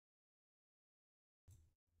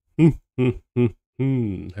Hello,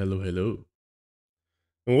 hello.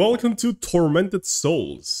 And welcome to Tormented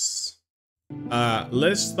Souls.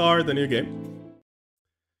 Let's start a new game.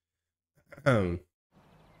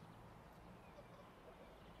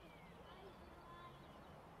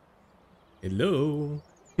 Hello.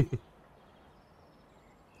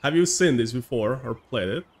 Have you seen this before or played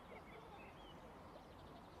it?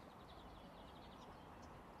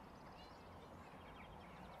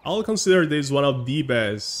 I'll consider this one of the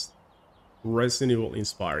best Resident Evil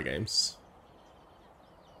inspired games.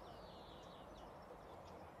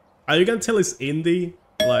 You can tell it's indie,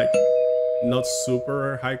 like not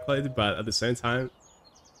super high quality, but at the same time,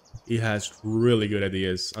 it has really good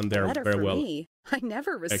ideas and they're very well. Me. I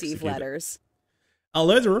never receive letters. A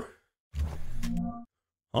letter?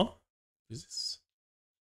 Huh? What is this?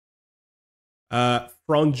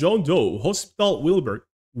 From John Doe, Hospital Wilberger,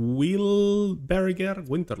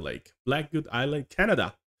 Winterlake, Blackwood Island,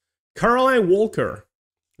 Canada. Caroline Walker.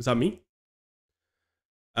 Is that me?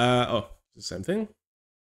 Oh, the same thing.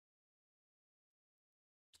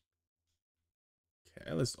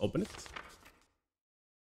 Okay, let's open it.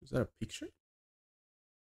 Is that a picture?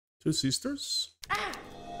 Two sisters?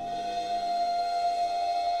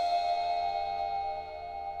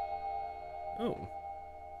 Oh.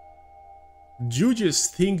 Do you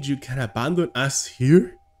just think you can abandon us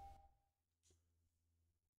here?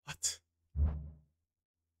 What?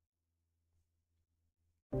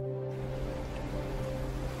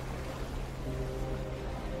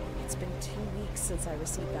 It's been 2 weeks since I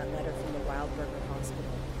received that letter from the Wildberger Hospital.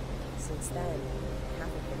 Since then, I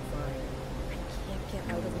haven't been fine. I can't get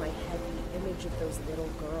out of my head the image of those little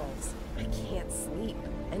girls. I can't sleep.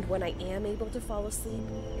 And when I am able to fall asleep,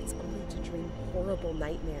 it's only to dream horrible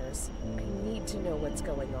nightmares. I need to know what's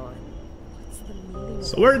going on. What's the meaning?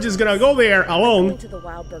 So we're just gonna go there alone. I'm going to the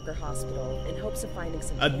Wildberger Hospital in hopes of finding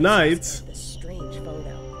some at night. This strange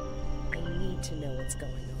photo. I need to know what's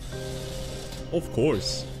going on. Of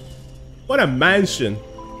course. What a mansion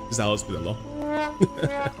is the hospital, no?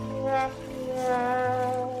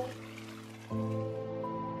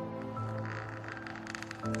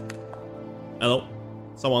 Hello?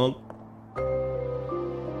 Someone?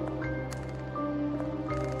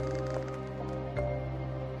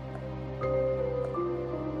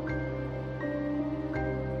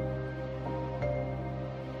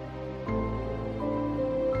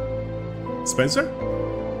 Spencer?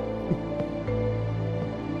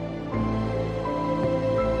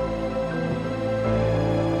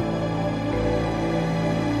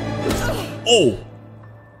 Oh!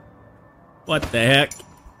 What the heck?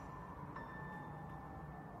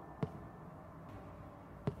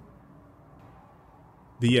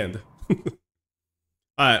 The end.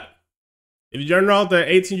 Alright. If you're not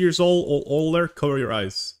 18 years old or older, cover your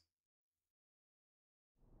eyes.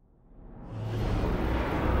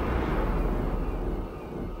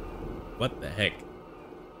 What the heck?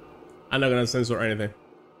 I'm not gonna censor anything.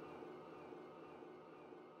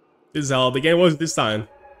 This is how the game was this time.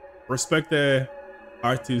 Respect the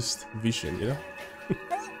artist's vision, you know?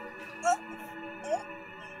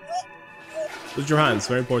 With your hands,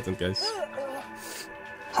 very important, guys.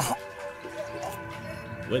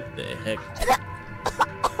 What the heck?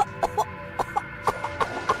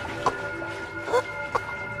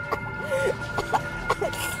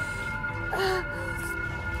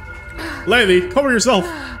 Lady, cover yourself!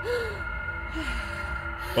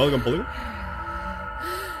 Welcome, Polly.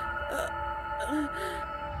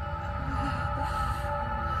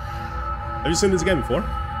 Have you seen this game before?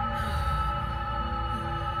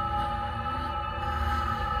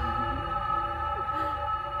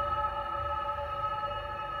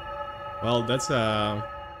 Well, that's an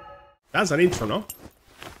intro, no?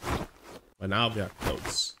 But now we have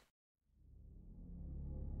clothes.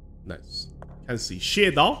 Nice. Can't see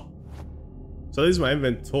shit though. So this is my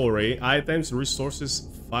inventory. Items, resources,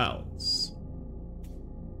 files.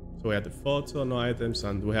 So we have the photo, no items,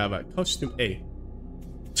 and we have a costume A.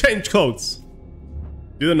 Change codes.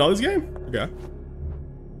 Do you know this game? Okay.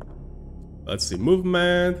 Let's see.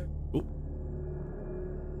 Movement. Ooh.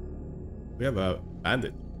 We have a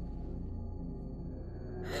bandit.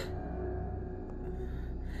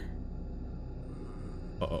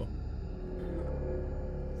 Uh-oh.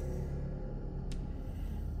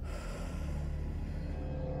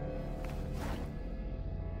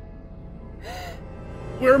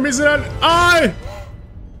 We're missing an eye!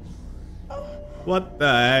 What the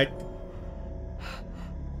heck?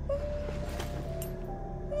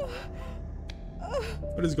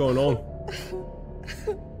 What is going on?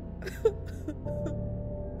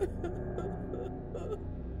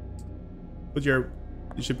 Put your...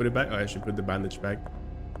 You should put it back. Oh, I should put the bandage back.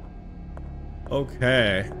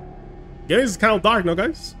 Okay. Game is kind of dark, no,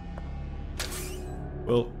 guys?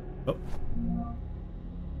 Well, oh.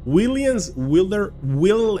 Wilberger's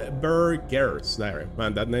diary.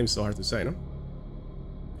 Man, that name's so hard to say, no?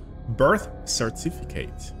 Birth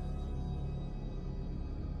certificate.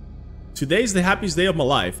 Today is the happiest day of my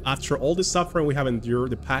life. After all the suffering we have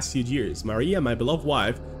endured the past few years, Maria, my beloved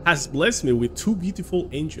wife, has blessed me with 2 beautiful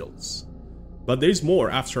angels. But there's more.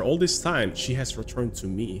 After all this time, she has returned to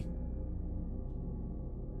me.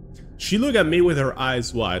 She looked at me with her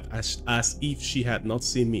eyes wide, as if she had not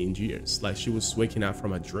seen me in years, like she was waking up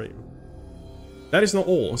from a dream. That is not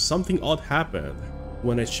all. Something odd happened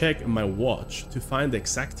when I checked my watch to find the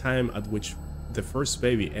exact time at which the first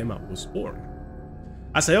baby, Emma, was born.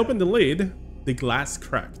 As I opened the lid, the glass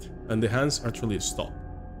cracked, and the hands actually stopped.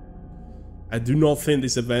 I do not think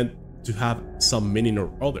this event to have some meaning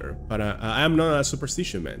or other, but I am not a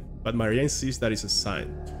superstition man, but Maria insists that it's a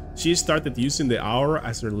sign. She started using the hour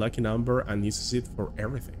as her lucky number and uses it for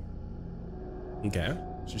everything. Okay,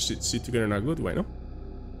 she took it in a good way, no?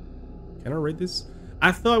 Can I read this?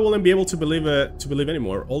 I thought I wouldn't be able to believe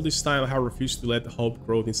anymore. All this time I have refused to let the hope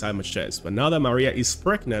grow inside my chest, but now that Maria is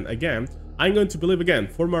pregnant again, I'm going to believe again.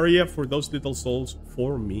 For Maria, for those little souls,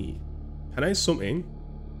 for me. Can I zoom in?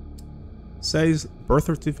 Says birth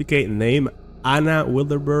certificate name Anna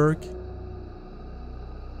Wilderberg,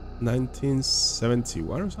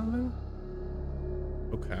 1971 or something.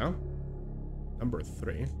 Okay, number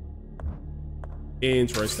 3.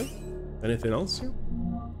 Interesting. Anything else here?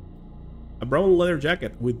 A brown leather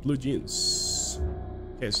jacket with blue jeans.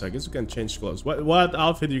 Okay, so I guess we can change clothes. What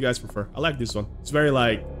outfit do you guys prefer? I like this one. It's very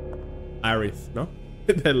like Iris, no?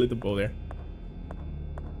 That little bow there.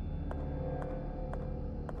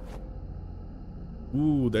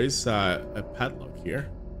 Ooh, there is a padlock here.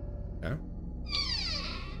 Yeah.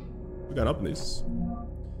 We can open this.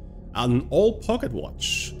 An old pocket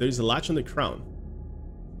watch. There is a latch on the crown.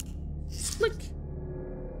 Click.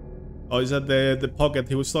 Oh, is that the pocket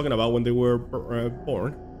he was talking about when they were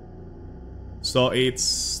born? So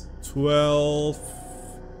it's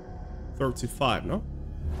 12:35, no?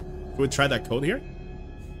 Can we try that code here?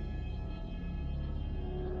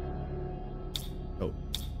 Oh,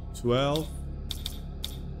 12:35.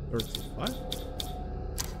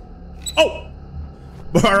 Oh!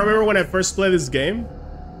 But I remember when I first played this game.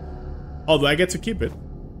 Oh, do I get to keep it?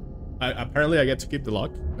 Apparently I get to keep the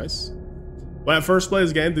lock. Nice. When I first played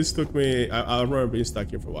this game, this took me... I remember being stuck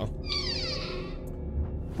here for a while.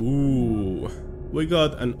 Ooh. We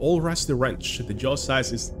got an old rusty wrench. The jaw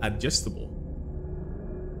size is adjustable.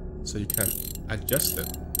 So you can adjust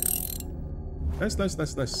it. Nice, nice,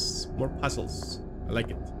 nice, nice. More puzzles. I like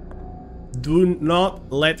it. Do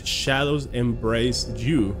not let shadows embrace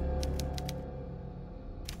you.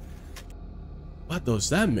 What does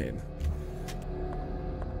that mean?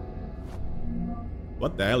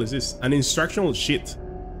 What the hell is this? An instructional sheet.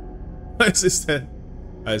 What is this then?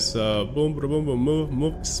 As boom, boom, boom, boom,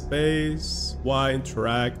 move, space, Y,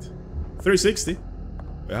 interact. 360.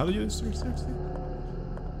 Wait, how do you use 360?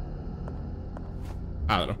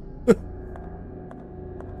 I don't know.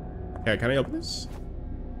 Okay, can I open this?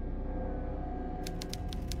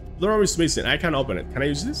 The room is missing. I can't open it. Can I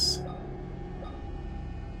use this?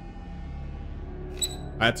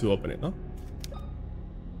 I had to open it, no?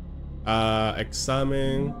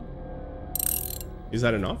 Examine. Is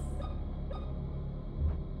that enough?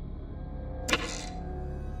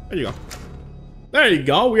 There you go. There you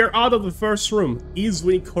go. We are out of the first room. East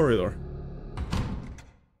Wing corridor.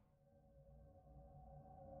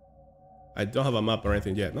 I don't have a map or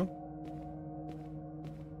anything yet, no?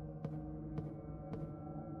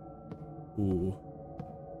 Ooh.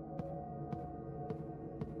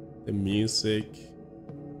 The music.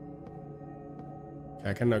 Okay,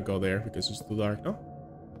 I cannot go there because it's too dark, no?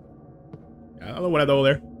 Yeah, I don't want to go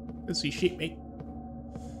there. Let's see shit, mate.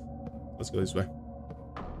 Let's go this way.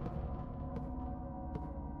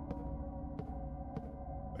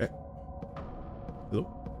 Okay. Hello?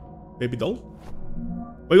 Baby doll?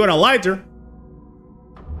 We got a lighter.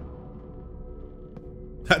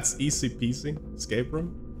 That's easy peasy. Escape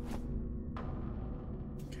room.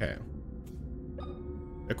 Okay.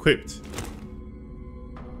 Equipped.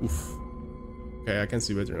 Oof. Okay, I can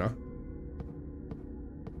see better now.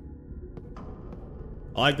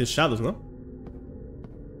 I like the shadows, no?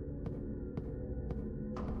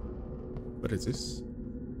 What is this?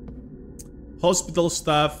 Hospital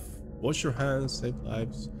staff. Wash your hands, save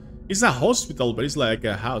lives. It's a hospital, but it's like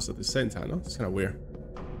a house at the same time, no? It's kind of weird.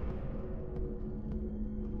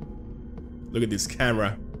 Look at this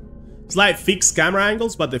camera. It's like fixed camera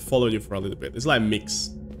angles, but they follow you for a little bit. It's like a mix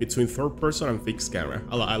between third person and fixed camera.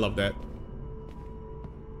 I love that.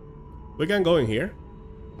 We can go in here.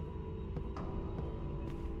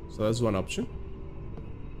 So that's one option.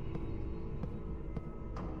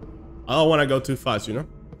 I don't want to go too fast, you know?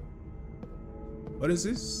 What is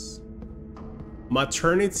this?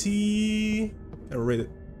 Maternity... I read it.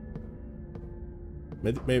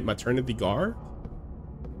 Maybe maternity guard?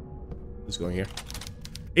 Let's go in here.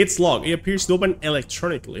 It's locked. It appears to open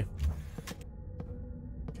electronically.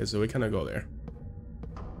 Okay, so we cannot go there.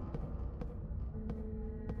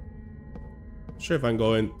 Not sure if I'm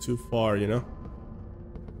going too far, you know?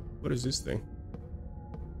 What is this thing?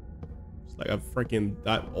 It's like a freaking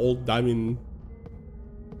old diamond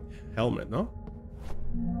helmet, no?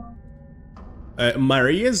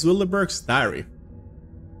 Maria Zwillenberg's diary.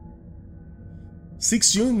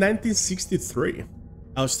 6 June 1963.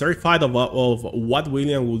 I was terrified of what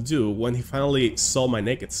William would do when he finally saw my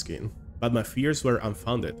naked skin, but my fears were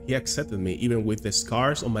unfounded. He accepted me even with the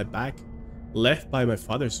scars on my back left by my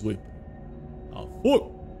father's whip. Oh,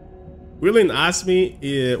 fuck! William asked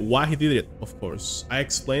me why he did it, of course. I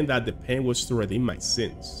explained that the pain was to redeem my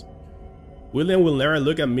sins. William will never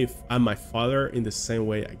look at me and my father in the same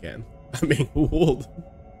way again. I mean, who would?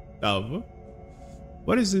 Oh,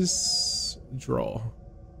 what is this draw?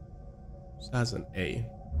 This has an A.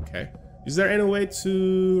 Okay. Is there any way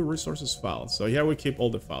to resources files? So here we keep all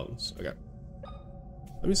the files. Okay.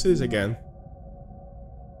 Let me see this again.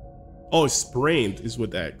 Oh, sprint is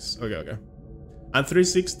with X. Okay, okay. And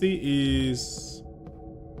 360 is...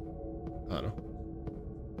 I don't know.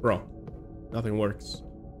 Bro, nothing works.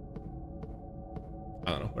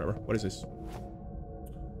 I don't know, whatever. What is this?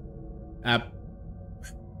 A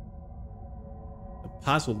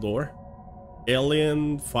puzzle door.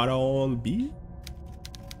 Alien Pharaoh B?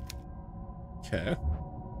 Okay.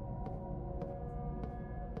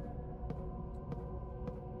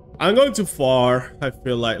 I'm going too far, I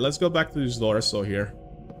feel like. Let's go back to this door I saw here.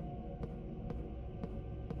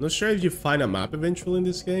 Not sure if you find a map eventually in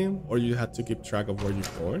this game, or you had to keep track of where you're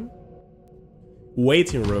going.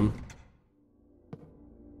 Waiting room.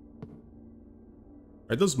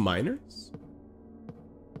 Are those miners?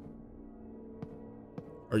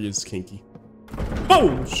 Or are you just kinky?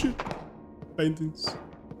 Oh shit! Paintings.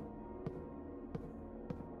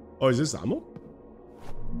 Oh, is this ammo?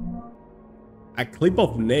 A clip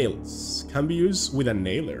of nails can be used with a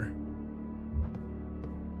nailer.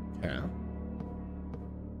 Okay.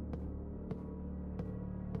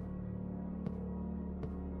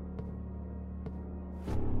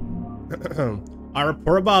 A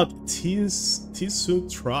report about Tissue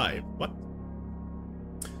Tribe. What?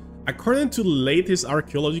 According to the latest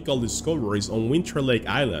archaeological discoveries on Winter Lake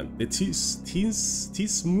Island, the Tismuit,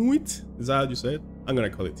 is that how you say it? I'm gonna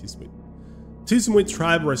call it Tismuit. Tismuit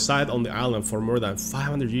tribe reside on the island for more than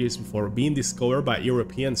 500 years before being discovered by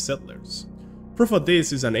European settlers. Proof of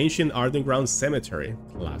this is an ancient underground cemetery,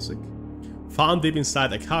 classic, found deep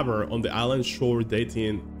inside a cavern on the island shore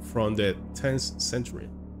dating from the 10th century.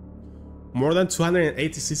 More than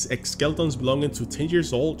 286 skeletons belonging to 10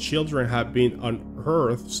 years old children have been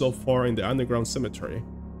unearthed so far in the underground cemetery.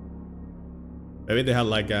 Maybe they had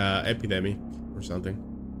like an epidemic or something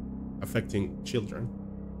affecting children.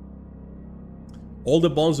 All the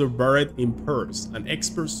bones are buried in pairs, and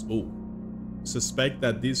experts suspect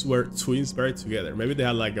that these were twins buried together. Maybe they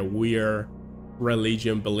had like a weird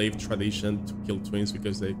religion, belief, tradition to kill twins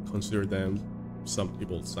because they consider them some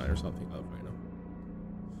evil sign or something. I don't know.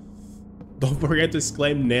 Don't forget to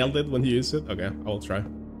exclaim nailed it when you use it. Okay, I will try.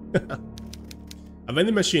 A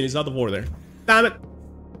vending machine is out of order. Damn it!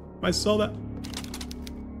 I saw that.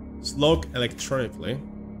 It's locked electronically.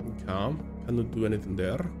 Okay, cannot do anything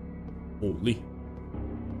there. Holy.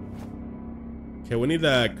 Okay, we need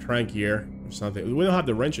a crank here or something. We don't have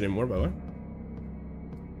the wrench anymore, by the way.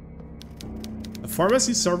 A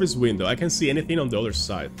pharmacy service window. I can see anything on the other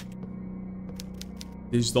side.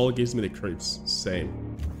 This doll gives me the creeps. Same.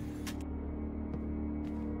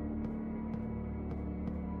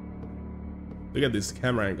 Look at these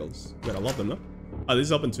camera angles. You gotta love them, no? Oh, this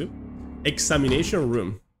is open too. Examination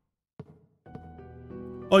room.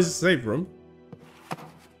 Oh, it's a safe room.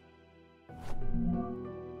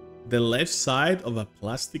 The left side of a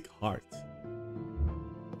plastic heart.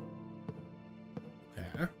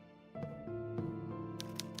 Okay.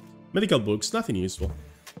 Medical books, nothing useful.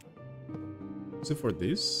 Except for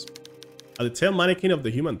this. A detailed mannequin of the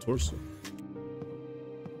human torso.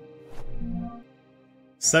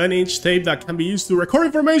 7-inch tape that can be used to record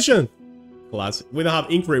information. Classic. We don't have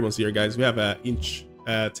ink ribbons here, guys. We have inch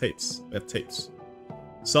tapes. We have tapes.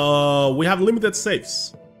 So we have limited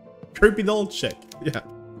saves. Creepy doll check. Yeah.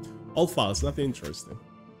 All files, nothing interesting.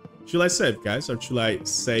 Should I save, guys, or should I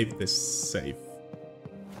save this save?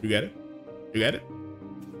 You get it? You get it?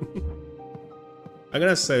 I'm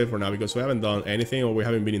gonna save it for now because we haven't done anything or we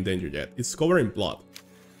haven't been in danger yet. It's covered in blood.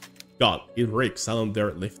 God, it reeks. I don't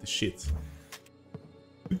dare lift the shit.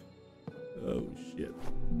 Oh shit.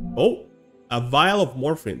 Oh, a vial of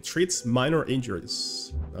morphine treats minor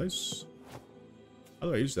injuries. Nice. How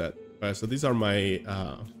do I use that? Alright, so these are my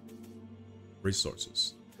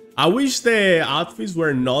resources. I wish the outfits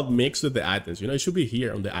were not mixed with the items. You know, it should be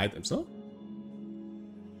here on the items, no?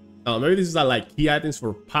 Maybe these are like key items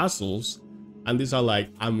for puzzles. And these are like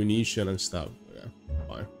ammunition and stuff. Yeah,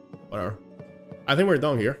 fine. Whatever. I think we're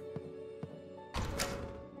done here.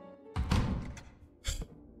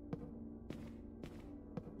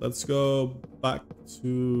 Let's go back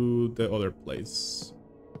to the other place.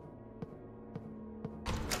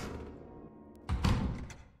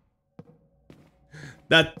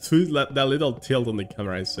 That little tilt on the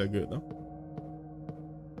camera is so good, no?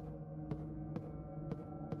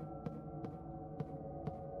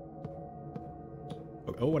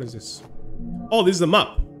 Oh, what is this? Oh, this is the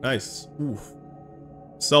map. Nice. Oof.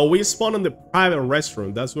 So we spawned in the private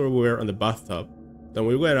restroom. That's where we were on the bathtub. Then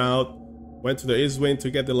we went out, went to the east wing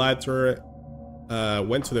to get the lighter,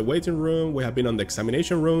 went to the waiting room. We have been on the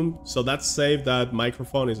examination room. So that's safe. That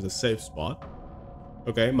microphone is the safe spot.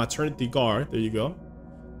 Okay, maternity guard. There you go.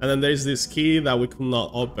 And then there's this key that we could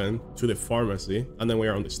not open to the pharmacy. And then we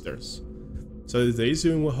are on the stairs. So there's the east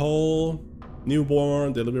wing hall,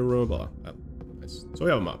 newborn, the living room, blah. So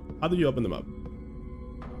we have a map. How do you open the map?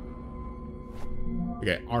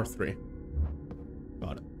 Okay, R3.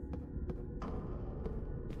 Got it.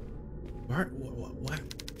 What?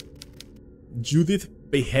 Judith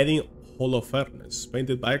beheading Holofernes,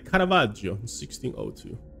 painted by Caravaggio in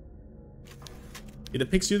 1602. It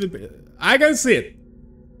depicts Judith. I can see it.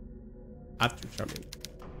 After charming.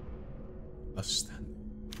 Outstanding.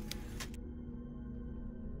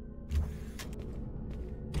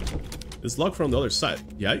 It's locked from the other side.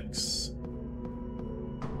 Yikes.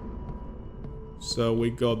 So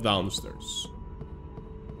we go downstairs.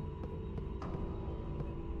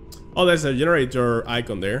 Oh, there's a generator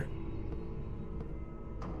icon there.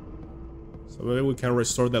 So maybe we can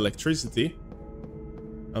restore the electricity.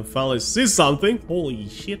 And finally see something. Holy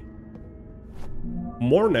shit.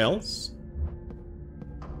 More nails.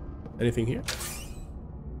 Anything here?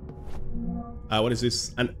 What is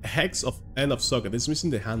this? An hex of end of socket. It's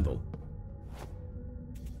missing the handle.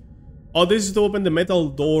 Oh, this is to open the metal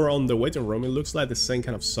door on the waiting room. It looks like the same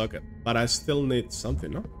kind of socket, but I still need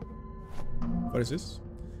something, no? What is this?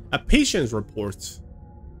 A patient's report.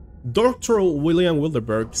 Dr. William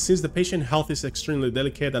Wilderberg, since the patient's health is extremely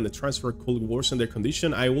delicate and the transfer could worsen their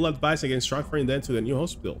condition, I will advise against transferring them to the new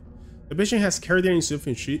hospital. The patient has cardiac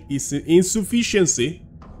insufficiency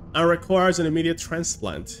and requires an immediate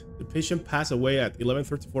transplant. The patient passed away at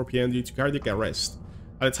 11:34 p.m. due to cardiac arrest.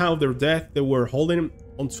 At the time of their death, they were holding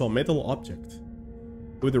onto a metal object.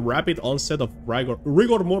 With the rapid onset of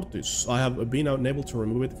rigor mortis, I have been unable to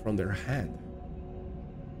remove it from their hand.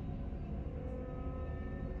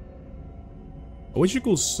 I wish you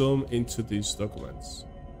could zoom into these documents.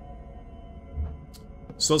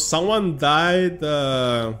 So someone died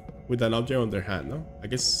with an object on their hand, no? I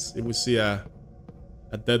guess if we see a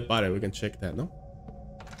dead body, we can check that, no?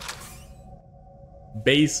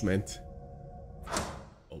 Basement.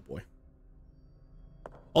 Oh boy.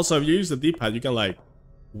 Also, if you use the D-pad, you can like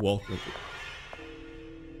walk with it.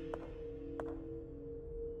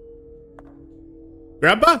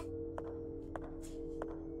 Grandpa?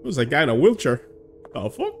 Who's that guy in a wheelchair? Oh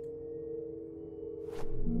fuck?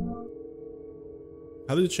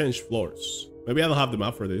 How do you change floors? Maybe I don't have the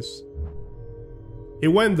map for this. He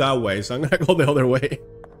went that way, so I'm gonna go the other way.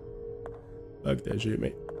 Fuck that shit,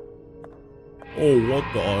 mate. Oh, what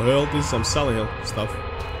the hell? This is some Silent Hill stuff.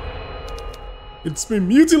 It's been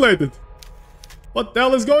mutilated. What the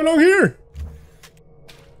hell is going on here?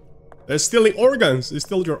 They're stealing organs. They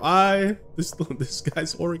stole your eye. They stole this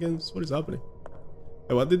guy's organs. What is happening?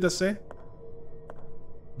 Hey, what did that say?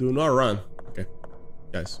 Do not run. Okay.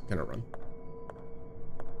 Guys, you cannot run.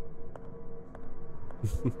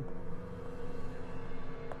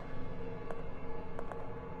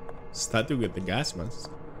 Statue with the gas mask.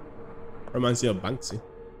 Reminds me of Banksy.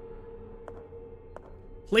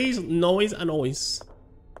 Please, noise and noise.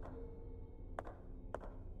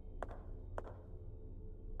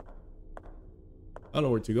 I don't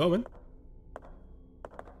know where to go, man.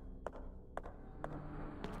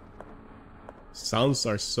 Sounds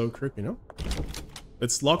are so creepy, no?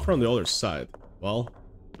 It's locked from the other side. Well,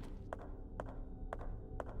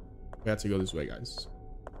 we have to go this way, guys.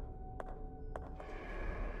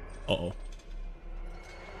 Uh-oh.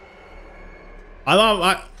 I don't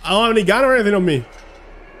have any gun or anything on me.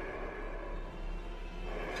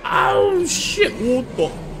 Oh shit! What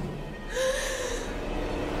the?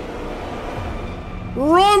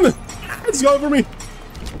 Run! It's going for me.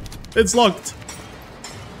 It's locked.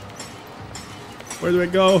 Where do I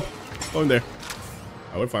go? Go in there.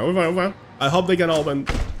 Oh, we're fine. We're fine. We're fine. I hope they can open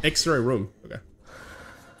X-ray room. Okay.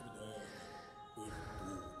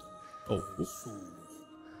 Oh.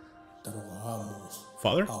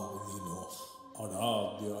 Father?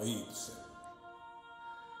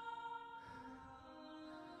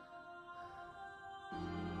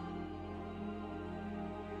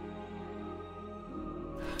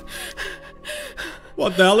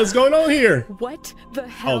 What the hell is going on here? What the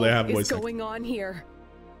hell is going on here?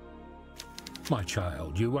 My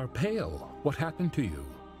child, you are pale. What happened to you?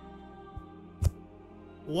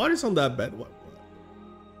 What is on that bed? What?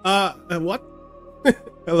 What?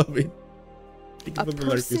 I love it. A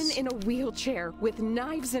person in a wheelchair with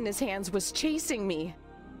knives in his hands was chasing me.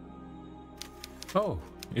 Oh,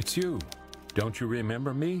 it's you. Don't you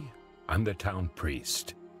remember me? I'm the town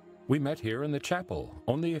priest. We met here in the chapel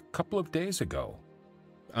only a couple of days ago.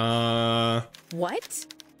 What?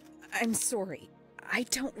 I'm sorry. I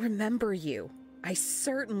don't remember you. I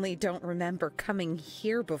certainly don't remember coming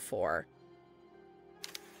here before.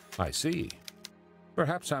 I see.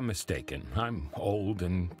 Perhaps I'm mistaken. I'm old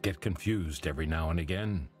and get confused every now and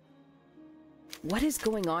again. What is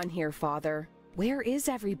going on here, Father? Where is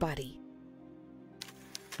everybody?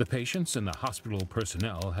 The patients and the hospital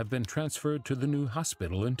personnel have been transferred to the new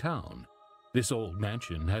hospital in town. This old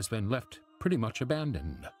mansion has been left pretty much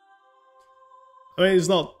abandoned. I mean, it's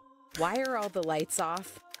not... Why are all the lights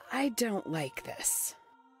off? I don't like this.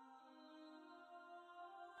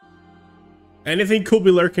 Anything could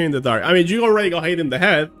be lurking in the dark. I mean, you already got hit in the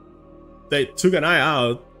head. They took an eye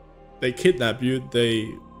out. They kidnapped you. They...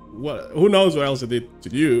 What? Who knows what else they did to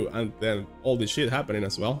you. And then all this shit happening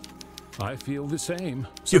as well. I feel the same.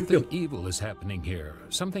 Something evil is happening here.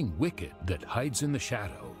 Something wicked that hides in the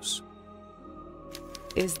shadows.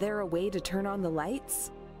 Is there a way to turn on the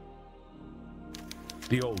lights?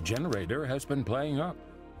 The old generator has been playing up.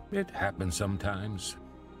 It happens sometimes.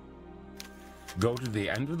 Go to the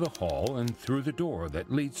end of the hall and through the door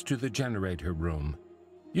that leads to the generator room.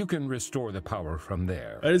 You can restore the power from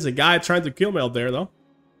there. There's a guy trying to kill me out there, though.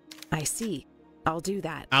 I see. I'll do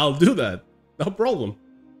that. I'll do that. No problem.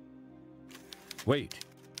 Wait.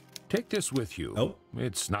 Take this with you. Oh.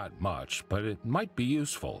 It's not much, but it might be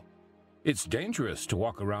useful. It's dangerous to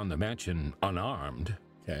walk around the mansion unarmed.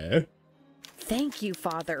 Okay. Thank you,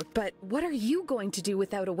 Father, but what are you going to do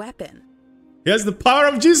without a weapon? He has the power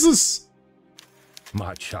of Jesus!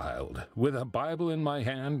 My child, with a Bible in my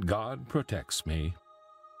hand, God protects me.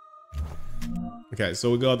 Okay,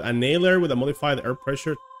 so we got a nailer with a modified air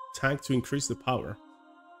pressure tank to increase the power.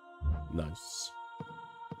 Nice.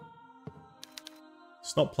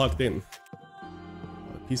 It's not plugged in.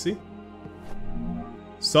 PC?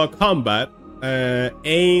 So combat,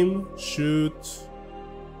 aim, shoot.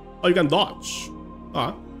 Oh, you can dodge.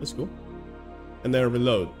 Ah, that's cool. And then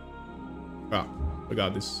reload. Ah, we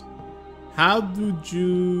got this. How did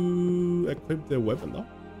you equip the weapon though?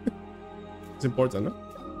 It's important,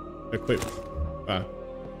 no? Equip. Ah.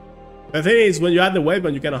 The thing is, when you add the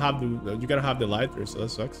weapon, you cannot have the lighter, so that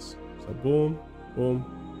sucks. So boom, boom,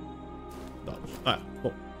 dodge. Alright,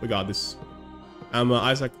 cool. We got this. I'm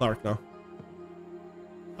Isaac Clarke now.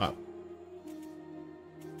 Ah.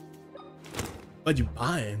 What you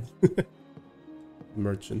buying?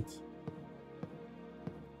 Merchant.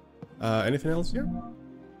 Anything else here?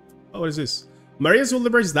 Oh, what is this? Maria's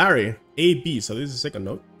Wildeberg's diary. AB. So this is the second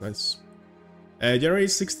note. Nice. January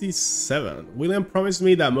 67. William promised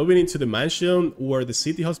me that moving into the mansion where the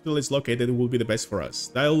city hospital is located will be the best for us.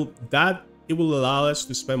 That it will allow us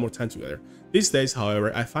to spend more time together. These days,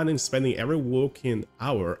 however, I find him spending every waking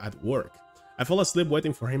hour at work. I fall asleep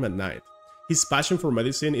waiting for him at night. His passion for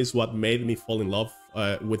medicine is what made me fall in love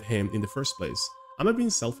with him in the first place. Am I being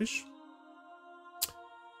selfish?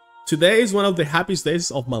 Today is one of the happiest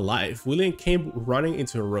days of my life. William came running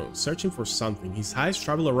into a room, searching for something. His eyes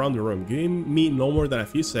traveled around the room, giving me no more than a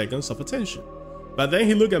few seconds of attention. But then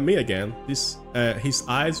he looked at me again, his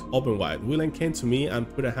eyes open wide. William came to me and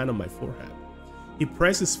put a hand on my forehead. He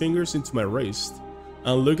pressed his fingers into my wrist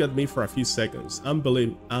and looked at me for a few seconds,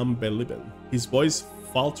 unbelieving. His voice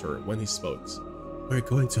faltered when he spoke. "We're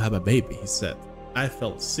going to have a baby," he said. I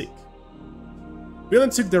felt sick. William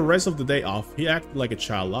took the rest of the day off. He acted like a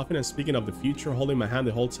child, laughing and speaking of the future, holding my hand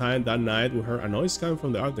the whole time. That night, we heard a noise coming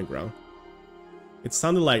from the underground. It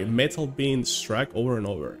sounded like metal being struck over and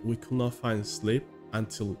over. We could not find sleep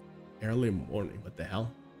until early morning. What the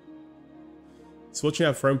hell? He's watching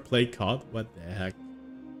a friend play COD. What the heck?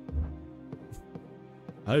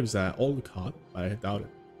 I hope it's an old COD, but I doubt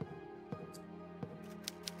it.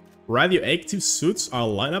 Radioactive suits are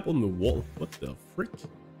lined up on the wall. What the frick?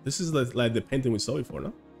 This is like the painting we saw before,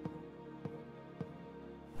 no?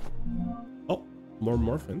 Oh, more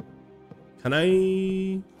morphine. Can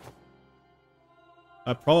I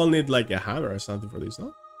probably need like a hammer or something for this,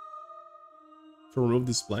 no? To remove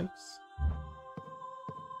these planks.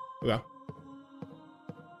 Okay.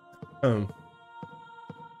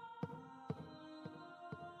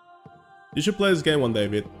 You should play this game one day,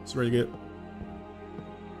 Vid. It's really good.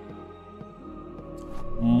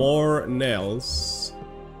 More nails.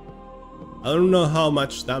 I don't know how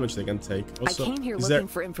much damage they can take. Also, I came here looking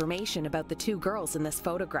for information about the two girls in this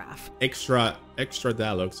photograph. Extra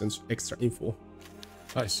dialogues and extra info.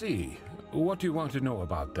 I see. What do you want to know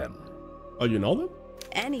about them? Oh, you know them?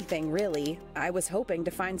 Anything, really. I was hoping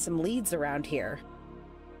to find some leads around here.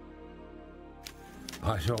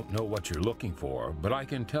 I don't know what you're looking for, but I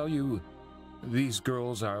can tell you these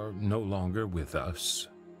girls are no longer with us.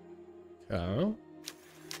 Oh.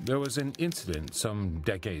 There was an incident some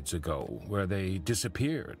decades ago where they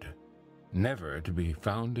disappeared, never to be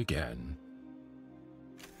found again.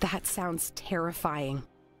 That sounds terrifying.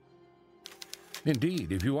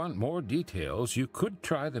 Indeed, if you want more details, you could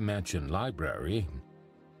try the mansion library.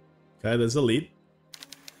 Okay, there's a lead.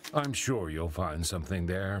 I'm sure you'll find something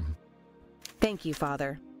there. Thank you,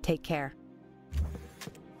 Father. Take care.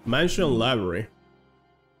 Mansion library.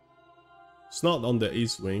 It's not on the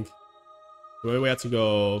east wing. Maybe we have to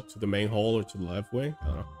go to the main hall or to the left wing.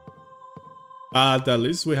 I don't know. At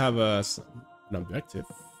least we have an objective.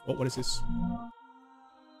 Oh, what is this?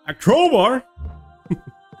 A crowbar?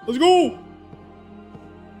 Let's go!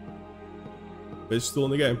 It's still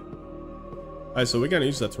in the game. Alright, so we're gonna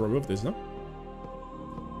use that to remove this, no?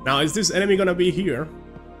 Now, is this enemy gonna be here?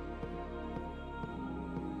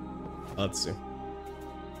 Let's see.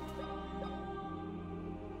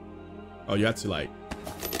 Oh, you have to like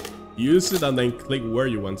use it and then click where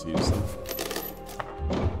you want to use it.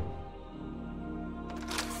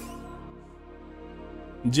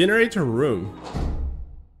 Generator room.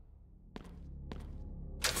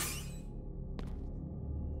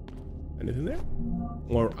 Anything there?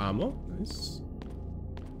 More ammo. Nice.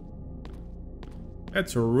 You have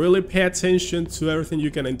to really pay attention to everything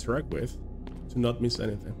you can interact with to not miss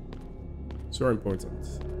anything. So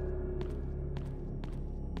important.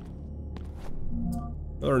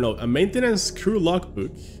 Another note, a maintenance crew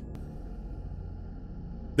logbook.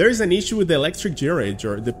 There is an issue with the electric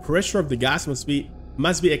generator. The pressure of the gas must be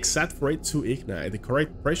exact for it to ignite. The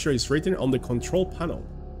correct pressure is written on the control panel.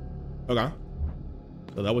 Okay.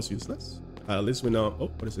 So that was useless. At least we know.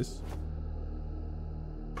 Oh, what is this?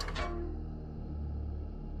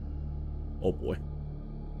 Oh boy.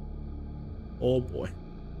 Oh boy.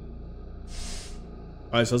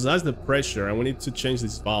 Alright, so that's the pressure, and we need to change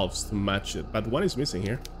these valves to match it. But one is missing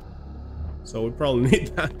here. So we probably need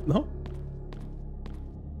that, no?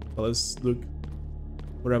 So let's look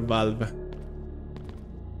for a valve.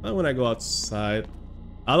 And when I go outside,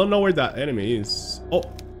 I don't know where that enemy is. Oh,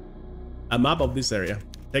 a map of this area.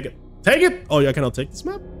 Take it. Take it! Oh, yeah, I cannot take this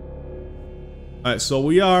map. Alright, so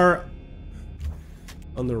we are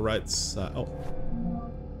on the right side. Oh.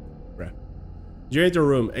 Right. Generator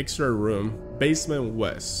room, extra room, basement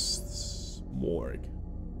west, morgue.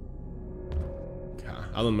 Okay,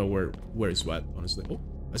 I don't know where is what, honestly. Oh,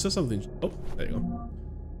 I saw something. Oh, there you go.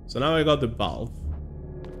 So now I got the valve.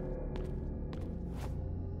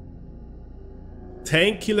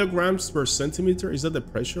 10 kilograms per centimeter. Is that the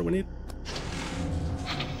pressure we need?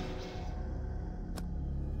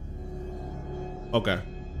 Okay,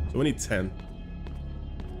 so we need 10.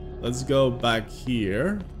 Let's go back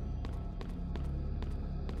here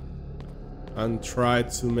and try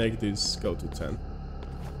to make this go to 10.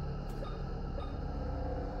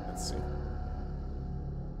 Let's see.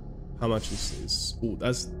 How much is this? Ooh,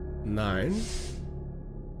 that's 9.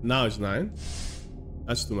 Now it's 9.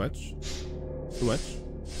 That's too much. Too much.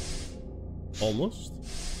 Almost.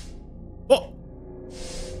 Oh!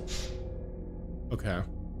 Okay.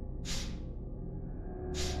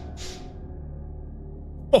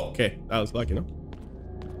 Okay, that was lucky, no?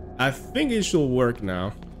 I think it should work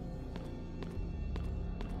now.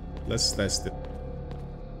 Let's test it.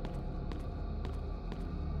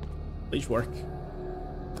 Please work.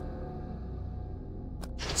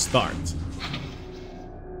 Start.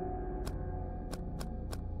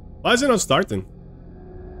 Why is it not starting?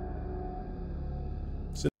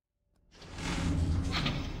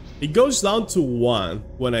 It goes down to 1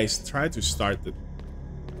 when I try to start it.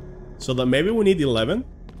 So that maybe we need 11.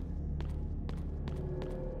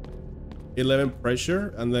 11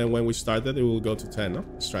 pressure, and then when we started, it will go to 10. No?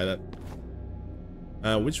 Let's try that.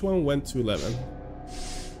 Which one went to 11?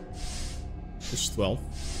 It's 12.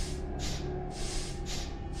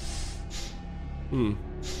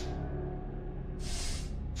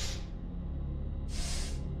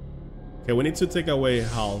 Okay, we need to take away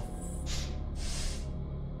half.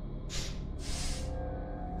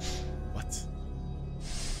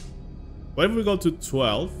 What if we go to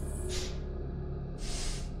 12?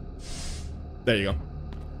 There you go.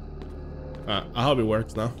 I hope it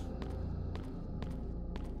works now.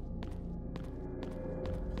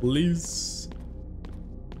 Please.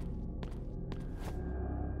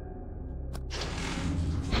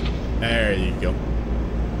 There you go.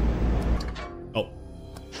 Oh.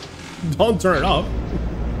 Don't turn it off.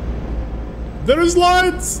 There is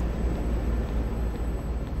lights!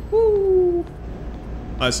 Woo!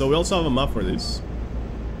 Alright, so we also have a map for this.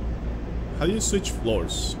 How do you switch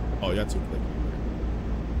floors? Oh, you have to click.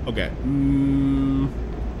 Okay.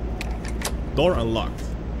 Door unlocked.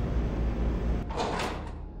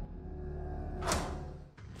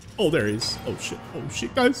 Oh, there he is. Oh shit. Oh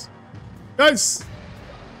shit, guys. Guys!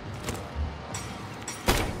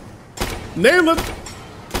 Nail it!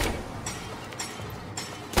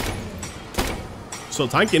 So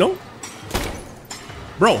tanky, no?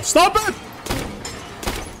 Bro, stop it!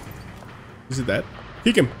 Is it dead?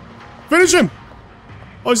 Kick him. Finish him!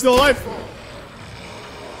 Oh, he's still alive.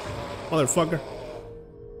 Motherfucker.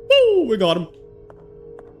 Woo! We got him.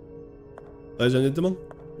 Ladies and gentlemen,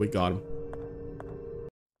 we got him.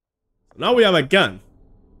 Now we have a gun.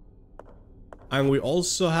 And we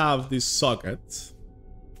also have this socket.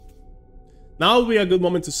 Now would be a good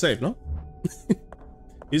moment to save, no?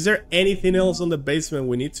 Is there anything else on the basement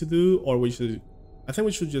we need to do? Or we should... I think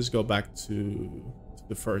we should just go back to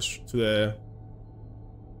the first... To the...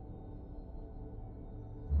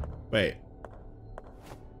 Wait.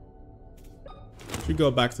 Should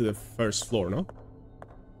go back to the first floor, no?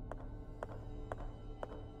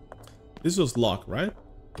 This was locked, right?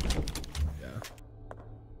 Yeah.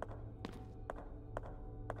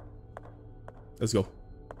 Let's go.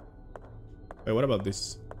 Wait, what about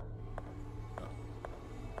this? Oh.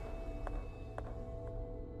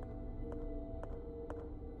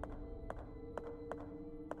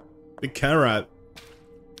 The camera.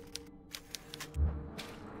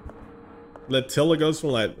 Latilla goes from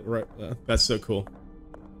like right. That's so cool.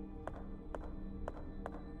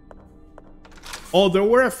 Oh, there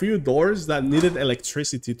were a few doors that needed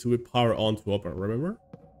electricity to be powered on to open, remember?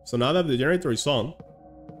 So now that the generator is on,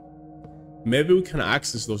 maybe we can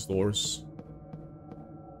access those doors.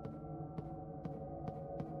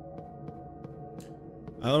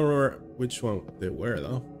 I don't remember which one they were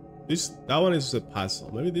though. That one is a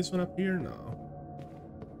puzzle. Maybe this one up here? No.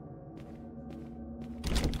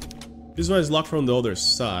 This one is locked from the other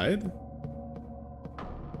side.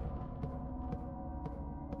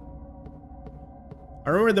 I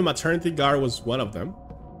remember the maternity guard was one of them.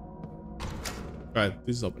 Alright,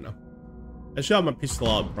 this is open now. I should have my pistol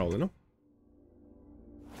out probably, no?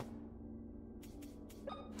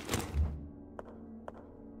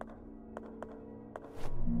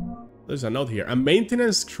 There's a note here. A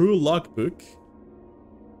maintenance crew logbook.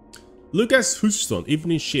 Lucas Houston,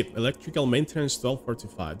 evening shift, electrical maintenance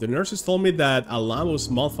 12:45. The nurses told me that a lamp was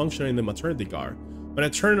malfunctioning in the maternity guard. When I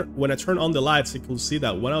turned on the lights, I could see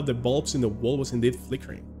that one of the bulbs in the wall was indeed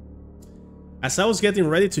flickering. As I was getting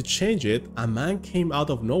ready to change it, a man came out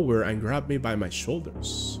of nowhere and grabbed me by my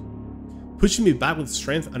shoulders, pushing me back with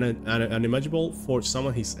strength unimaginable for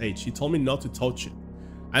someone his age. He told me not to touch it.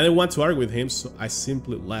 I didn't want to argue with him, so I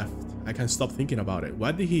simply left. I can't stop thinking about it.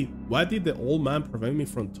 Why did the old man prevent me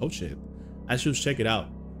from touching it? I should check it out.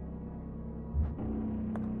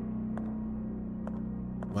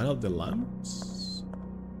 One of the lamps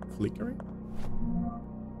flickering?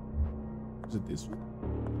 Is it this one?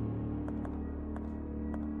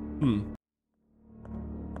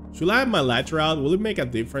 Should I have my lighter out? Will it make a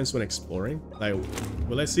difference when exploring? Like,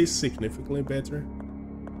 will I see significantly better?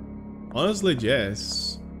 Honestly,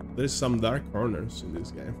 yes. There's some dark corners in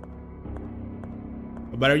this game.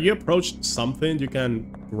 But if you approach something, you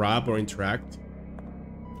can grab or interact.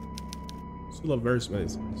 Still of various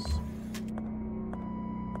medicines.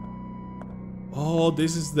 Oh,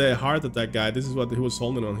 this is the heart attack guy. This is what he was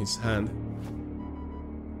holding on his hand.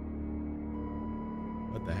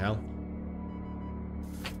 What the hell?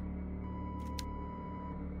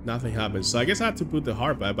 Nothing happens. So I guess I have to put the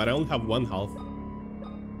heart back, but I only have 1 health.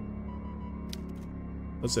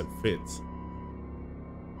 Does it fit?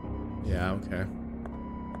 Yeah, okay.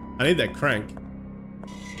 I need that crank.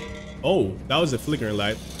 Oh, that was a flickering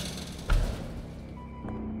light.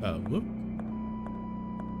 Whoop.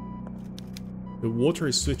 The water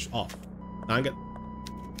is switched off. Dang it.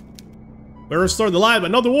 We restored the light,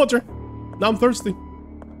 but not the water. Now I'm thirsty.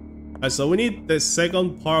 Alright, so we need the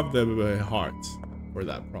second part of the heart for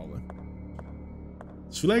that problem.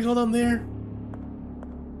 Should I go down there?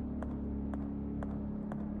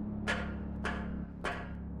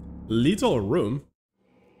 Little room?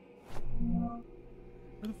 Where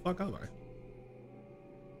the fuck am I?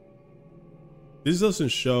 This doesn't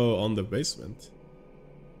show on the basement.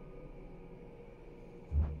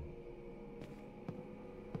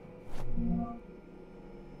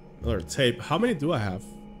 Another tape. How many do I have?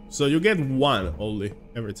 So you get one only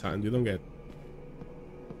every time. You don't get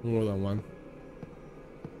more than one.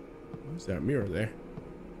 Is there a mirror there?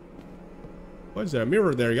 Why is there a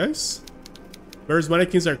mirror there, guys? Various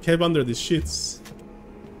mannequins are kept under the sheets.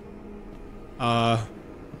 What's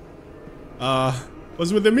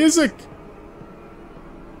with the music?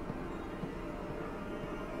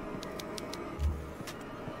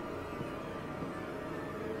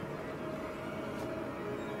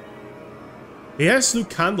 He has 2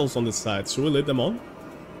 candles on the side. Should we lit them on?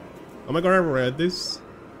 Am I gonna read this?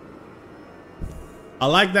 I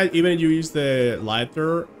like that even if you use the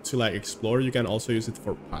lighter to like explore, you can also use it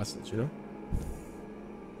for passage, you know?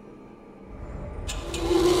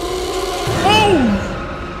 Oh!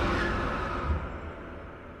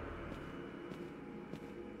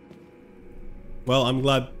 Well, I'm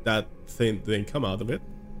glad that thing didn't come out of it.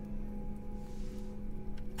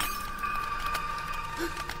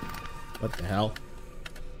 What the hell?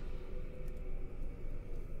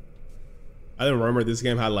 I don't remember this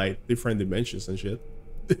game had like different dimensions and shit.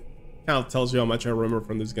 Kind of tells you how much I remember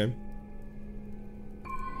from this game.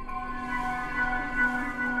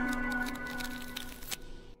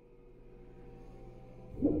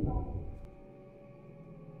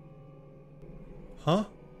 Huh?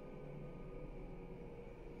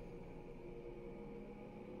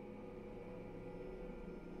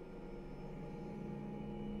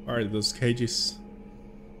 Alright, those cages.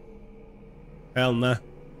 Hell nah.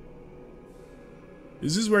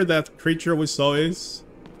 Is this where that creature we saw is?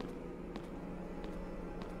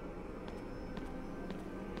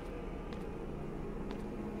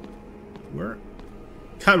 Where?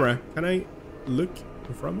 Camera, can I look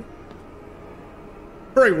in front of me?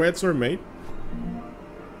 Regrets were made.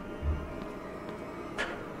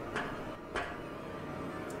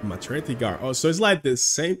 Maternity guard. Oh, so it's like the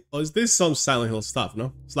same. Oh, is this some Silent Hill stuff?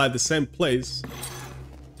 No, it's like the same place.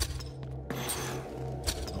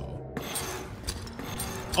 Oh.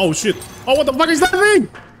 Oh shit! Oh, what the fuck is that thing?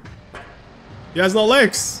 He has no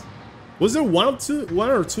legs. Was there one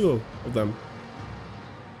or two of them?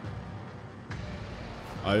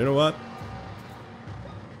 Oh, you know what?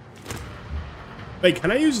 Wait,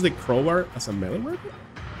 can I use the crowbar as a melee weapon?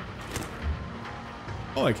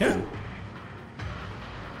 Oh, I can.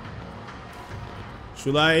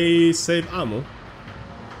 Should I save ammo?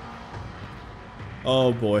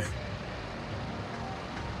 Oh boy.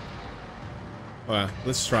 Alright,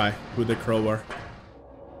 let's try with the crowbar.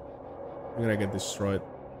 I'm gonna get destroyed.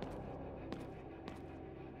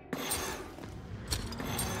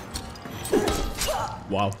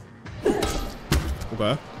 Wow.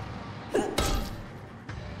 Okay.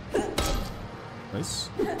 Nice.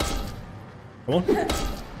 Come on.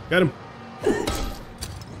 Get him.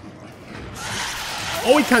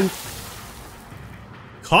 Oh, he can...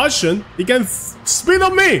 Caution? He can spit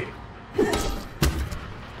on me!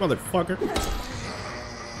 Motherfucker.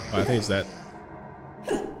 Oh, I think it's that.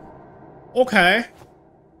 Okay.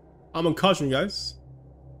 I'm on caution, guys.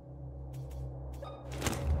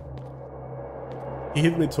 He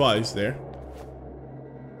hit me twice there.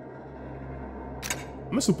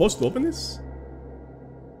 Am I supposed to open this?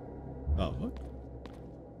 Oh, what?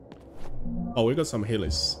 Oh, we got some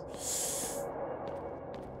healers.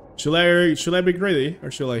 Should I be greedy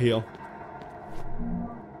or should I heal?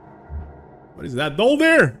 What is that doll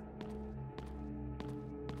there?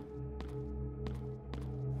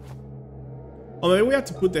 Oh, maybe we have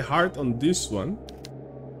to put the heart on this one.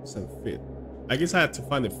 Doesn't fit. I guess I had to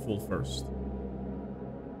find the full first.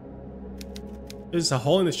 There's a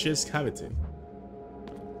hole in the chest cavity.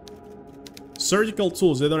 Surgical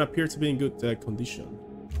tools, they don't appear to be in good condition.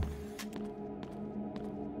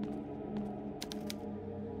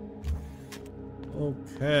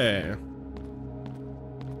 Okay.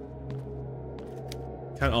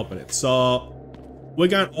 Can't open it. So we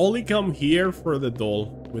can only come here for the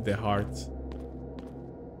doll with the heart.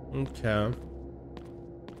 Okay.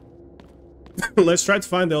 Let's try to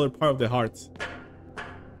find the other part of the heart.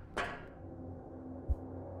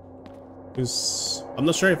 Because I'm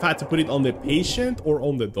not sure if I had to put it on the patient or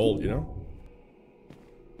on the doll, you know?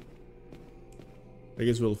 I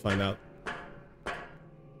guess we'll find out.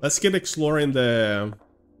 Let's keep exploring the...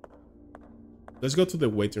 Let's go to the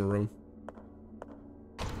waiting room.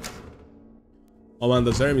 Oh man,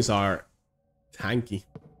 those enemies are tanky.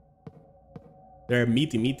 They're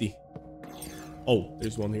meaty. Oh,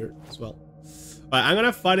 there's one here as well. Alright, I'm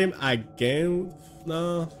gonna fight him again.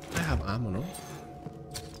 No, I have ammo, no?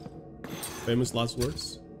 Famous last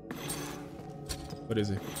words. What is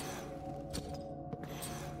he?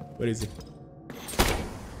 Where is he?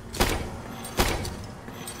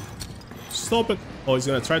 Stop it! Oh, he's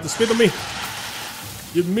gonna try to spit on me!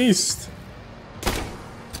 You missed!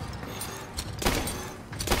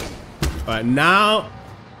 Alright, now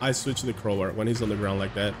I switch to the crowbar when he's on the ground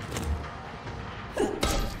like that.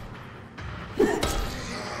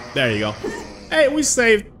 There you go. Hey, we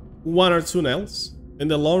saved 1 or 2 nails. In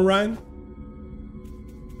the long run,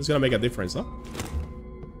 it's gonna make a difference, huh?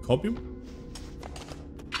 Copium?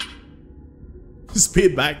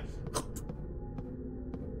 Speed back.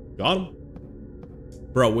 Got him.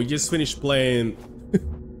 Bro, we just finished playing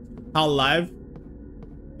How Live.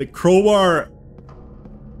 The crowbar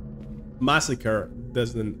massacre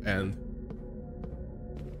doesn't end.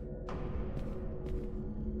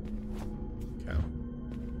 Okay.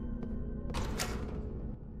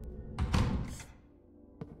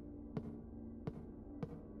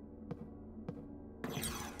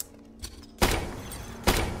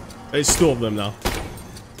 There's 2 of them now.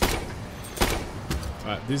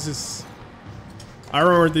 Alright, this is... I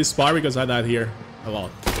remember this part because I died here a lot.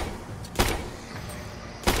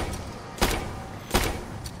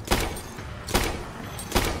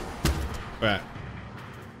 Alright.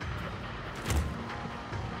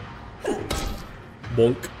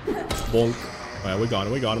 Bonk. Bonk. Alright, we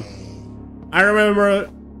got him. I remember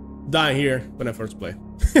dying here when I first played.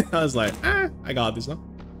 I was like, I got this, huh?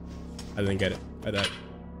 I didn't get it. I died.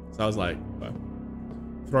 So I was like, well,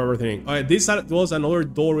 throw everything. Alright, this was another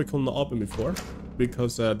door we couldn't open before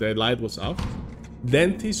because the light was off.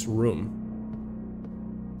 Dentist room.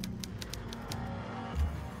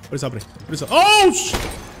 What is happening? What is oh shit!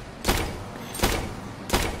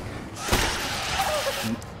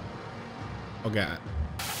 Okay.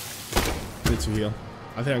 I need to heal.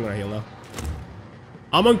 I think I'm gonna heal now.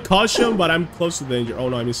 I'm on caution, but I'm close to danger. Oh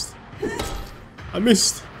no, I missed. I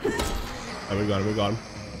missed. Oh, we got him. I'm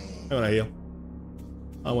gonna heal.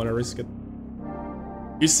 I don't wanna risk it.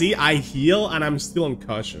 You see, I heal and I'm still on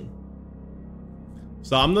caution.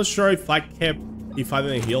 So I'm not sure if I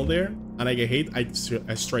didn't heal there and I get hit, I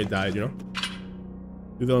straight died, you know?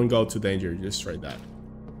 You don't go to danger, you just straight die.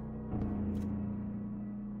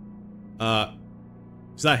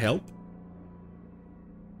 Does that help? Do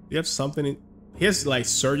you have something in... He has like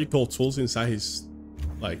surgical tools inside his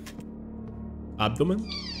like abdomen.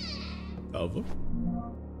 Over.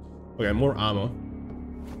 Okay, more ammo.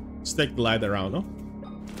 Let's take the light around, no?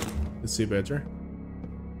 Let's see better.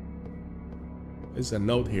 There's a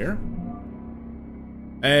note here.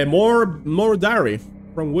 More diary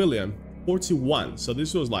from William, 41. So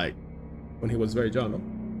this was like when he was very young, no?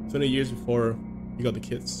 20 years before he got the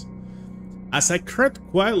kids. As I crept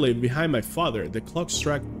quietly behind my father, the clock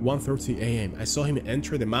struck 1:30 a.m. I saw him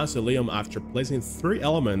enter the mausoleum after placing 3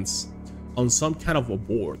 elements on some kind of a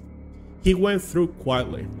board. He went through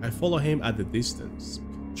quietly. I followed him at the distance,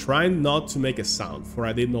 trying not to make a sound, for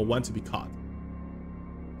I did not want to be caught.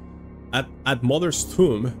 At Mother's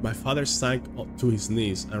tomb, my father sank to his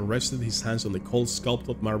knees and rested his hands on the cold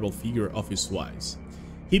sculpted marble figure of his wife.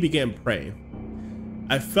 He began praying.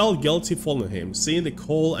 I felt guilty following him. Seeing the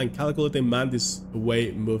cold and calculating man this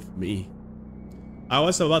way moved me. I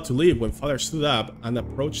was about to leave when Father stood up and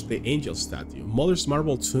approached the angel statue. Mother's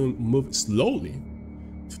marble tomb moved slowly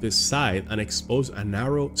to the side and exposed a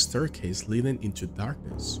narrow staircase leading into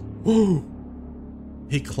darkness.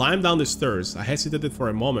 He climbed down the stairs. I hesitated for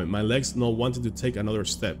a moment, my legs not wanting to take another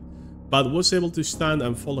step, but was able to stand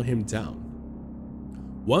and follow him down.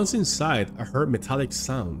 Once inside, I heard metallic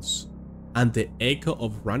sounds and the echo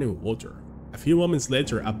of running water. A few moments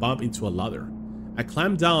later, I bumped into a ladder. I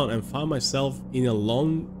climbed down and found myself in a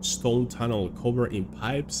long stone tunnel covered in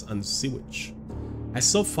pipes and sewage. I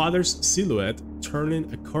saw Father's silhouette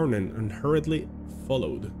turning a corner and hurriedly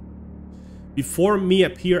followed. Before me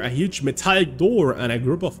appeared a huge metallic door and a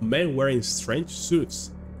group of men wearing strange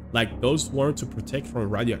suits, like those worn to protect from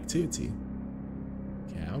radioactivity.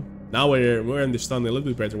 Okay, now we're understanding a little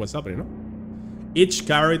bit better what's happening, no? Each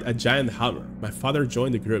carried a giant hammer. My father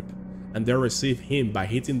joined the group, and they received him by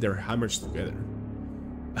hitting their hammers together.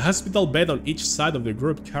 A hospital bed on each side of the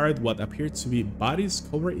group carried what appeared to be bodies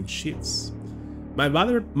covered in sheets. My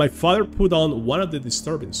father put on one of the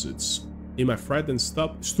disturbing suits. In my frightened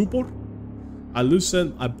stupor, I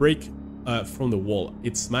loosen a brick from the wall.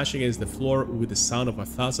 It smashed against the floor with the sound of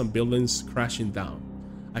 1,000 buildings crashing down.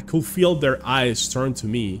 I could feel their eyes turn to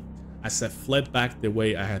me as I fled back the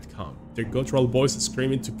way I had come. Their guttural voices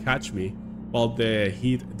screaming to catch me while they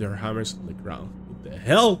hit their hammers on the ground. What the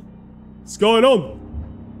hell? What's going on?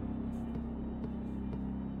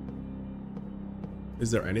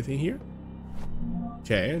 Is there anything here?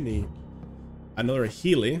 Okay, I need another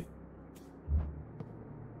Healy.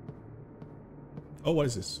 Oh, what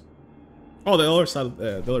is this? Oh, the other side,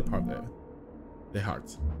 the other part there. The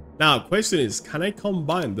heart. Now, question is, can I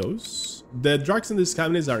combine those? The drugs in these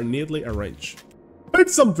cabinets are neatly arranged. Need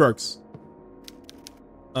some drugs.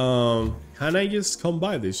 Can I just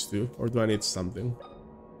combine these two, or do I need something?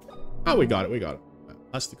 Oh, we got it. We got it.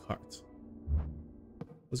 Plastic heart.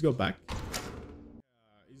 Let's go back.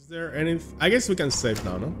 Is there any? I guess we can save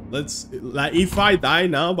now, no? Let's. Like, if I die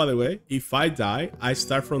now, by the way, if I die, I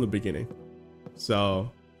start from the beginning.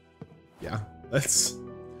 So, yeah, let's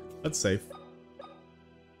save.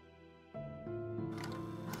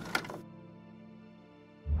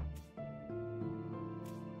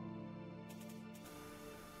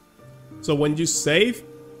 So when you save,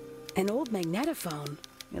 An old magnetophone.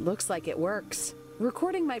 It looks like it works.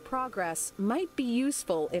 Recording my progress might be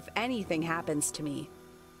useful if anything happens to me.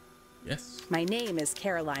 yes, My name is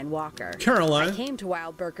Caroline Walker. Caroline. I came to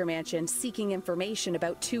Wildberger Mansion seeking information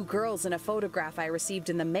about 2 girls in a photograph I received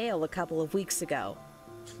in the mail a couple of weeks ago.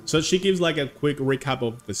 So she gives like a quick recap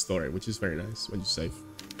of the story, which is very nice when you save.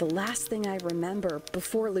 The last thing I remember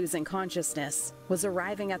before losing consciousness was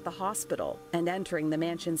arriving at the hospital and entering the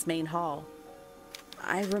mansion's main hall.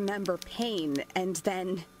 I remember pain and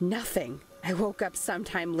then nothing. I woke up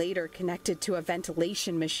sometime later connected to a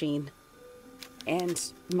ventilation machine. And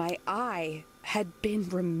my eye had been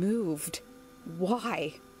removed.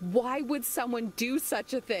 Why? Why would someone do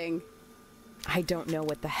such a thing? I don't know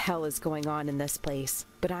what the hell is going on in this place,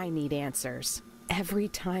 but I need answers. Every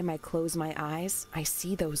time I close my eyes, I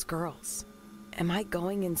see those girls. Am I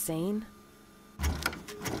going insane?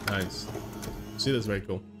 Nice. See, that's very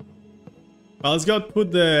cool. Well, let's go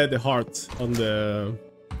put the heart on the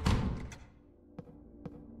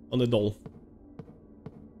doll.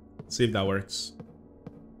 See if that works.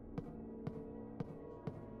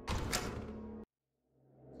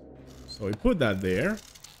 So we put that there.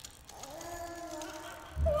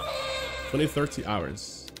 20-30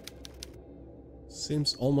 hours.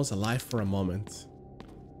 Seems almost alive for a moment.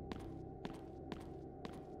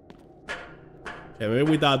 Okay, maybe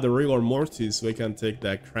without the rigor mortis we can take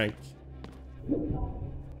that crank.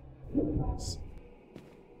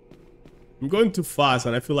 I'm going too fast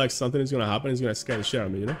and I feel like something is gonna happen. It's gonna scare the shit out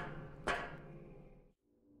of me, you know?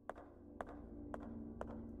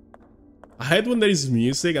 I hate when there is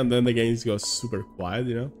music and then the game goes super quiet,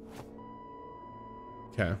 you know?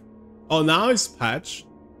 Okay. Oh, now it's patched.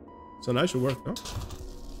 So now it should work, no?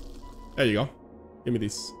 There you go. Give me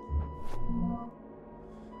this.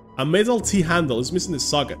 A metal T-handle is missing the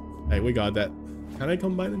socket. Hey, we got that. Can I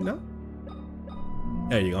combine it now?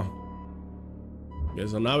 There you go. Okay,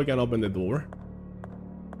 so now we can open the door.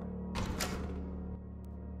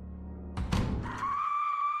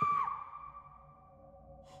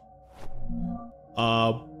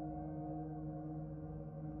 Oh,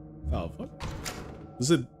 fuck. Is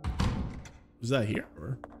that here?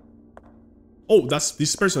 Or? Oh,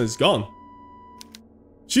 this person is gone.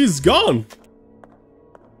 She's gone.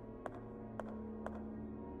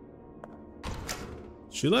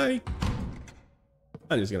 Should I?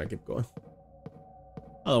 I'm just gonna keep going.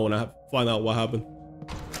 I don't want to find out what happened.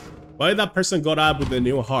 Why did that person got up with the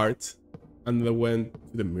new heart and then went to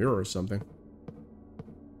the mirror or something?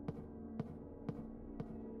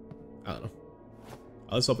 I don't know.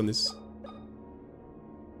 Let's open this.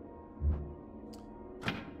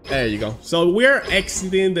 There you go. So we're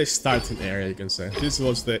exiting the starting area, you can say. This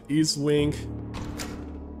was the east wing.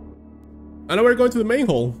 And now we're going to the main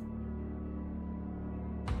hall.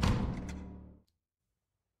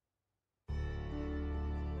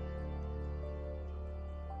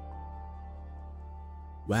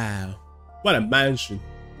 Wow. What a mansion.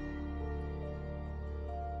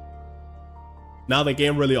 Now the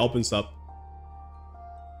game really opens up.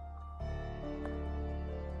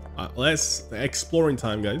 Let's exploring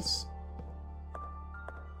time, guys.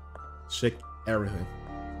 Check everything.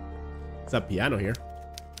 There's a piano here.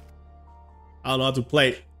 I don't know how to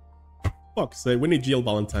play. Fuck, so we need Jill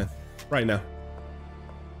Valentine right now.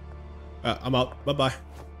 I'm out. Bye bye.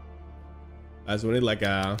 So we need like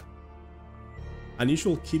a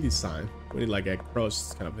unusual key design. We need like a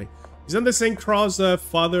cross kind of thing. Isn't the same cross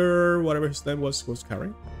father, whatever his name was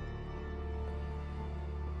carrying?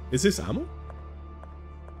 Is this ammo?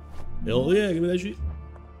 Hell yeah, give me that shit.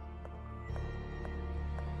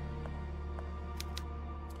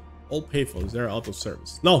 All payphones, they're auto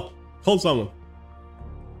service. No, call someone.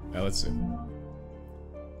 Yeah, let's see.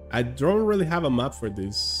 I don't really have a map for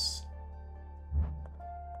this.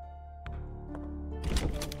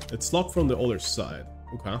 It's locked from the other side.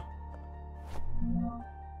 Okay.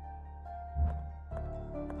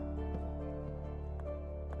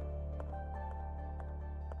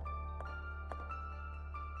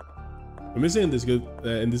 The missing in this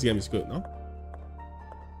game is good, no?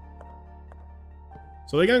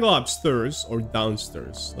 So we can go upstairs or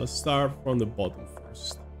downstairs. Let's start from the bottom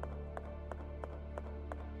first.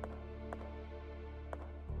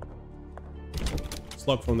 It's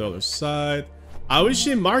locked from the other side. I wish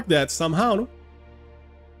he marked that somehow. No?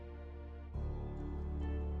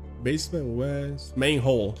 Basement west, main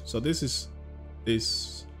hall. So this is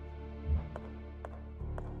this.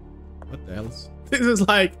 What the hell? This is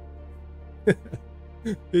like.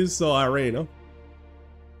 This is so array, no?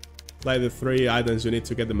 Like the 3 items you need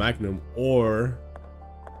to get the Magnum, or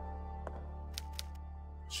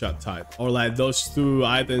shut tight, or like those 2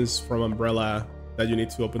 items from Umbrella that you need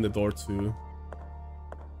to open the door to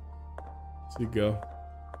go.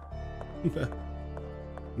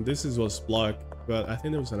 This is what's blocked, but I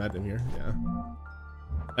think there was an item here. Yeah,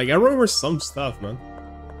 like I remember some stuff, man,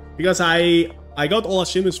 because I got all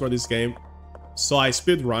achievements for this game, so I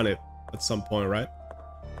speed run it at some point, right?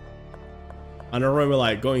 And I remember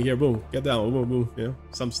like going here, boom, get down, boom, boom, you know,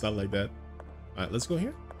 some stuff like that. All right, let's go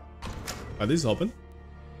here. This is open.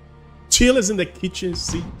 Chill is in the kitchen,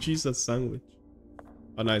 see Jesus sandwich.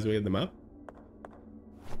 A nice way to the map.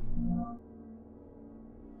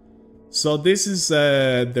 So this is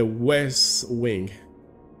the west wing.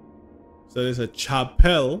 So there's a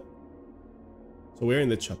chapel. So we're in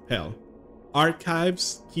the chapel.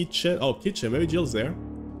 Archives, kitchen. Oh, kitchen, maybe Jill's there.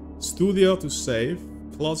 Studio to save.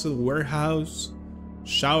 Closet, warehouse,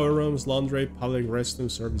 shower rooms, laundry, public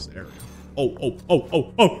restroom, service area.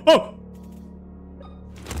 Oh.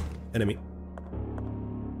 Enemy.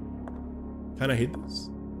 Can I hit this?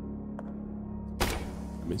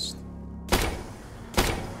 I missed.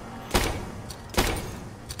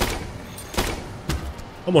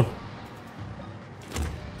 Come on.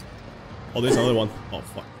 Oh, there's another one. Oh,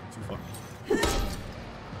 fuck. Too far.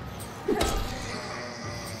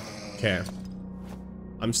 Okay.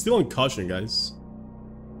 I'm still on caution, guys.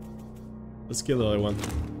 Let's kill the other one.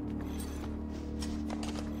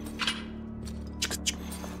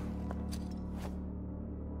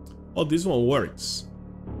 Oh, this one works.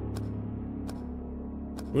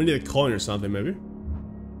 We need a coin or something, maybe.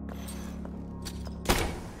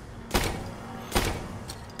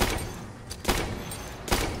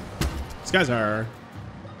 These guys are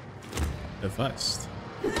fast.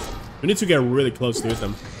 We need to get really close to hit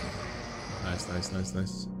them.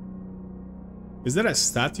 Nice. Is there a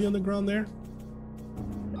statue on the ground there?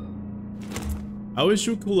 I wish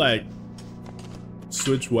you could like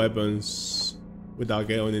switch weapons without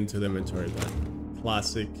going into the inventory, but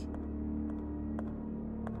classic.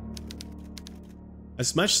 A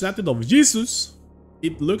smashed statue of Jesus.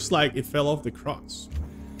 It looks like it fell off the cross.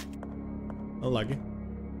 Unlucky.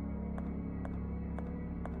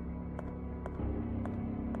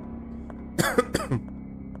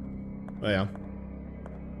 Oh yeah.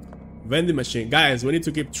 Vending machine. Guys, we need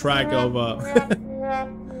to keep track of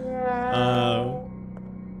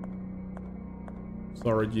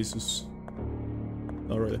sorry, Jesus.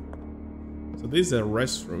 Not really. So this is a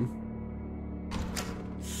restroom.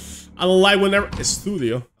 I don't like whenever a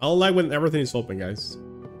studio. I don't like when everything is open, guys.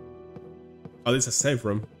 Oh, this is a safe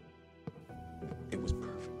room. It was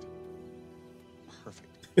perfect.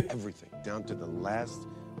 Perfect. Everything, down to the last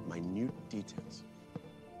minute details.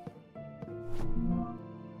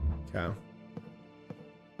 Okay.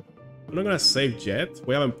 I'm not gonna save yet.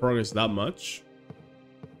 We haven't progressed that much.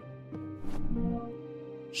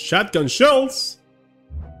 Shotgun shells!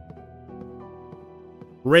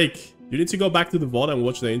 Rick, you need to go back to the vault and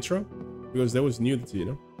watch the intro. Because there was nudity, you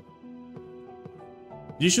know?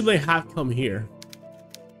 You should have come here.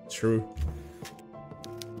 True.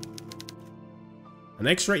 An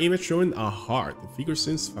extra image showing a heart. The figure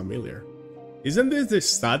seems familiar. Isn't this the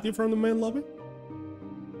statue from the main lobby?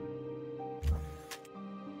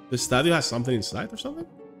 The statue has something inside or something?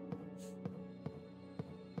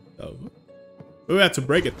 Oh. We had to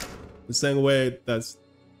break it. The same way that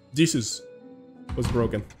Jesus was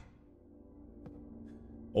broken.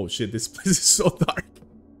 Oh shit, this place is so dark.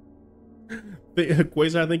 The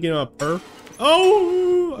Quasar thinking of her.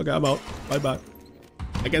 Oh! Okay, I'm out. Bye bye.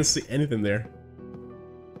 I can't see anything there.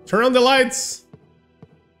 Turn on the lights!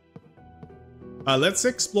 Let's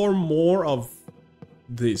explore more of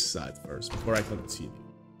this side first before I continue.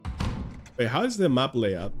 Wait, how is the map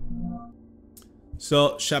layout?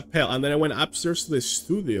 So, Chapelle, and then I went upstairs to the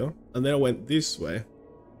studio, and then I went this way.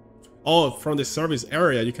 Oh, from the service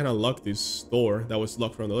area, you can unlock this door that was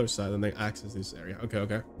locked from the other side, and then access this area. Okay,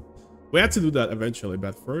 okay. We have to do that eventually,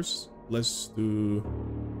 but first, let's do...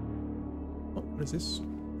 Oh, what is this?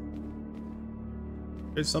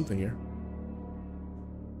 There's something here.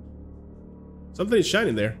 Something is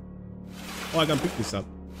shining there. Oh, I can pick this up.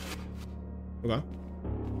 Okay.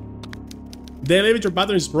 The elevator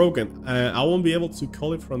pattern is broken. I won't be able to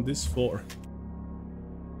call it from this floor.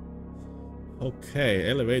 Okay,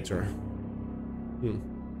 elevator.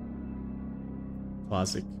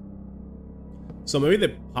 Classic. So maybe the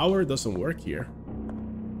power doesn't work here.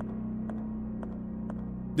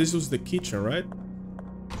 This was the kitchen, right?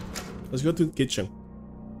 Let's go to the kitchen.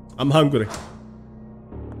 I'm hungry.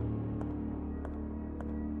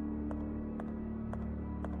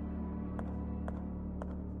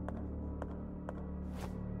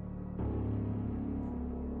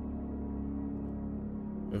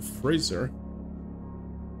 A freezer.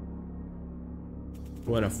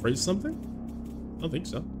 You wanna freeze something? I don't think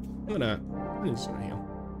so. I'm gonna heal.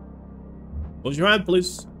 Close your hand,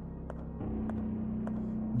 please.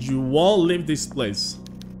 You won't leave this place.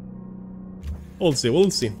 We'll see,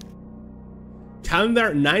 we'll see.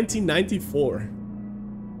 Calendar 1994.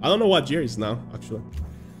 I don't know what year it is now, actually.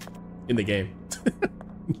 In the game. The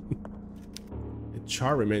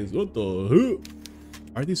char remains. What the hell?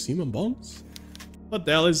 Are these human bones? What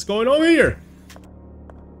the hell is going on here?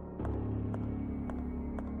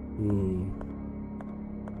 Ooh.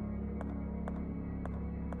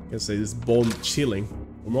 I can say this bone chilling.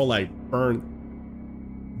 Or more like bone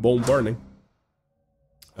burning.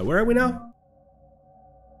 Where are we now?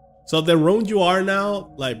 So the room you are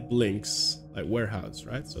now like blinks. Like warehouse,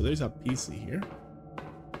 right? So there's a PC here.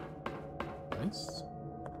 Nice.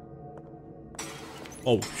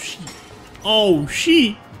 Oh shit. Oh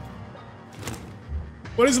shit.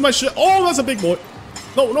 What is my shit? Oh, that's a big boy.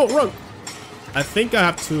 No, no, run. I think I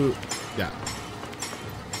have to... Yeah.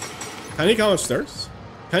 Can he come upstairs?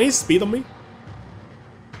 Can he speed on me?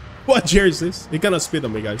 What year is this? He cannot speed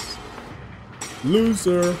on me, guys.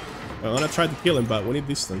 Loser. I'm gonna try to kill him, but we need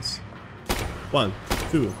distance. 1,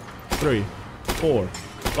 2, 3, 4,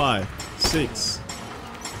 5, 6.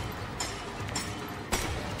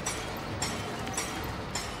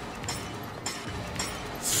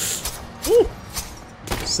 Ooh.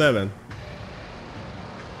 7.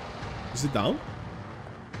 Is it down?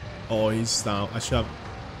 Oh, he's down. I should have...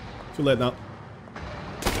 Too late now.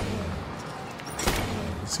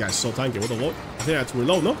 This guy's so tanky. What the fuck? I think I have to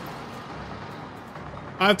reload, no?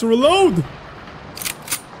 I have to reload!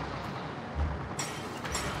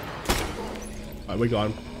 Alright, we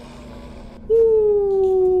got him.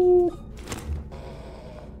 Woo.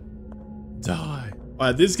 Die.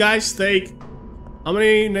 Alright, this guy's take... How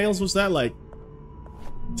many nails was that? Like...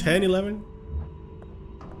 10, 11?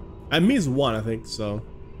 I missed 1, I think, so...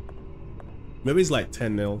 Maybe it's like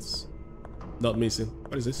 10 nails. Not missing.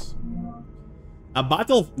 What is this? A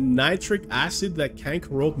bottle of nitric acid that can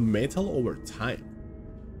corrode metal over time.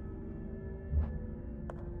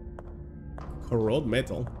 Corrode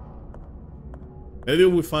metal? Maybe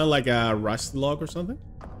we find like a rusty log or something?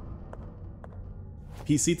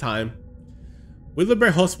 PC time. Willoughby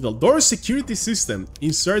Hospital. Door security system.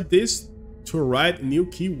 Insert this to write new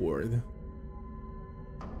keyword.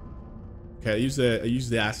 Okay, I use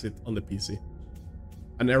the acid on the PC.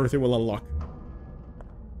 And everything will unlock.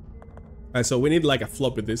 Alright, so we need like a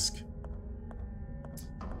floppy disk.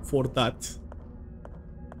 For that.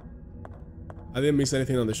 I didn't miss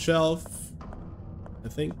anything on the shelf. I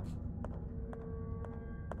think.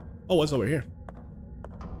 Oh, what's over here?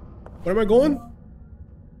 Where am I going?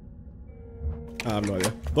 I have no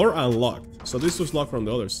idea. Door unlocked. So this was locked from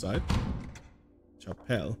the other side.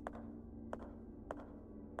 Chapelle.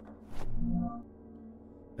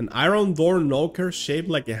 An iron door knocker shaped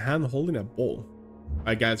like a hand holding a bowl.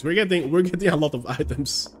 Alright guys, we're getting a lot of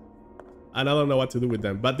items. And I don't know what to do with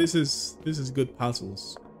them. But this is good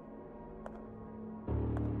puzzles.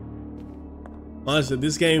 Honestly,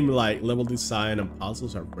 this game, like, level design and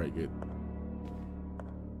puzzles are very good.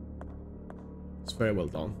 It's very well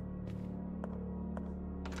done.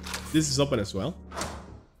 This is open as well.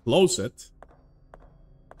 Close it.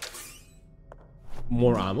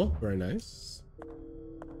 More ammo, very nice.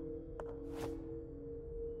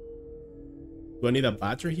 Do I need a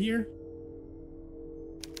battery here?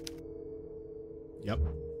 Yep.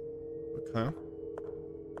 Okay.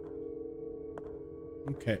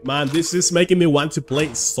 Okay, man, this is making me want to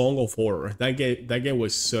play Song of Horror. That game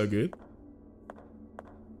was so good.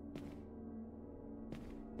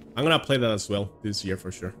 I'm gonna play that as well this year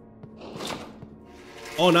for sure.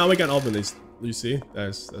 Oh, now we can open this. You see?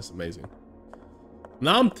 That's amazing.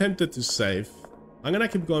 Now I'm tempted to save. I'm gonna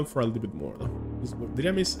keep going for a little bit more though. Did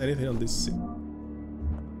I miss anything on this seat?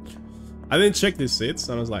 I didn't check these seats,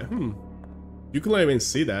 and I was like, you couldn't even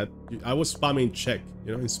see that. I was spamming check,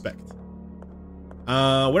 you know, inspect.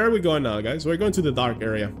 Where are we going now, guys? We're going to the dark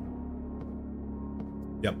area.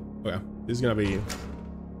 Yep. Okay. This is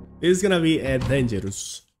gonna be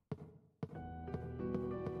dangerous.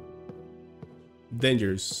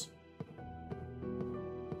 Dangerous.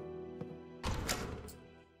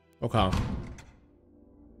 Okay.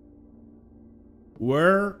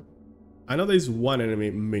 Where? I know there's one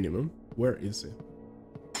enemy minimum. Where is it?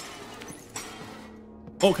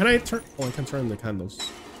 Oh, can I turn? Oh, I can turn the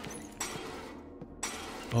candles.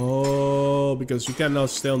 Oh, because you cannot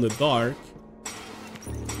stay on the dark.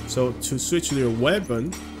 So to switch to your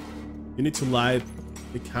weapon, you need to light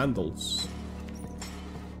the candles.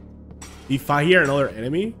 If I hear another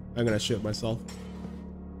enemy, I'm gonna shoot myself.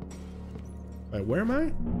 Wait, where am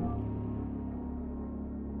I?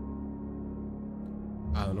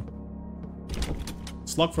 I don't know.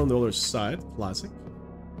 It's locked from the other side. Classic.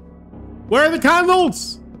 Where are the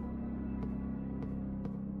candles?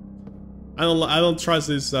 I don't trust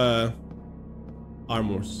these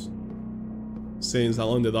armors. Since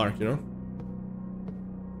I'm in the dark, you know.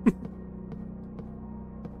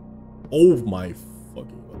 Oh my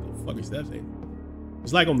fucking, what the fuck is that thing?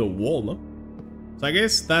 It's like on the wall, no? So I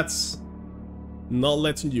guess that's not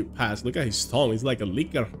letting you pass. Look at his tongue, it's like a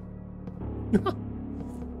liquor.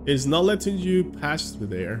 It's not letting you pass through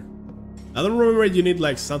there. I don't remember, you need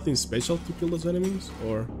like something special to kill those enemies,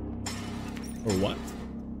 or what?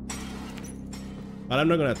 But I'm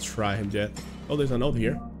not gonna try him yet. Oh, there's a note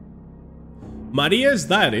here. Maria's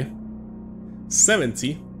diary,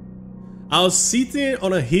 70. I was sitting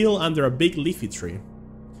on a hill under a big leafy tree.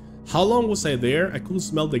 How long was I there? I could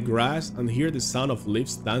smell the grass and hear the sound of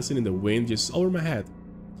leaves dancing in the wind just over my head.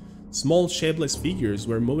 Small shapeless figures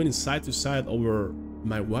were moving side to side over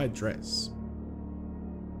my white dress.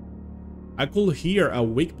 I could hear a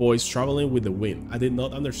weak voice traveling with the wind. I did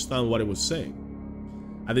not understand what it was saying.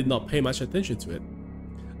 I did not pay much attention to it.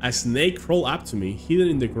 A snake crawled up to me, hidden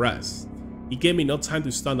in the grass. It gave me no time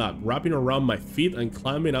to stand up, wrapping around my feet and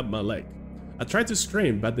climbing up my leg. I tried to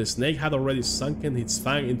scream, but the snake had already sunken its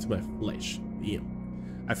fang into my flesh.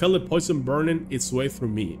 Damn. I felt the poison burning its way through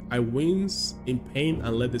me. I winced in pain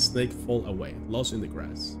and let the snake fall away, lost in the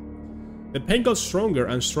grass. The pain got stronger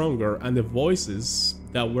and stronger, and the voices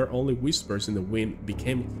that were only whispers in the wind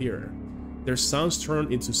became clearer. Their sounds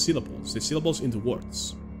turned into syllables, the syllables into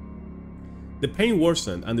words. The pain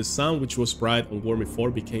worsened, and the sun, which was bright and warm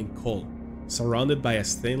before, became cold, surrounded by a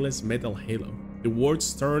stainless metal halo. The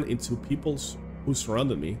words turned into people who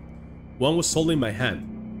surrounded me. One was holding my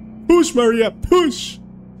hand. Push, Maria, push!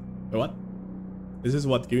 Wait, what? This is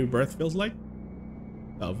what giving birth feels like?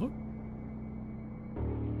 Oh, fuck?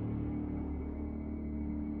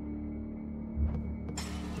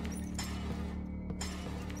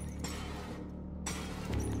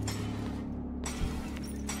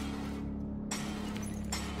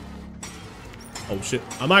 Oh shit,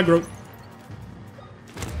 I'm aggro.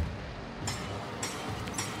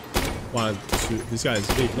 1, 2, this guy is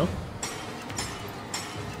big, no?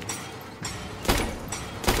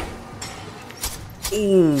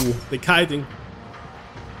 Ooh, the kiting.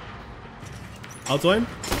 Auto him.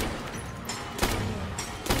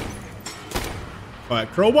 Alright,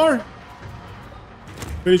 crowbar.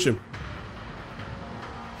 Finish him.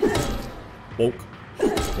 Poke.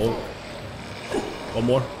 Poke. One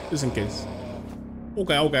more, just in case.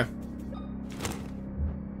 Okay, okay.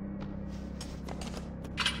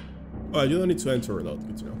 Oh, you don't need to enter reload.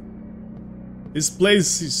 Good to know. This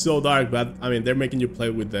place is so dark, but I mean they're making you play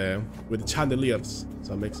with the chandeliers,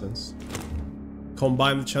 so that makes sense.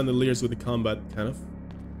 Combine the chandeliers with the combat, kind of.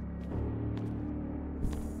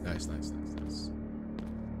 Nice, nice, nice, nice.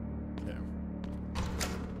 Yeah.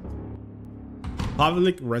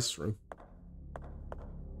 Public restroom.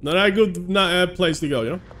 Not a good place to go,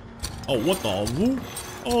 you know. Oh, what the?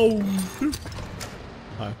 Oh.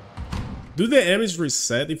 Hi. Do the enemies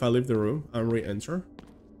reset if I leave the room and re-enter?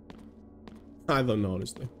 I don't know,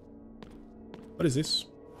 honestly. What is this?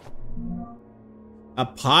 A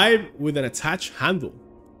pipe with an attached handle.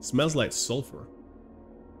 Smells like sulfur.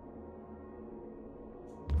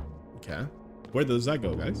 Okay. Where does that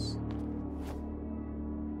go, guys?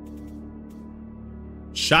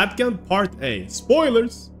 Shotgun Part A.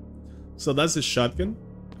 Spoilers! So that's the shotgun.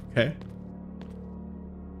 Okay.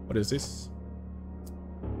 What is this?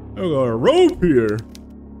 I got a rope here.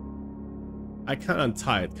 I can't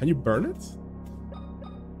untie it. Can you burn it?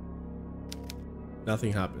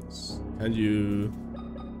 Nothing happens. Can you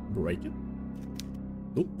break it?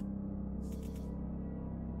 Nope.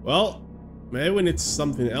 Well, maybe we need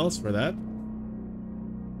something else for that.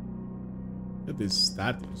 Look at this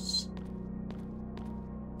status.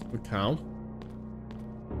 Account.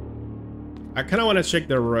 I kind of want to check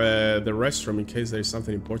the restroom in case there's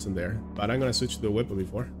something important there, but I'm gonna switch to the weapon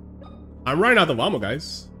before. I'm running out of ammo,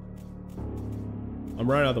 guys.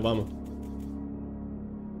 I'm running out of ammo.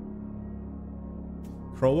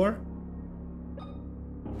 Crowbar?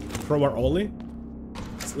 Crowbar only?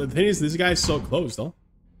 So the thing is, this guy is so close, though.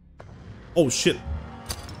 Oh shit!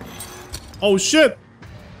 Oh shit!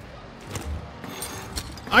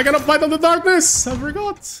 I gotta fight on the darkness! I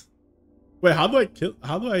forgot! Wait, how do I kill?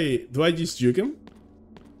 How do I just juke him?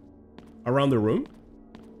 Around the room?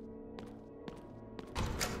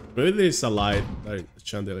 Maybe there's a light, like a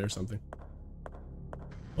chandelier or something.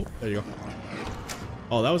 Oh, there you go.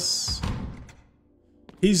 Oh, that was...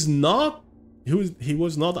 He's not... He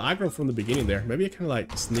was not aggro from the beginning there. Maybe I can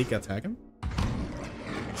like sneak attack him?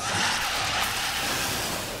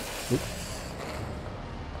 Oop.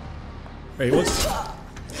 Wait,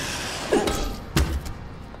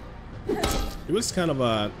 he was kind of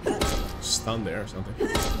a stun there or something.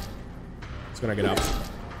 He's gonna get up.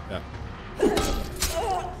 Yeah.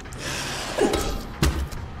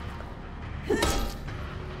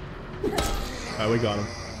 Alright, we got him.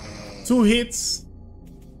 2 hits.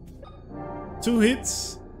 2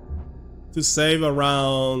 hits to save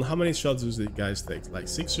around... How many shots does the guys take? Like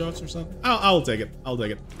 6 shots or something? I'll take it. I'll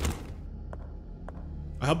take it.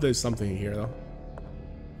 I hope there's something in here though.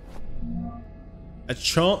 A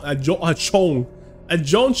John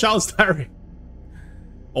Child's diary.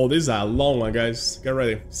 Oh, this is a long one, guys. Get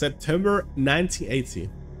ready. September 1980.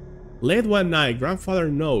 Late one night, grandfather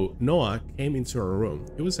Noah came into our room.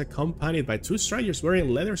 He was accompanied by 2 strangers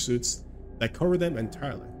wearing leather suits that covered them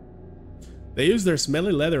entirely. They used their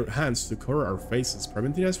smelly leather hands to cover our faces,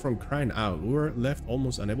 preventing us from crying out. We were left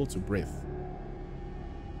almost unable to breathe.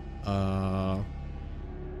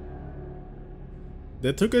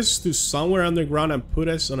 They took us to somewhere underground and put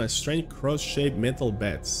us on a strange cross-shaped metal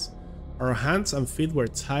beds. Our hands and feet were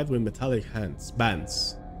tied with metallic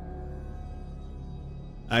bands.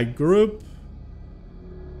 A group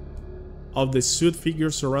of the suit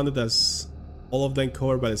figures surrounded us, all of them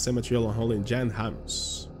covered by the same material and holding giant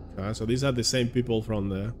hammers. Okay, so these are the same people from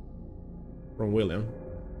William.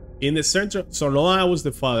 In the center, so Noah was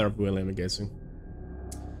the father of William, I'm guessing.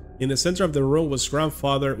 In the center of the room was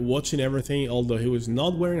grandfather watching everything. Although he was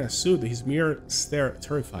not wearing a suit, his mere stare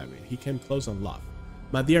terrified me. He came close and laughed.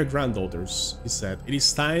 My dear granddaughters, he said, it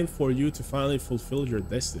is time for you to finally fulfill your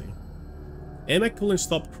destiny. Emma couldn't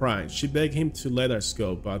stop crying. She begged him to let us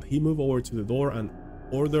go, but he moved over to the door and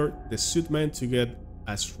ordered the suit men to get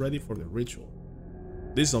us ready for the ritual.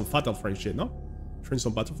 This is on Fatal Frame shit, no?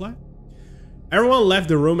 Crimson Butterfly? Everyone left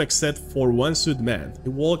the room except for one suit man. He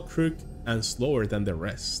walked crooked and slower than the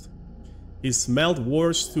rest. He smelled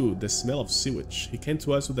worse too, the smell of sewage. He came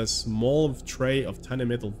to us with a small tray of tiny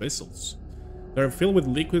metal vessels. They were filled with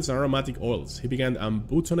liquids and aromatic oils. He began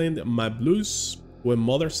unbuttoning my blouse when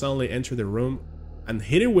Mother suddenly entered the room and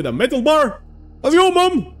hit him with a metal bar. Let's go,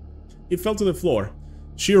 Mom! He fell to the floor.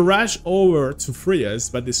 She rushed over to free us,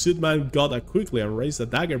 but the suit man got up quickly and raised a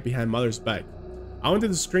dagger behind Mother's back. I wanted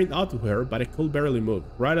to scream out to her, but I could barely move.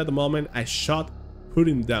 Right at the moment, I shot, put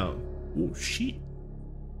him down. Oh, shit.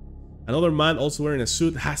 Another man, also wearing a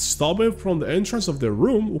suit, had stopped him from the entrance of the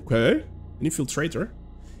room. Okay, an infiltrator.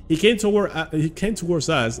 He came towards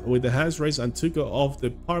us with the hands raised and took off the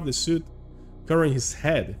part of the suit covering his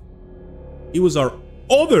head. It was our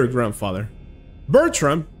other grandfather,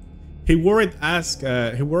 Bertram. He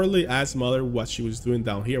worriedly asked Mother what she was doing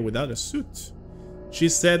down here without a suit. She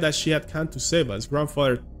said that she had come to save us.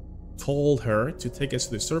 Grandfather told her to take us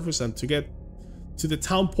to the surface and to get to the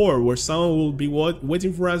town port where someone will be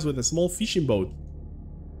waiting for us with a small fishing boat.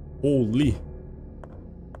 Holy.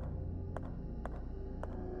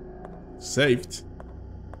 Saved.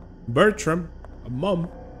 Bertram, a mom.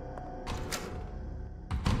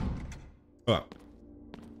 Oh.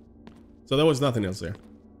 So there was nothing else there.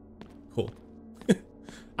 Cool.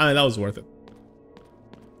 I mean, that was worth it.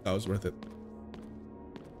 That was worth it.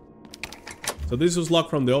 So this was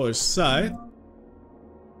locked from the other side.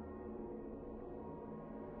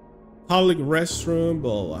 Public restroom,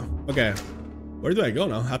 blah, blah, blah. Okay. Where do I go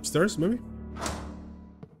now? Upstairs, maybe?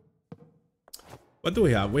 What do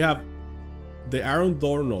we have? We have the iron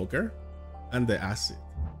door knocker. and the acid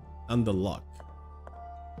and the lock.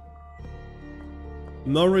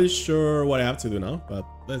 Not really sure what I have to do now, but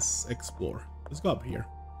let's explore. Let's go up here.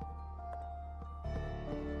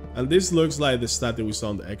 And this looks like the statue we saw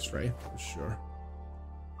on the x-ray, for sure.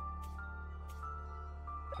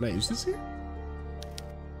 Can I use this here?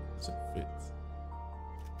 Does it fit?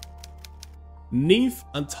 Nymph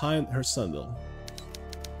untying her sandal.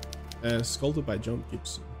 Sculpted by John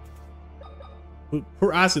Gibson.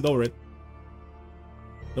 Pour acid over it.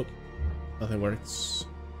 Nope. Nothing works.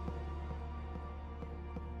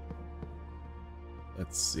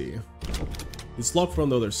 Let's see. It's locked from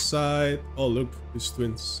the other side. Oh, look. These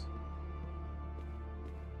twins.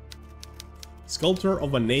 Sculptor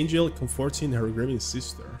of an angel comforting her grieving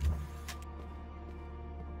sister.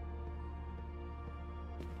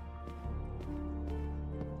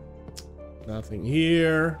 Nothing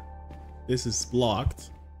here. This is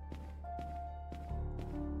blocked.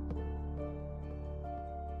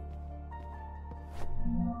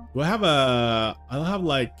 Do I have a... I don't have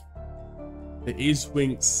like the East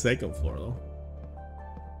Wing second floor though.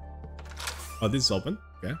 Oh, this is open.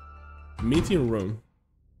 Okay. Meeting room.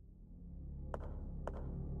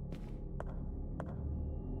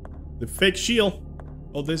 The fake shield.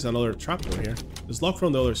 Oh, there's another trapdoor here. It's locked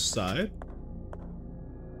from the other side.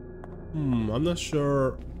 I'm not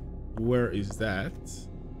sure where is that.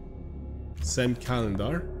 Same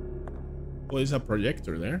calendar. Oh, there's a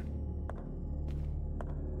projector there.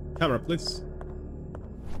 Camera, please.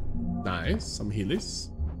 Nice. Some heelys.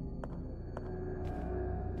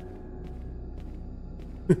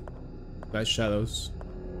 Nice shadows.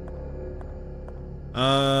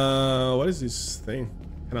 What is this thing?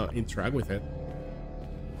 Can I interact with it?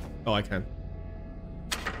 Oh, I can.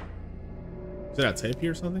 Is that a tape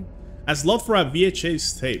here or something? A slot for a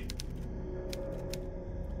VHS tape.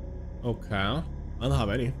 Okay. I don't have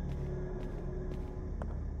any.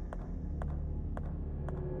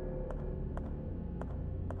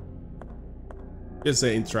 Just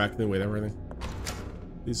interacting with everything.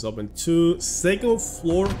 This is open to second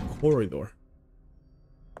floor corridor.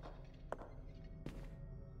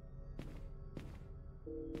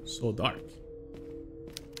 So dark.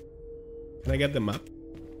 Can I get the map?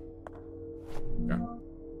 Okay.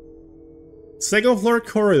 Second floor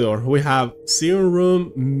corridor. We have serum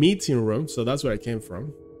room, meeting room. So that's where I came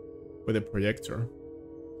from. With a projector.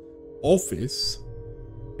 Office.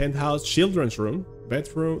 Penthouse, children's room.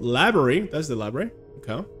 Bedroom, library. That's the library.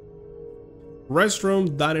 Okay.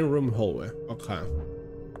 Restroom, dining room, hallway. Okay.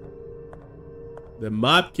 The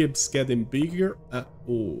map keeps getting bigger.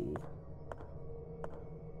 Oh.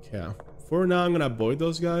 Okay. For now, I'm gonna avoid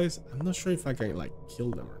those guys. I'm not sure if I can like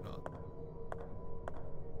kill them or not.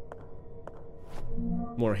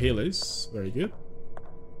 More healers. Very good.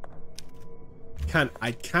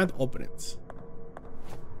 I can't open it.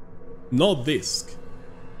 No disc.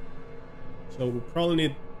 So we probably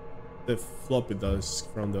need the floppy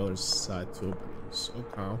disk from the other side to open this.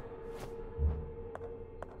 Okay.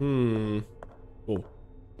 Oh.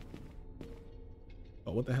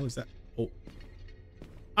 Oh, what the hell is that? Oh.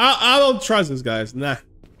 I don't trust this, guys. Nah.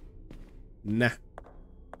 Nah.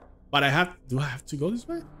 But do I have to go this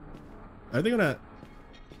way? Are they gonna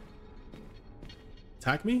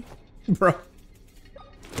attack me? Bro.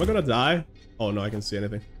 Am I gonna die? Oh no, I can see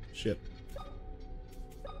anything. Shit.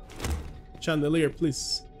 Chandelier,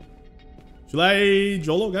 please. Should I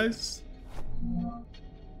Jolo, guys?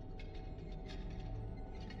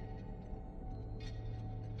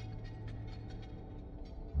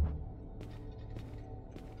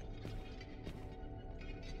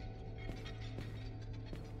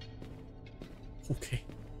 Okay.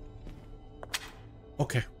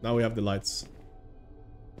 Okay, now we have the lights.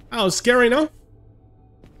 Oh, scary, no?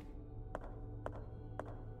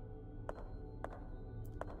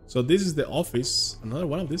 So this is the office. Another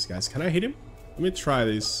one of these guys. Can I hit him? Let me try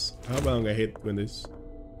this. I hope I don't get hit with this.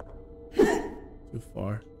 Too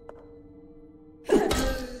far.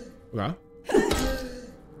 Okay.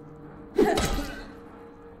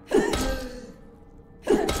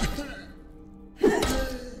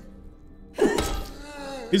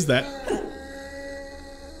 Is that?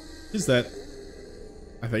 Is that?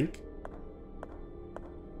 I think.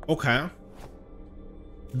 Okay.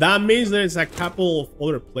 That means there's a couple of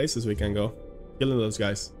other places we can go. Killing those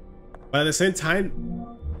guys. But at the same time,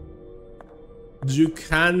 you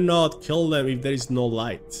cannot kill them if there is no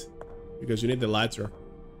light. Because you need the lighter.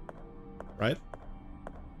 Right?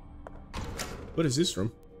 What is this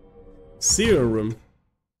room? Serum room.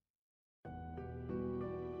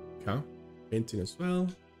 Okay. Painting as well.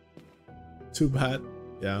 Too bad.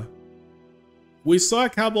 Yeah. We saw a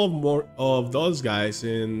couple of more of those guys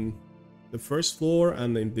in the first floor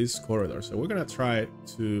and in this corridor. So we're gonna try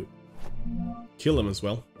to kill him as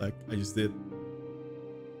well, like I just did.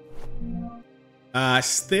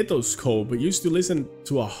 Stethoscope. It used to listen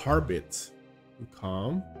to a heartbeat.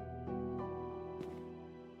 Calm.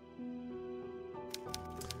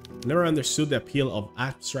 Never understood the appeal of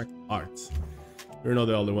abstract art. You're not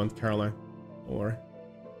the only one, Caroline. Don't worry.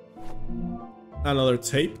 Another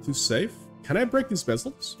tape to save. Can I break these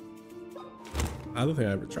vessels? I don't think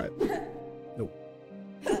I ever tried. Nope.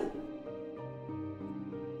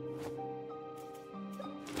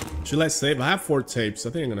 Should I save? I have 4 tapes. I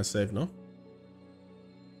think I'm gonna save, no?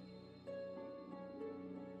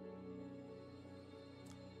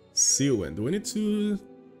 Seawind. Do we need to...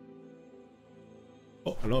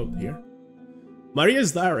 Oh, a note here.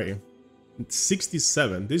 Maria's diary.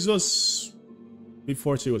 67. This was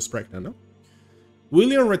before she was pregnant, no?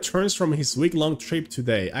 William returns from his week-long trip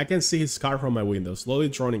today. I can see his car from my window, slowly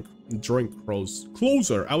drawing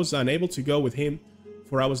closer. I was unable to go with him,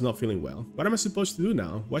 for I was not feeling well. What am I supposed to do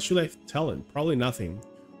now? What should I tell him? Probably nothing.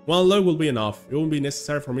 One look will be enough. It won't be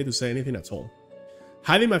necessary for me to say anything at all.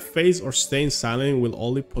 Hiding my face or staying silent will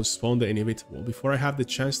only postpone the inevitable. Before I have the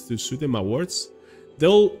chance to sweeten my words,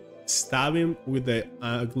 they'll stab him with the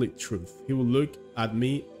ugly truth. He will look at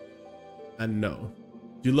me and know.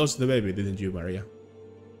 You lost the baby, didn't you, Maria?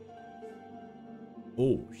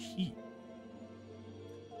 Oh, he.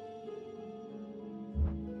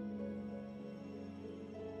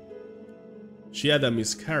 She had a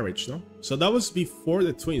miscarriage, no? So that was before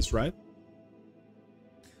the twins, right?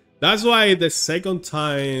 That's why the second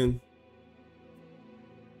time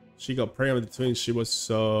she got pregnant with the twins, she was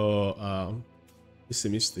so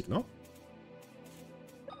pessimistic, no?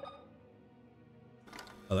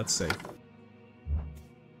 Oh, let's see.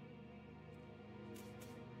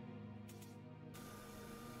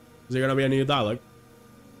 Is there gonna be a new dialogue?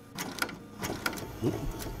 Oop.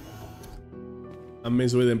 I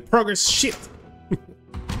miss within progress. Shit.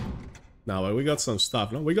 Now we got some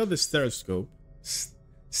stuff. No, we got the stethoscope.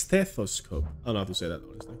 Stethoscope. I don't know how to say that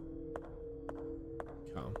honestly.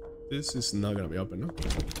 Calm. This is not gonna be open, no?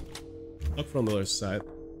 Look from the other side.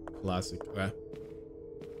 Classic. Okay.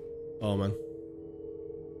 Oh man.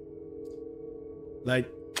 Like,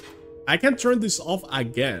 I can turn this off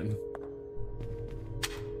again.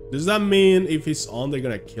 Does that mean if it's on, they're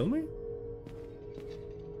gonna kill me?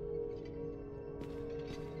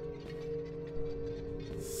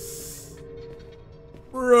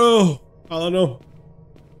 Bro, I don't know.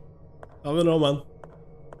 I don't know, man.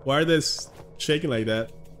 Why are they shaking like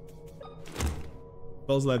that?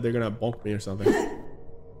 Feels like they're gonna bonk me or something.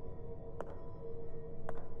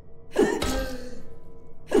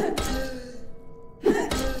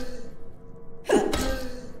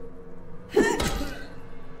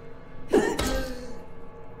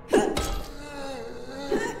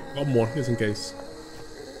 One more, just in case.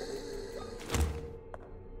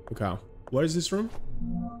 Okay, what is this room?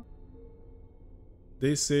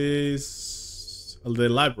 This is the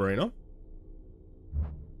library, no?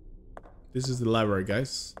 This is the library,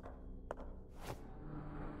 guys.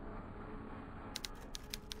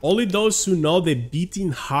 Only those who know the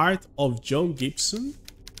beating heart of John Gibson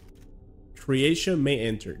creation may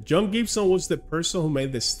enter. John Gibson was the person who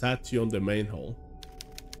made the statue on the main hall.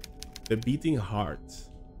 The beating heart.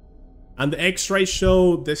 And the x-ray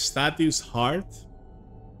show the statue's heart.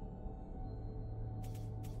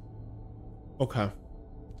 Okay.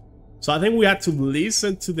 So I think we had to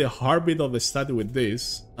listen to the heartbeat of the statue with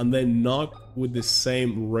this, and then knock with the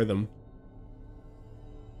same rhythm.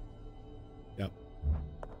 Yep.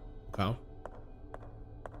 Okay.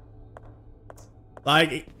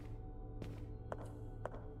 Like,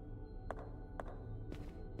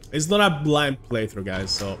 it's not a blind playthrough, guys,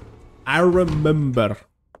 so I remember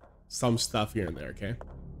some stuff here and there, okay?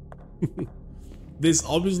 This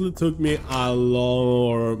obviously took me a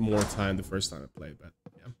lot more time the first time I played, but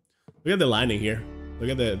yeah. Look at the lighting here. Look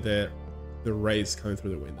at the rays coming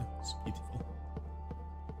through the window. It's beautiful.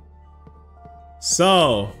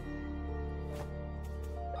 So.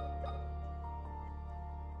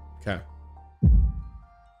 Okay.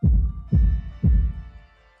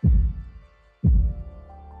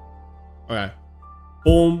 Okay.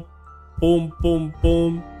 Boom. Boom, boom,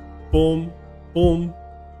 boom. Boom, boom.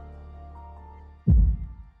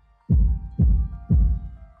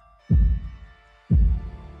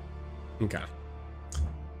 Okay.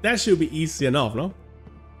 That should be easy enough, no?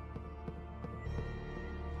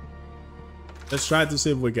 Let's try to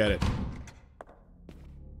see if we get it.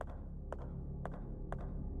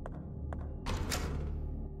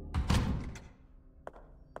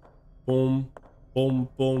 Boom, boom,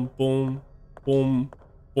 boom, boom, boom,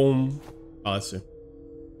 boom. Oh, let's see.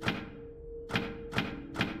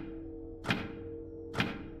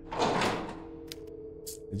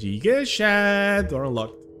 Giga shot. Door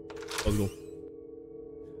unlocked. Let's go.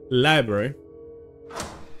 Library.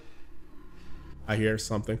 I hear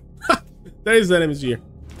something. There is enemies here.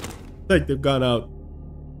 Take the gun out.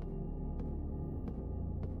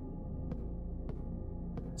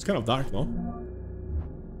 It's kind of dark, no?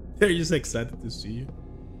 They're just excited to see you.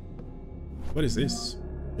 What is this?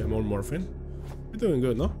 Get more morphine. You're doing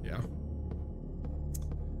good, no? Yeah.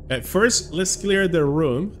 First, let's clear the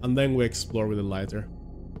room, and then we explore with the lighter.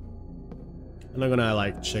 I'm not gonna,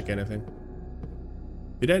 like, check anything.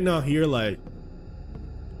 Did I not hear, like,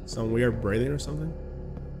 some weird breathing or something?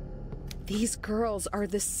 These girls are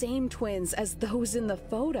the same twins as those in the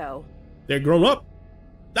photo. They're grown up.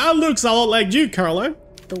 That looks a lot like you, Caroline.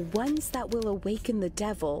 The ones that will awaken the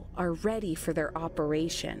devil are ready for their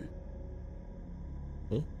operation.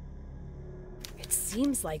 It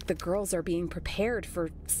seems like the girls are being prepared for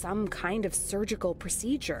some kind of surgical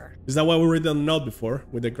procedure. Is that what we read on the note before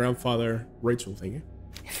with the grandfather Rachel thingy?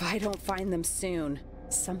 If I don't find them soon,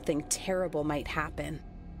 something terrible might happen.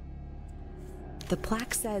 The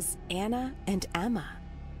plaque says Anna and Emma.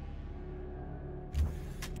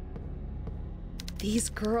 These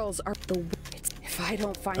girls are the... If I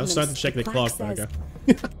don't find them... I was trying to check the clock. Says...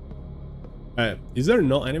 Okay. Is there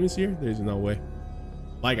no enemies here? There's no way.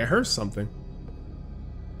 Like, I heard something.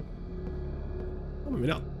 Oh, maybe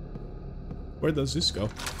not. Where does this go?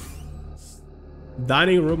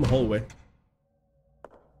 Dining room hallway.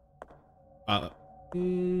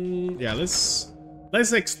 Yeah,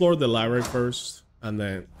 let's explore the library first, and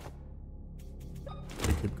then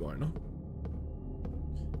we keep going, no?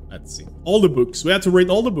 Let's see. All the books. We have to read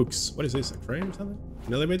all the books. What is this? A crane or something?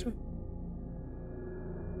 An elevator?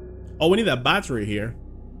 Oh, we need a battery here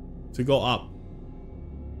to go up.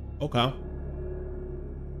 Okay.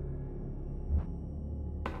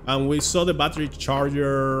 And we saw the battery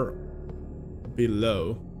charger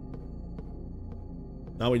below.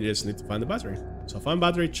 Now we just need to find the battery. So find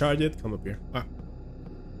battery, charge it, come up here. Ah.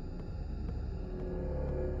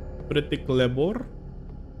 Pretty clever.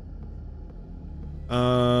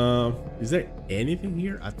 Is there anything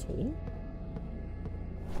here at all?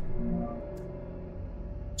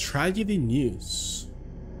 Tragedy news.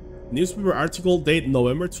 Newspaper article date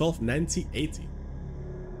November 12, 1980.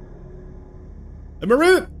 Let me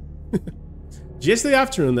read it! Yesterday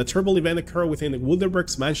afternoon, a terrible event occurred within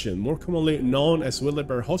Wilderberg's mansion, more commonly known as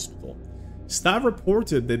Wilderberg Hospital. Staff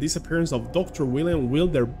reported the disappearance of Dr. William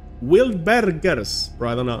Wilderbergers. Bro,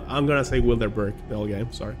 I don't know. I'm gonna say Wilderberg the whole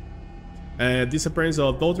game, sorry. Disappearance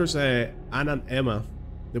of daughters Anna and Emma.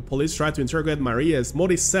 The police tried to interrogate Maria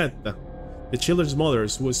Morissette, the children's mother,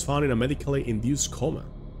 who was found in a medically induced coma.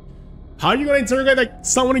 How are you gonna interrogate like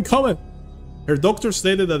someone in coma? Her doctor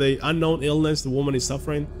stated that the unknown illness the woman is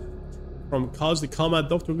suffering from caused the coma.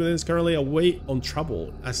 Dr. William is currently away on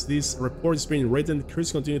trouble. As this report is being written,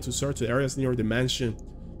 crews continue to search the areas near the mansion.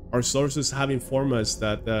 Our sources have informed us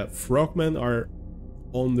that the frogmen are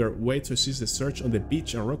on their way to assist the search on the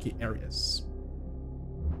beach and rocky areas.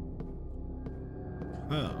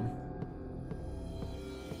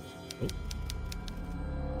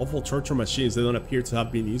 Awful torture machines. They don't appear to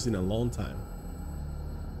have been used in a long time.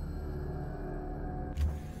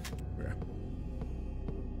 Yeah.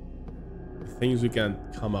 The things we can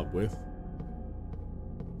come up with.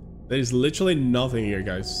 There is literally nothing here,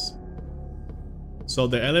 guys. So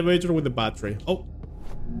the elevator with the battery. Oh,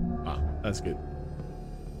 that's good.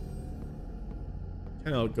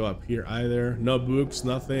 Cannot go up here either. No books,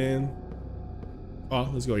 nothing. Oh,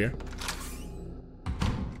 let's go here.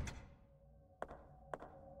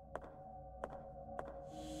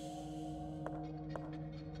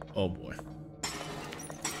 Oh boy.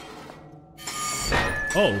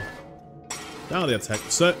 Oh. Now the attack.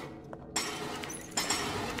 So.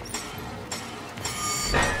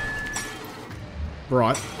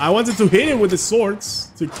 Right. I wanted to hit him with the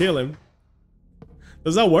swords to kill him.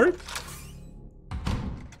 Does that work?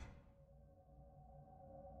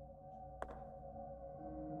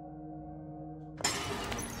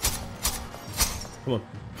 Come on.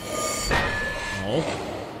 No.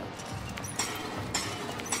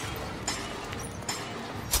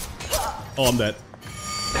 Oh, I'm dead.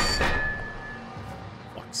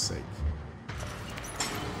 Fuck's sake.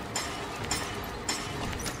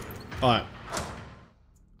 Alright.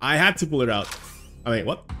 I had to pull it out. I mean,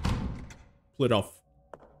 what? Pull it off.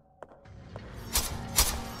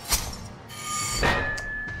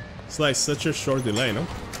 It's like such a short delay, no?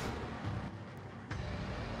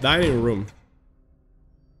 Dining room.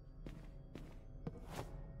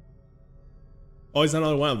 Oh, it's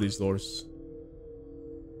another one of these doors.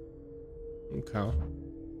 Okay.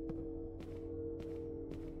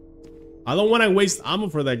 I don't want to waste ammo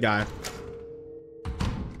for that guy.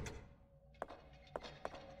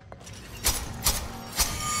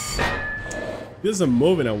 He doesn't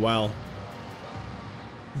move in a while.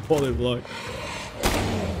 Bullet block.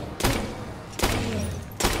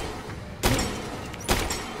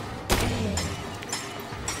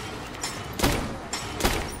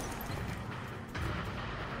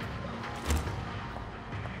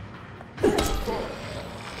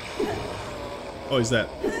 Oh, is that?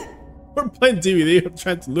 We're playing DVD. I'm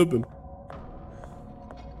trying to loop him.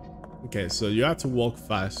 Okay, so you have to walk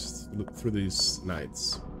fast through these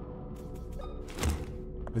nights.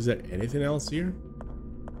 Is there anything else here?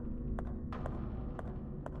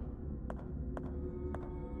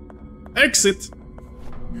 Exit!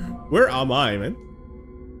 Where am I, man?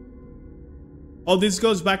 Oh, this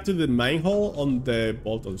goes back to the main hall on the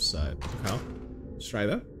bottom side. Okay. Let's try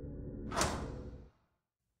that.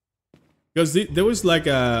 Because there was like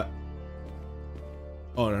a...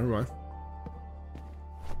 Oh, never mind.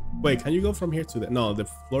 Wait, can you go from here to that? No, the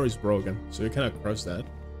floor is broken, so you cannot cross that.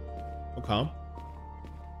 Okay.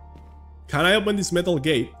 Can I open this metal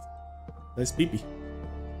gate? Nice peepee.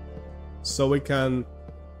 So we can...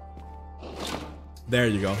 There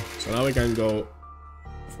you go. So now we can go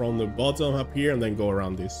from the bottom up here and then go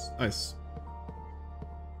around this. Nice.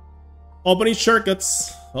 Opening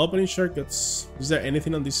shortcuts. Opening shortcuts. Is there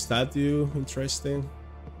anything on this statue interesting?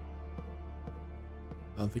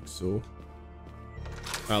 I don't think so.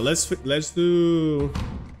 Let's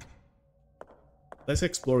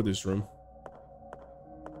explore this room.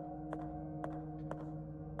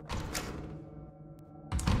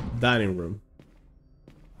 Dining room.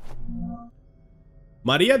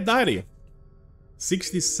 Maria Dari,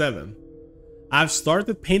 67. I've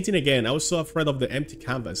started painting again. I was so afraid of the empty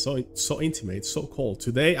canvas, so intimate, so cold.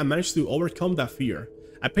 Today I managed to overcome that fear.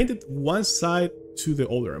 I painted one side to the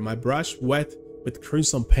other, my brush wet with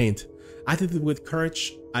crimson paint. I did it with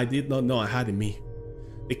courage I did not know I had in me.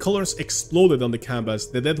 The colors exploded on the canvas,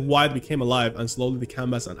 the dead white became alive, and slowly the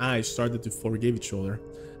canvas and I started to forgive each other.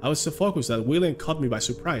 I was so focused that William caught me by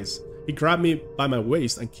surprise. He grabbed me by my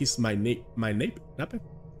waist and kissed my nape?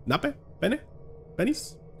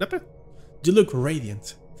 Penis? Nape? You look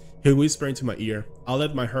radiant. He whispered into my ear. I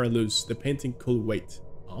let my hair loose. The painting could wait.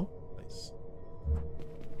 Oh, nice.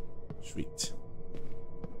 Sweet.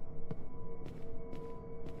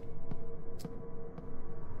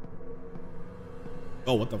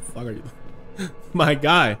 Oh, what the fuck are you? My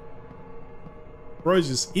guy. Bro is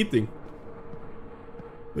just eating.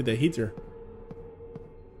 With the heater.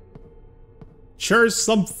 Share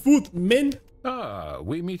some food, men. Ah,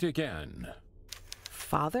 we meet again.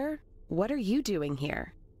 Father, what are you doing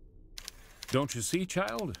here? Don't you see,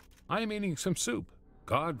 child? I am eating some soup.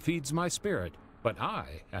 God feeds my spirit, but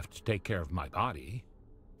I have to take care of my body.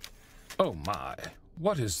 Oh my,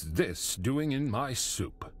 what is this doing in my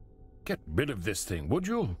soup? Get rid of this thing, would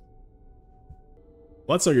you?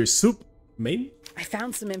 What's on your soup, man? I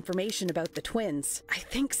found some information about the twins. I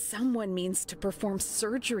think someone means to perform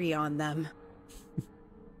surgery on them.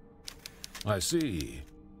 I see.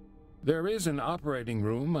 There is an operating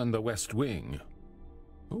room on the West Wing.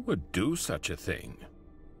 Who would do such a thing?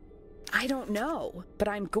 I don't know, but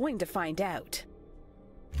I'm going to find out.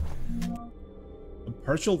 A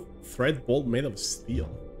partial thread bolt made of steel.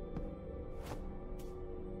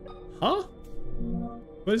 Huh?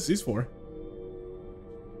 What is this for?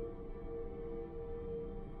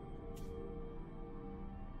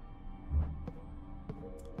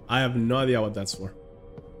 I have no idea what that's for.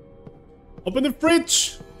 Open the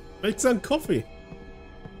fridge! Make some coffee.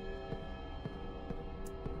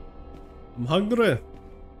 I'm hungry.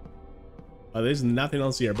 Oh, there's nothing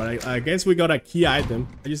else here, but I guess we got a key item.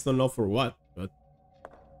 I just don't know for what, but...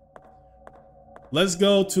 Let's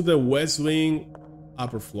go to the West Wing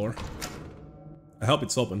upper floor. I hope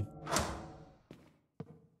it's open.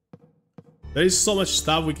 There is so much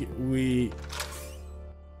stuff we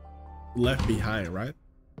left behind, right?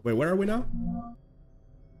 Wait, where are we now?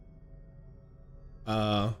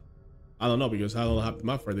 I don't know because I don't have the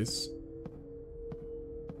map for this.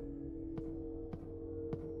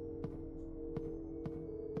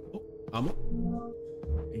 Oh, ammo.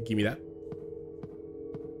 Hey, give me that.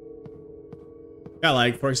 Yeah,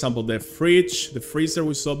 like for example, the fridge, the freezer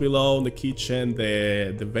we saw below, the kitchen,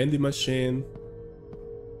 the vending machine.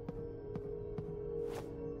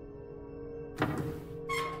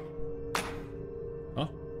 Huh?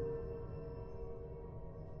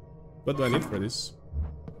 What do I need for this?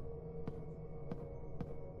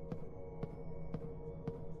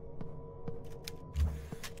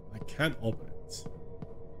 I can't open it.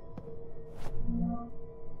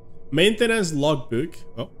 Maintenance logbook.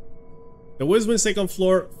 Oh. The West Wing second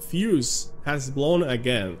floor fuse has blown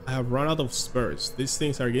again. I have run out of spurs. These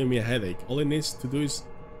things are giving me a headache. All it needs to do is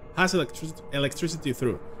pass electricity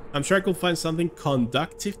through. I'm sure I could find something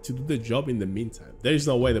conductive to do the job in the meantime. There's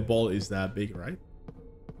no way the ball is that big, right?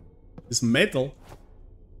 It's metal.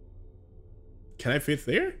 Can I fit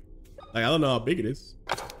there? Like, I don't know how big it is.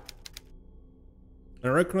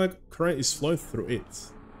 And red current is flowing through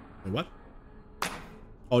it. Wait, what?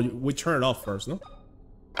 Oh, we turn it off first, no?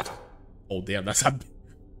 Oh, damn, that's a...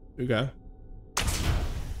 Okay.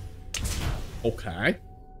 Okay.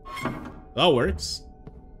 That works.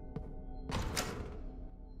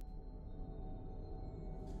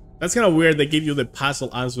 That's kind of weird. They give you the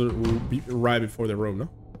puzzle answer right before the room, no?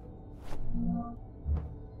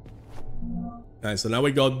 Alright, so now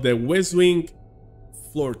we got the West Wing,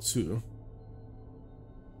 floor 2.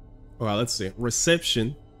 Okay, let's see.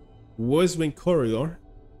 Reception, West Wing corridor,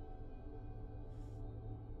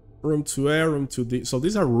 room 2A, room 2D. So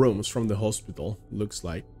these are rooms from the hospital, looks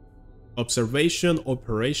like. Observation,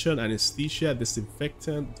 operation, anesthesia,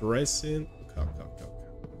 disinfectant, dressing. Okay.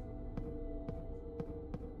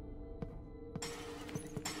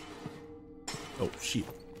 Oh, shit.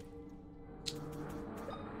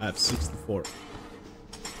 I have 64.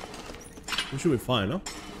 We should be fine, no?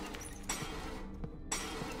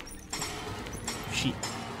 Shit.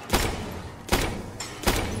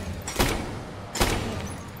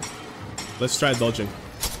 Let's try dodging.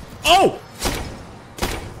 Oh!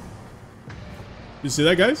 You see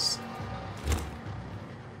that, guys?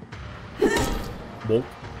 Whoa.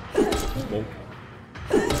 Whoa.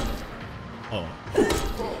 Oh.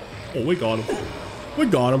 Oh, we got him. We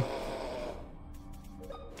got him.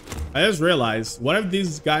 I just realized, what if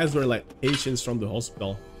these guys were like patients from the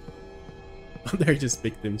hospital? They're just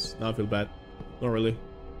victims. Now I feel bad. Not really.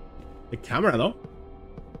 The camera, though?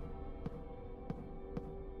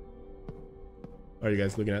 What are you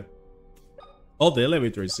guys looking at? Oh, the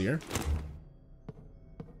elevator is here.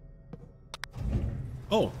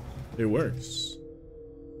 Oh, it works.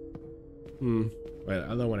 Wait, I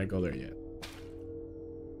don't want to go there yet.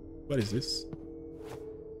 What is this?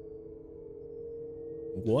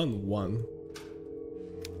 1-1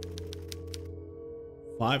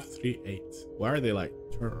 538. Why are they like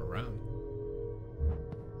turn around?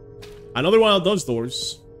 Another one of those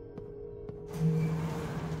doors.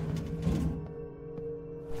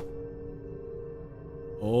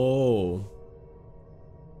 Oh,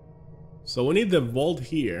 so we need the vault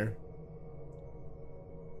here,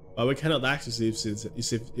 but we cannot access it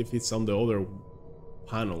if it's on the other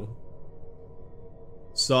panel.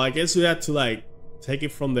 So I guess we have to like take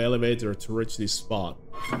it from the elevator to reach this spot,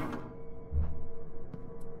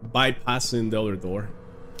 bypassing the other door.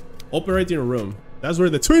 Operating room. That's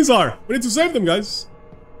where the twins are. We need to save them, guys.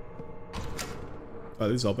 Oh,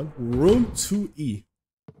 this is open. Room 2E.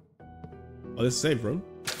 Oh, this is safe room.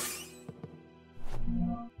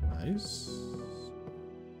 Nice.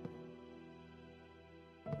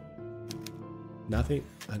 Nothing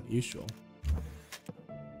unusual.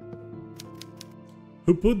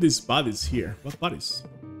 Who put these bodies here? What bodies?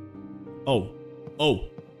 Oh.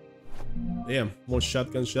 Damn, more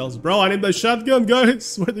shotgun shells. Bro, I need the shotgun,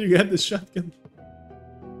 guys. Where do you get the shotgun?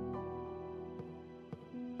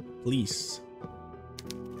 Please.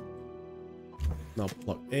 Now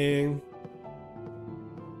plug in.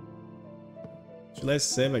 Should I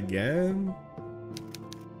save again?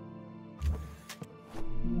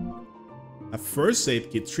 A first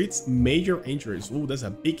aid kit treats major injuries. Ooh, that's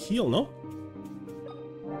a big heal, no?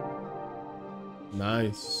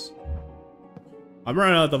 Nice. I'm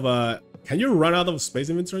running out of can you run out of space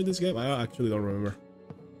inventory in this game? I actually don't remember.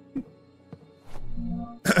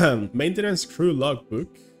 Maintenance crew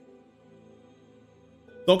logbook.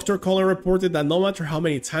 Dr. Cullen reported that no matter how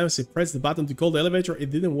many times he pressed the button to call the elevator,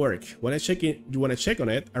 it didn't work. When I check on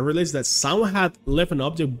it, I realized that someone had left an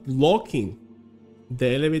object blocking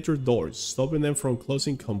the elevator doors, stopping them from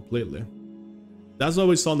closing completely. That's what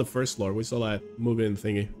we saw on the first floor. We saw that moving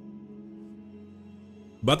thingy.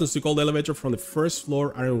 Buttons to call the elevator from the first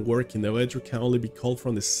floor aren't working. The elevator can only be called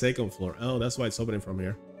from the second floor. Oh, that's why it's opening from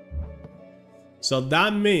here. So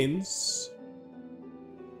that means...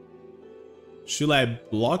 should I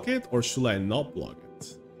block it or should I not block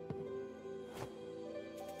it?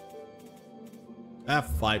 I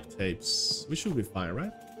have 5 tapes. We should be fine,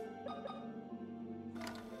 right?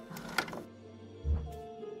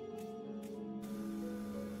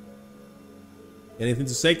 Anything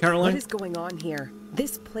to say, Caroline? What is going on here?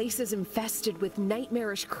 This place is infested with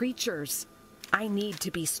nightmarish creatures. I need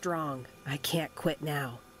to be strong. I can't quit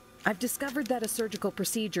now. I've discovered that a surgical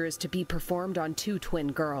procedure is to be performed on 2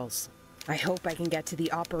 twin girls. I hope I can get to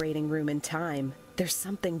the operating room in time. There's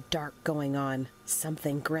something dark going on,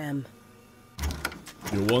 something grim.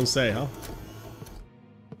 You won't say, huh?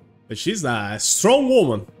 But she's a strong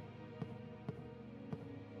woman.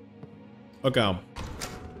 Okay.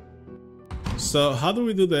 So how do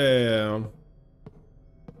we do the...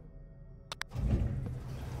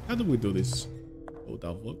 How do we do this? Oh,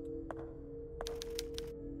 that look.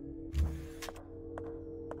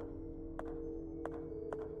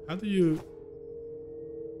 How do you...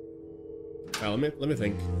 Oh, let me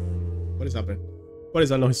think. What is happening? What is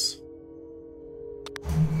that noise?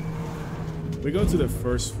 We go to the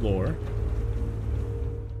first floor.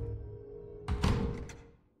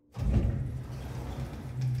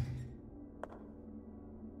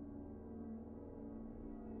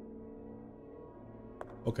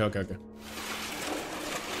 Okay.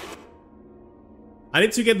 I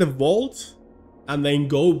need to get the vault and then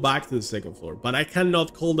go back to the second floor. But I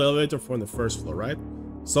cannot call the elevator from the first floor, right?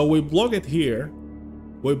 So we block it here.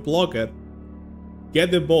 We block it. Get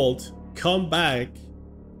the vault. Come back.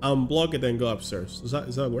 Unblock it and go upstairs.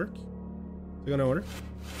 Does that work? Is it gonna work?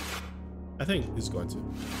 I think it's going to.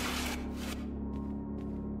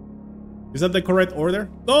 Is that the correct order?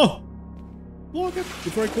 No! Block it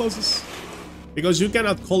before it closes. Because you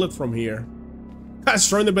cannot call it from here. A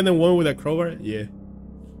strong independent woman with a crowbar? Yeah.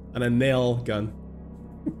 And a nail gun.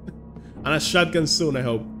 And a shotgun soon, I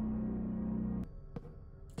hope.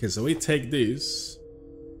 Okay, so we take this.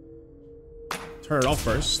 Turn it off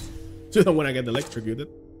first. So that when I get electrocuted.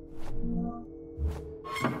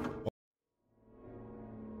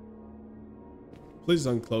 Please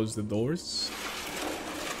don't close the doors.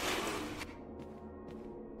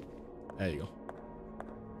 There you go.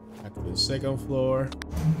 Back to the second floor.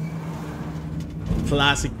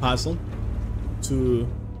 Classic puzzle to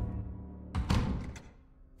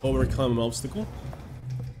overcome an obstacle.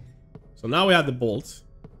 So now we have the bolt.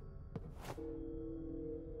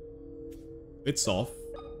 It's off.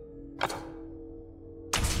 There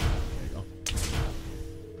you go.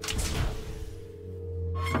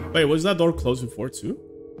 Wait, was that door closed before too?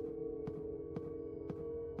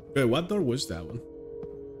 Wait, what door was that one?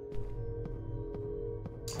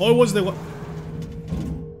 Oh, it was the one.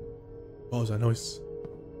 What was that noise?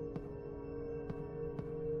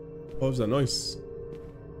 What was that noise?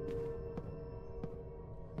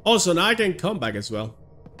 Oh, so now I can come back as well.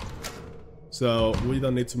 So we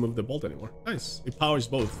don't need to move the bolt anymore. Nice. It powers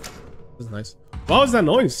both. That's nice. What was that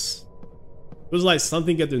noise? It was like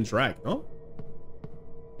something getting dragged, no?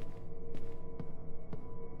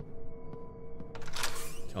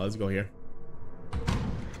 Okay, let's go here.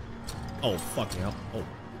 Oh, fucking hell. Oh,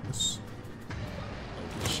 this.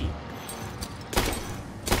 Oh, shit.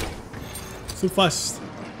 Too fast.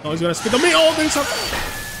 Oh, he's gonna spit on me. Oh, there's something.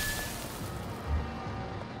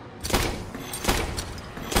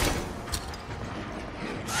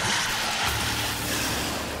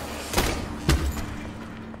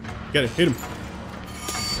 Get it, hit him.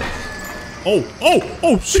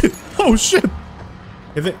 Oh, shit. Oh, shit.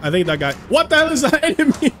 I think that guy. What the hell is that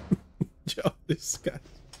enemy? Yo, this guy.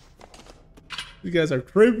 These guys are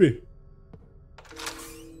creepy.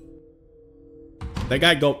 That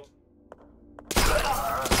guy go.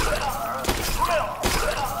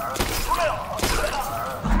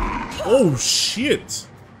 Oh shit!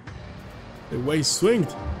 The way he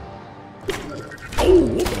swinged. Oh,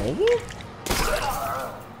 what the hell?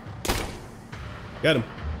 Get him.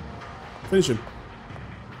 Finish him.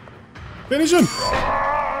 Finish him!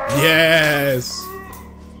 Yes!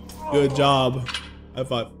 Good job. High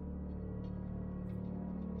five.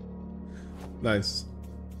 Nice.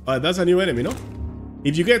 Alright, that's a new enemy, no?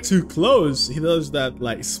 If you get too close, he does that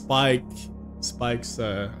like spikes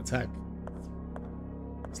attack.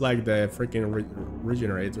 It's like the freaking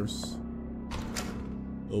regenerators.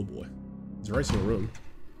 Oh boy. It's a racing room.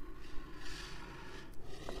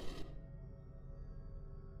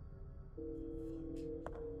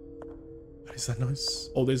 What is that noise?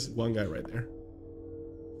 Oh, there's one guy right there.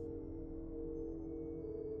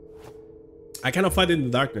 I cannot fight in the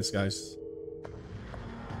darkness, guys.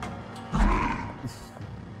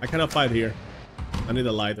 I cannot fight here. I need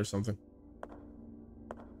a light or something.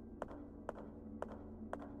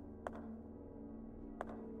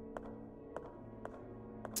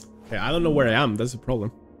 Okay, I don't know where I am. That's the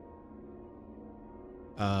problem.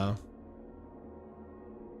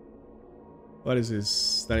 What is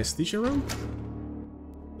this? The anesthesia room?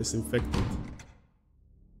 Disinfectant.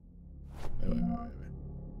 Wait.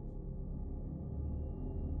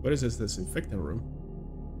 What is this disinfectant room?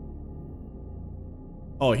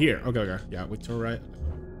 Oh, here. Okay. Yeah, we turn right.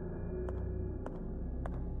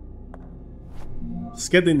 It's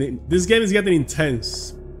getting, this game is getting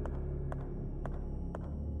intense.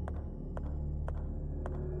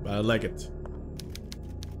 But I like it.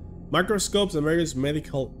 Microscopes and various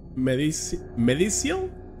medicinal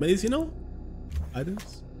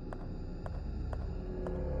items.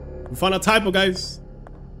 We found a typo, guys.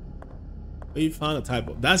 We found a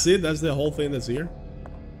typo. That's it. That's the whole thing that's here.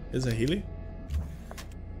 Is a Healy.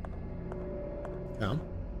 Come.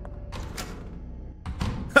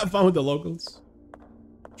 Have fun with the locals.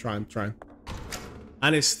 Try.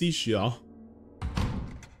 Anesthesia.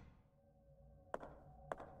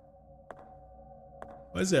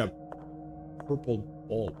 Why is there purple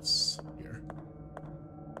bulbs here?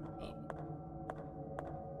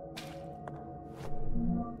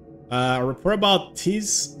 A report about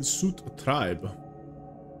T's Suit tribe.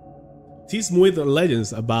 T's Muid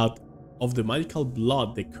legends of the magical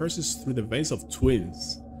blood that courses through the veins of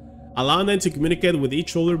twins, allowing them to communicate with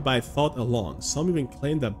each other by thought alone. Some even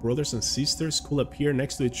claim that brothers and sisters could appear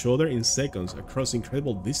next to each other in seconds across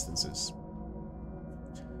incredible distances.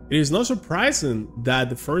 It is not surprising that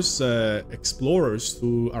the first explorers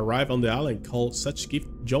to arrive on the island called such gift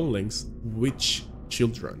younglings witch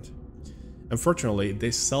children. Unfortunately,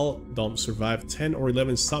 they seldom survive 10 or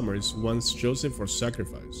 11 summers once chosen for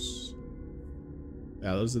sacrifice.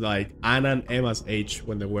 Yeah, those are like Anna and Emma's age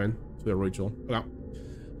when they went to the ritual. Okay.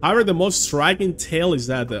 However, the most striking tale is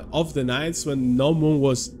that of the nights when no moon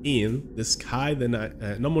was in the sky, the nights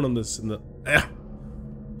when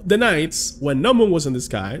no moon was in the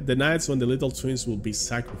sky, the nights when the little twins will be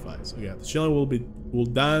sacrificed. So yeah, the children will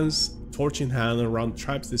dance, torch in hand, around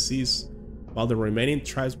tribes deceased, while the remaining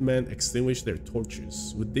tribesmen extinguish their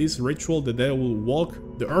torches. With this ritual, the dead will walk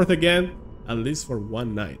the earth again, at least for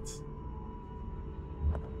one night.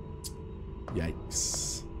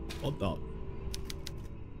 Yikes. Hold on.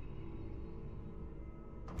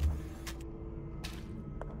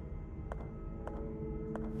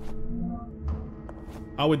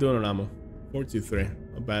 How we doing on ammo? 423.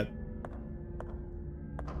 Not bad.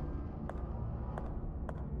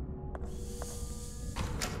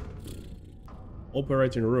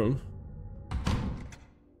 Operating room.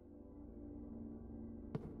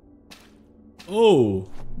 Oh.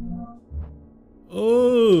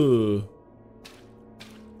 Oh.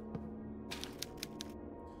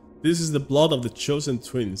 This is the blood of the chosen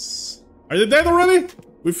twins. Are they dead already?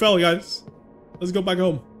 We fell, guys. Let's go back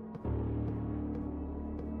home.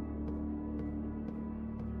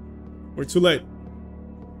 We're too late.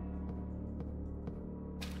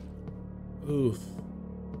 Oof.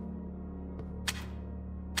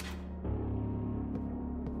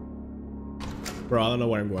 Bro, I don't know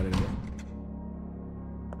where I'm going anymore.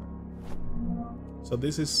 So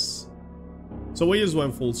this is... So we just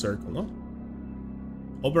went full circle, no?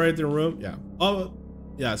 Operating room? Yeah. Oh,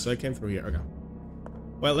 yeah, so I came through here. Okay.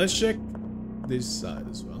 Well, let's check this side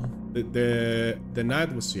as well. The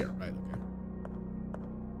night was here, right? Okay.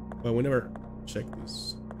 Well, we never checked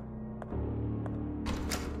this.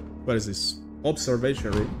 What is this?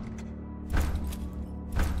 Observation room.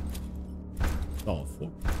 Oh,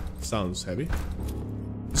 fuck. Sounds heavy.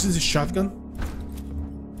 This is a shotgun?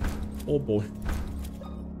 Oh boy.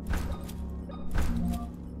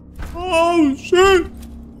 Oh shit!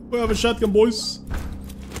 We have a shotgun, boys.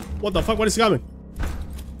 What the fuck? What is coming?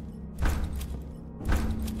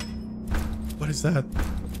 What is that?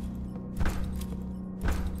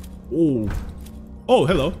 Oh. Oh,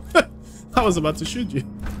 hello. I was about to shoot you.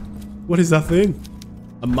 What is that thing?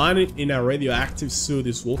 A man in a radioactive suit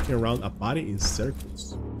is walking around a body in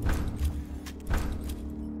circles.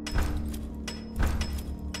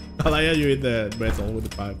 I like how you hit the metal with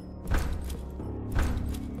the pipe.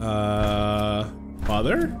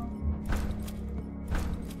 Father?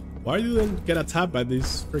 Why do you then get attacked by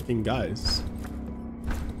these freaking guys?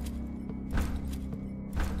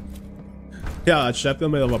 Yeah, a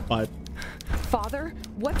shotgun made of a pipe. Father,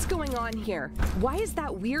 what's going on here? Why is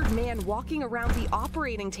that weird man walking around the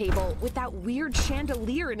operating table with that weird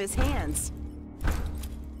chandelier in his hands?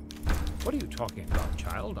 What are you talking about,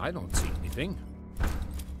 child? I don't see anything.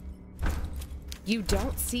 You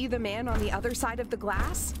don't see the man on the other side of the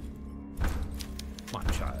glass? My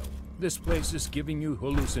child, this place is giving you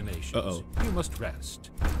hallucinations. Uh-oh. You must rest.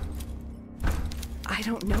 I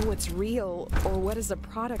don't know what's real or what is a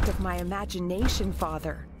product of my imagination,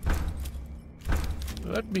 Father.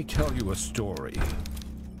 Let me tell you a story.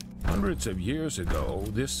 Hundreds of years ago,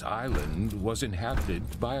 this island was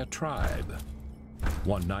inhabited by a tribe.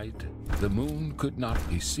 One night, the moon could not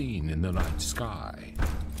be seen in the night sky,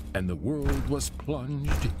 and the world was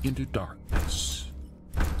plunged into darkness.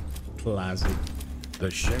 Classic. The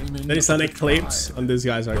shaming There is of an the eclipse, tribe, and these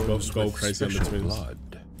guys are go with crazy on the special twins.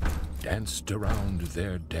 blood, danced around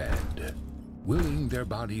their dead, willing their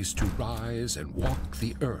bodies to rise and walk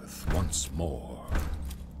the earth once more.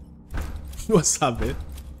 What's up, man?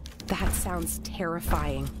 That sounds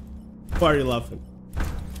terrifying. Why are you laughing?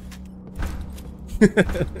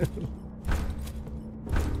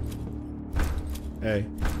 Hey.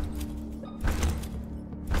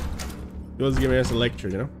 He was giving us a lecture,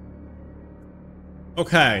 you know?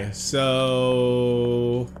 Okay,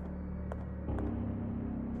 so...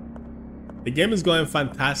 the game is going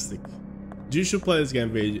fantastic. You should play this game,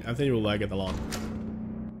 Vij. I think you will like it a lot.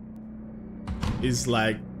 It's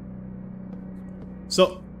like...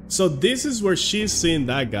 So this is where she's seeing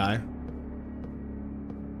that guy.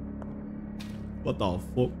 What the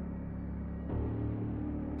fuck?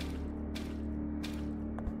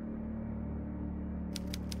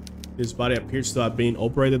 His body appears to have been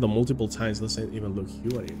operated on multiple times. Doesn't even look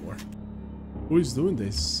human anymore. Who is doing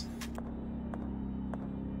this?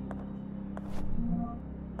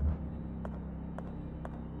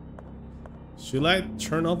 Should I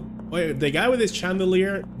turn off? Wait, the guy with his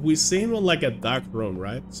chandelier, we see him in like a dark room,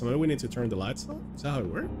 right? So maybe we need to turn the lights off? Is that how it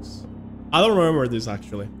works? I don't remember this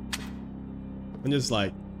actually. I'm just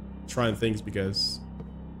like trying things because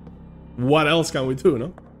what else can we do,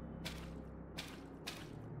 no?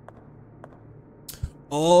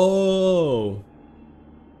 Oh,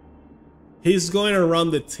 he's going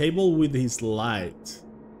around the table with his light.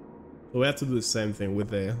 So we have to do the same thing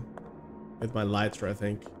with my lighter, I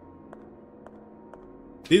think.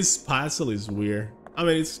 This puzzle is weird. I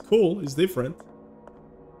mean, it's cool. It's different.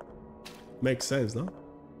 Makes sense, no?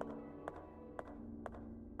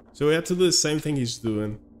 So we have to do the same thing he's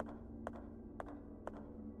doing.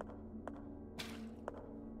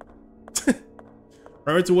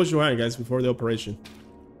 Remember to wash your hand, guys, before the operation.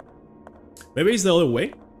 Maybe it's the other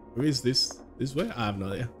way. Maybe it's this way. I have no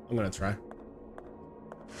idea. I'm gonna try.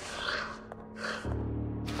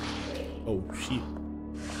 Oh shit!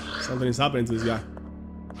 Something is happening to this guy.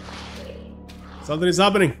 Something is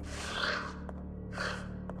happening.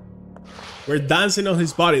 We're dancing on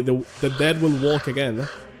his body. The dead will walk again. Huh?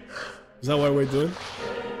 Is that what we're doing?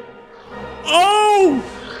 Oh!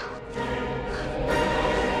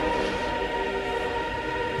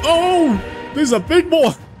 Oh! This is a big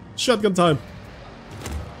boy! Shotgun time.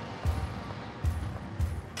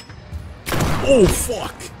 Oh,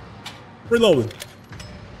 fuck. Reloading.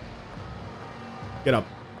 Get up.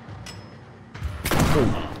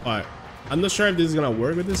 Oh, alright. I'm not sure if this is gonna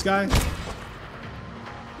work with this guy.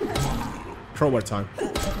 Crowbar time.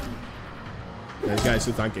 This guy is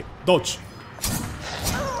too tanky. Dodge.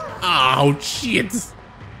 Ow, shit.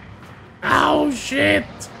 Ow, shit.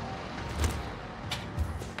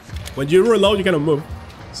 When you reload, you cannot move.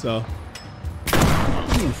 So.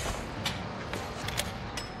 Oof.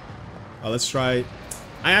 Let's try.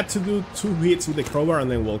 I had to do 2 hits with the crowbar and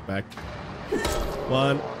then walk back.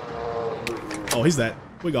 1. Oh, he's dead.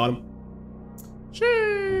 We got him.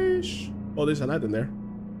 Sheesh. Oh, there's an item there.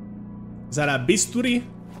 Is that a bisturi?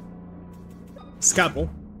 Scalpel.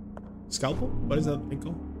 Scalpel? What is that thing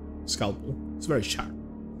called? Scalpel. It's very sharp.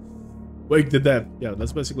 Wake the dead. Yeah,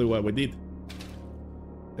 that's basically what we did.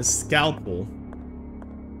 A scalpel.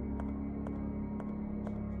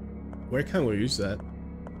 Where can we use that?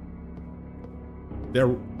 Their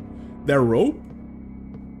rope?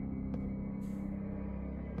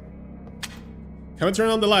 Can we turn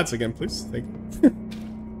on the lights again, please? Thank you.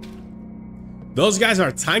 Those guys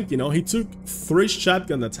are tanky, you know? He took 3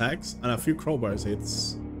 shotgun attacks and a few crowbars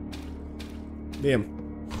hits. Damn.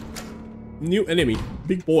 New enemy.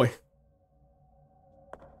 Big boy.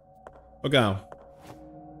 Okay.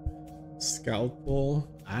 Scalpel.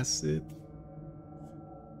 Acid.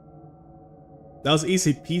 That was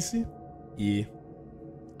easy peasy. Yeah.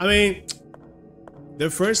 I mean, the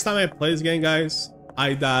first time I played this game, guys,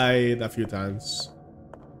 I died a few times.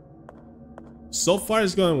 So far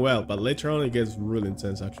it's going well, but later on it gets really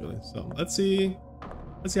intense actually. So let's see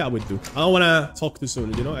how we do. I don't want to talk too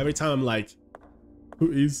soon, you know? Every time I'm like,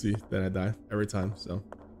 too easy, then I die every time. So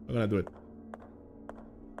I'm gonna do it.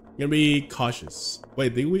 I'm gonna be cautious.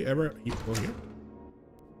 Wait, did we ever go here?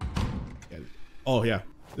 Yeah. Oh yeah,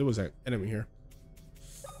 there was an enemy here.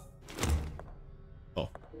 Oh.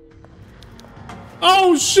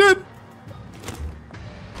 Oh shit!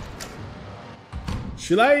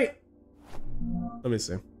 Should I? Let me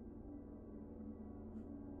see.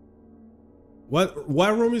 What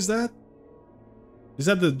room is that? Is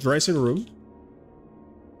that the dressing room?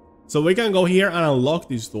 So we can go here and unlock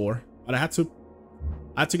this door, but I had to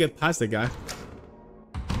get past the guy.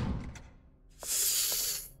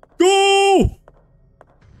 Go!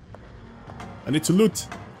 I need to loot.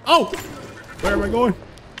 Oh! Where am I going?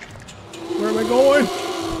 Where am I going?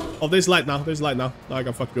 Oh, there's light now. There's light now. Now I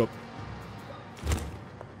can fuck you up.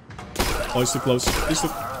 Oh, it's too close. He's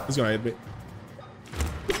gonna hit me.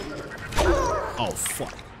 Oh,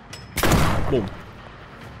 fuck. Boom.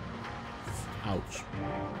 Ouch.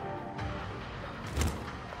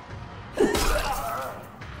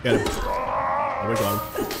 Get him. Oh, we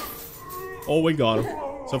got him. Oh, we got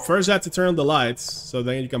him. So first I have to turn on the lights, so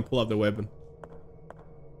then you can pull out the weapon.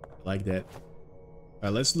 Like that.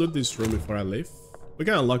 Alright, let's loot this room before I leave. We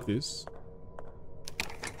can unlock this.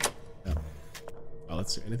 Yeah. Oh,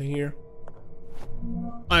 let's see. Anything here?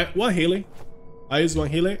 Alright, one healing. I used one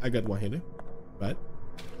healing. I got one healing. Right.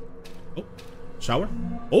 Oh. Shower.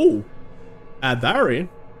 Oh. A diary.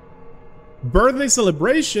 Birthday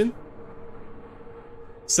celebration.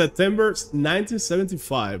 September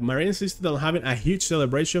 1975. Maria insisted on having a huge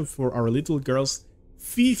celebration for our little girl's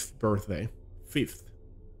 5th birthday. 5th.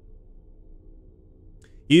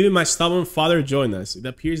 Even my stubborn father joined us. It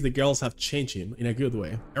appears the girls have changed him in a good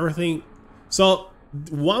way. Everything. So,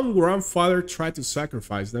 one grandfather tried to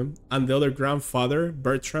sacrifice them, and the other grandfather,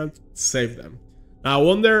 Bertrand, saved them. Now, I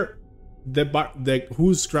wonder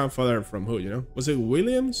whose grandfather from who, you know? Was it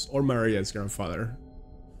William's or Maria's grandfather?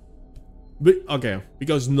 But, okay,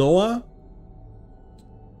 because Noah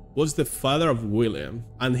was the father of William,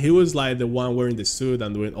 and he was like the one wearing the suit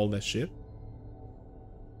and doing all that shit.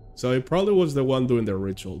 So he probably was the one doing the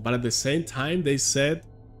ritual. But at the same time, they said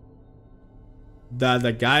that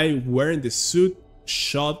the guy wearing the suit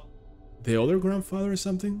shot the other grandfather or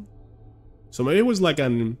something. So maybe it was like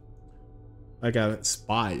a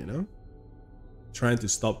spy, you know, trying to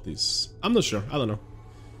stop this. I'm not sure. I don't know.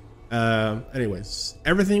 Anyways,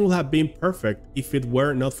 everything would have been perfect if it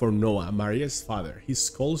were not for Noah, Maria's father. His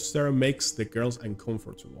cold stare makes the girls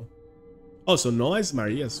uncomfortable. Oh, so Noah is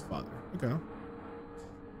Maria's father. Okay.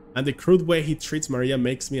 And the crude way he treats Maria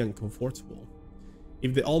makes me uncomfortable.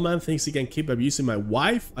 If the old man thinks he can keep abusing my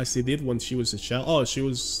wife, as he did when she was a child. Oh, she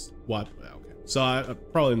was what? Okay. So I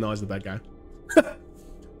probably know as the bad guy.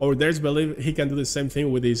 Or there's believe he can do the same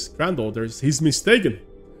thing with his granddaughters. He's mistaken.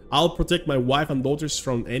 I'll protect my wife and daughters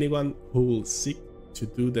from anyone who will seek to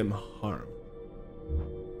do them harm.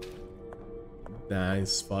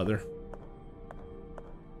 Nice, father.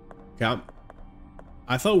 Okay,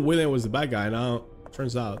 I thought William was the bad guy. Now,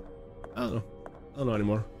 turns out, I don't know. I don't know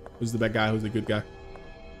anymore. Who's the bad guy? Who's the good guy?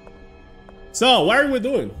 So, what are we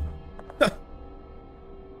doing?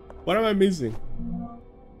 What am I missing?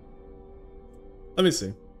 Let me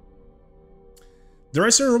see. The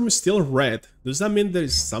rest of the room is still red. Does that mean there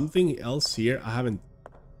is something else here I haven't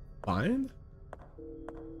found?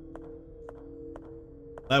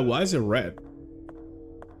 Like, why is it red?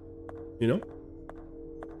 You know?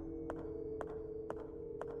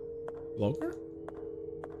 Locker?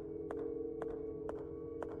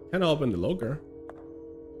 Can't open the locker.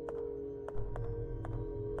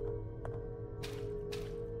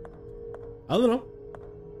 I don't know.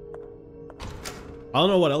 I don't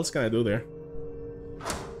know what else can I do there.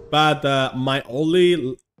 But my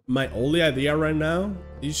only idea right now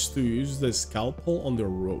is to use the scalpel on the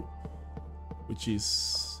rope, which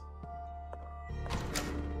is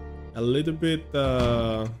a little bit.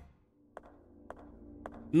 I'm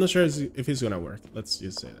not sure if it's gonna work. Let's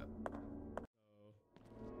just say that.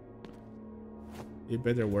 It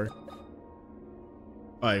better work.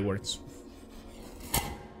 Oh, it works.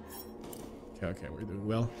 Okay, we're doing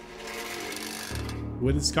well.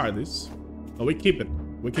 We discard this. Oh, we keep it.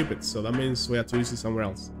 We keep it, so that means we have to use it somewhere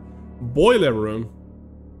else. Boiler room.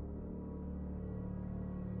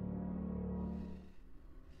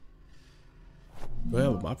 Do I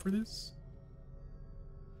have a map for this?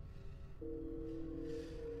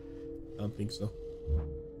 I don't think so.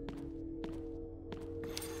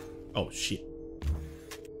 Oh, shit.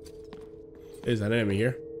 There's an enemy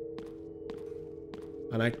here.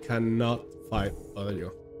 And I cannot fight. Oh, there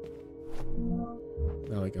you go.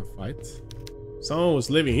 Now I can fight. Someone was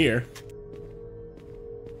living here.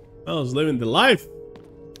 I was living the life.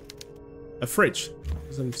 A fridge.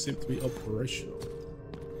 Doesn't seem to be operational.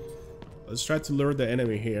 Let's try to lure the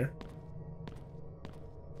enemy here.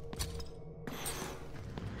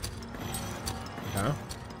 Yeah.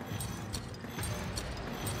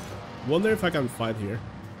 Wonder if I can fight here.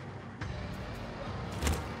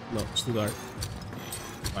 No, it's too dark.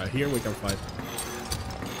 Alright, here we can fight.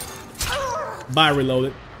 Bye,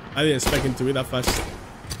 reloaded. I didn't expect him to be that fast.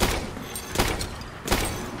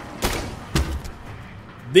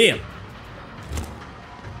 Damn!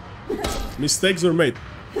 Mistakes were made.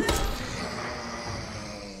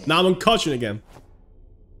 Now I'm on caution again.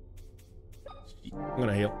 I'm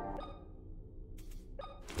gonna heal.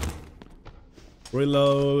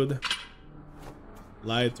 Reload.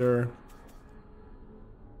 Lighter.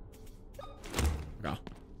 Go.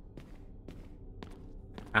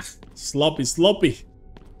 Ah, sloppy, sloppy.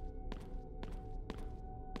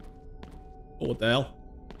 Oh, what the hell?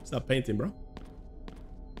 It's not painting, bro.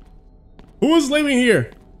 Who was living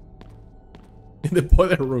here? In the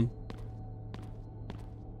boiler room.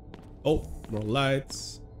 Oh, more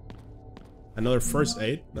lights. Another first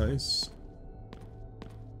aid. Nice.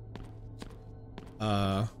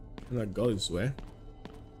 Can I go this way?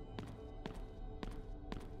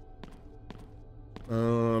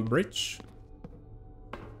 Bridge.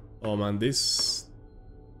 Oh man, this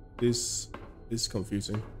is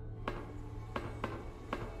confusing.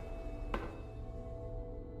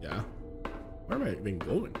 Yeah. Where am I even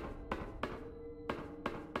going?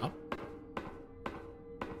 Up.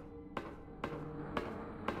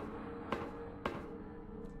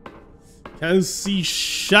 Can't see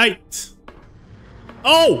shite.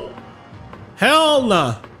 Oh! Hell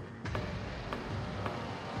nah!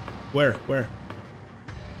 Where? Where?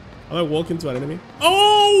 Am I walking to an enemy?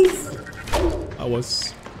 Oh! I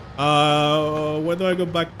was. Where do I go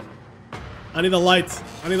back? I need a light.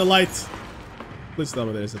 I need a light. Please tell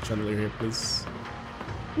me there's a chandelier here, please.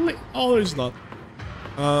 Oh, there's not.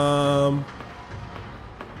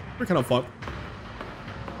 We're kind of fucked.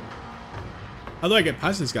 How do I get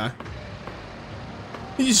past this guy?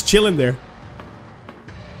 He's just chilling there.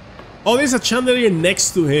 Oh, there's a chandelier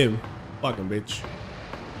next to him. Fucking bitch.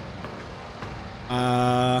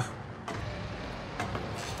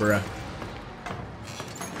 Bruh.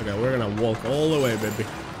 Okay, we're gonna walk all the way, baby.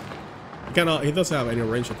 He doesn't have any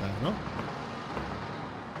range attack, no?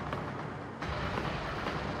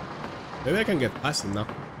 Maybe I can get past him now.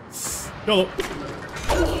 YOLO!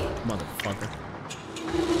 Motherfucker.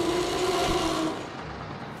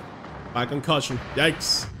 By concussion.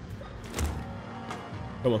 Yikes.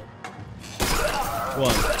 Come on. 1,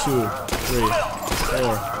 2, 3,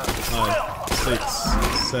 4, 5,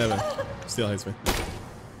 6, 7. Still hits me.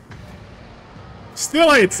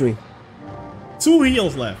 Still hits me. 2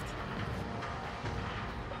 heals left.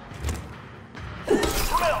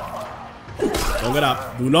 Don't get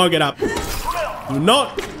up. Do not get up. Do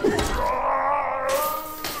not.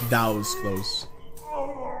 That was close.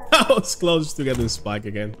 That was close to getting spike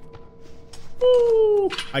again. Woo.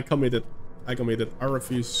 I committed. I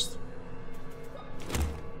refused.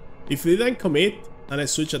 If they didn't commit and I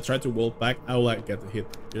switch and try to walk back, I will like get the hit,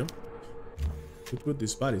 you know? We put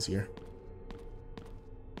these bodies here.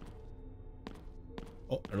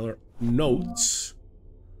 Oh, another note.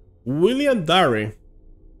 William Darry.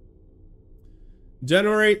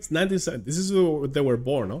 January 1970. This is where they were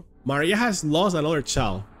born, no? Maria has lost another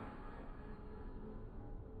child.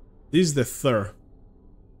 This is the third.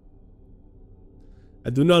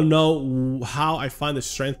 I do not know how I find the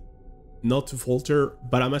strength not to falter,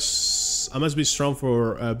 but I must be strong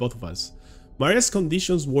for both of us. Maria's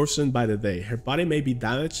conditions worsen by the day. Her body may be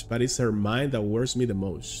damaged, but it's her mind that worries me the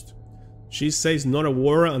most. She says not a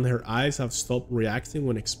word and her eyes have stopped reacting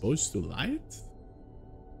when exposed to light.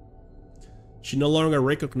 She no longer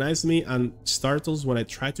recognizes me and startles when I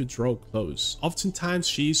try to draw close. Oftentimes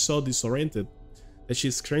she is so disoriented that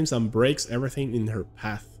she screams and breaks everything in her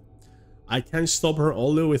path. I can't stop her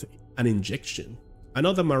only with an injection. I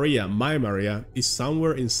know that Maria, my Maria, is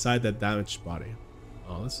somewhere inside that damaged body.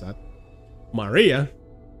 Oh, that's sad. Maria?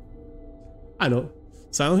 I know.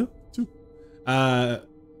 Silent Hill 2.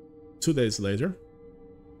 2 days later,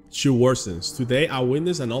 she worsens. Today, I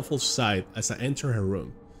witnessed an awful sight as I entered her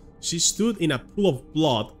room. She stood in a pool of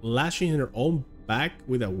blood, lashing her own back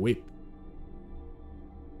with a whip.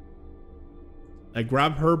 I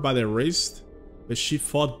grabbed her by the wrist, but she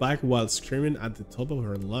fought back while screaming at the top of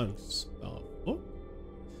her lungs. Oh.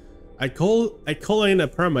 I call in a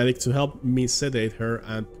paramedic to help me sedate her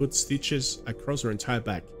and put stitches across her entire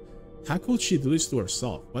back. How could she do this to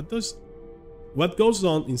herself? What goes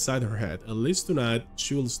on inside her head? At least tonight,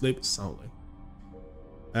 she will sleep soundly.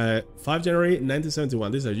 5 January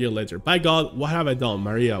 1971. This is a year later. By God, what have I done?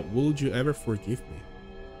 Maria, would you ever forgive me?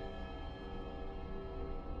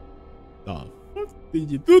 The fuck did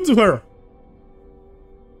you do to her?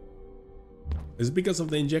 It's because of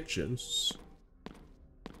the injections.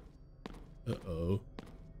 Uh-oh.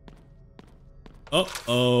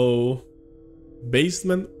 Uh-oh.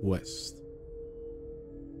 Basement West.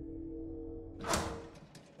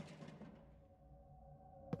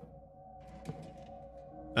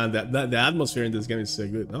 And the atmosphere in this game is so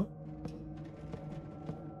good, no?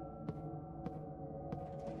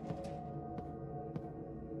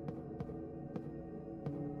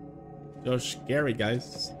 So scary,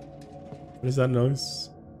 guys. What is that noise?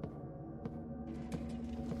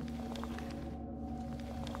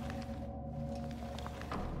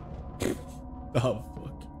 The fuck?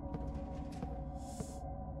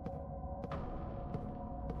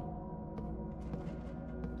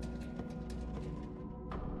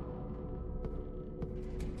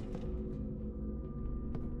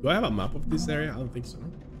 Do I have a map of this area? I don't think so.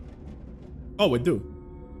 Oh, we do.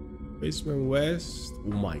 Basement west. Oh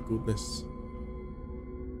my goodness.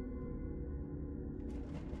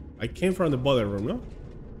 I came from the boiler room, no?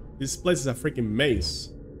 This place is a freaking maze.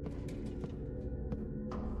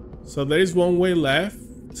 So there is one way left.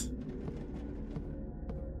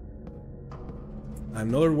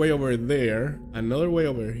 Another way over there. Another way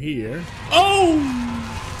over here. Oh!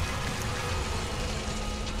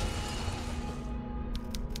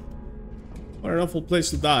 What an awful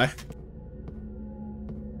place to die.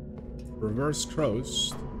 Reverse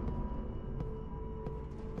crossed.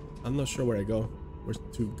 I'm not sure where I go. Where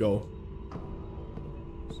to go?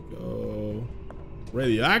 Let's go.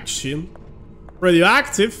 Radioaction.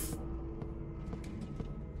 Radioactive.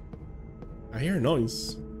 I hear a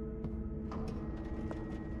noise.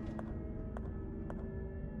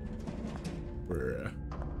 Bruh.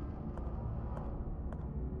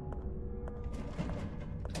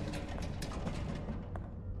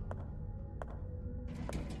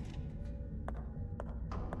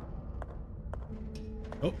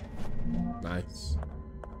 Oh, nice.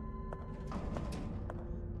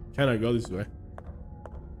 Can I go this way?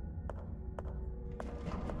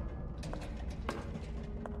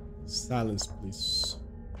 Silence, please.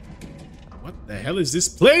 What the hell is this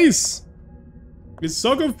place? It's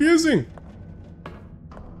so confusing.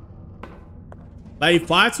 Like,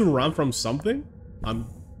 if I had to run from something, I'm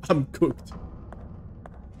cooked.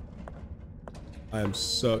 I am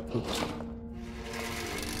so cooked.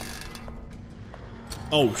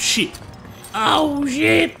 Oh shit! Oh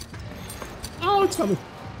shit! Oh, it's coming.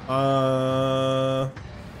 I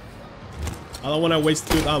don't want to waste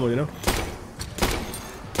good ammo, you know.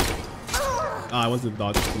 I want to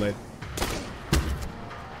dodge too late.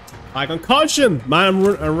 I concussion! Man, I'm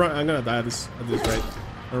gonna die at this rate.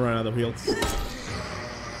 I run out of heals.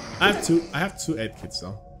 I have two aid kits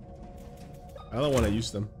though. I don't want to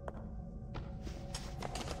use them.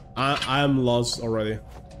 I am lost already.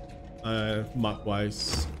 Map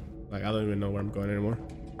wise. Like, I don't even know where I'm going anymore.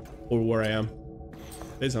 Or where I am.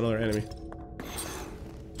 There's another enemy.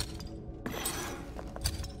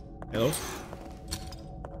 Hello?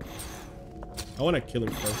 I want to kill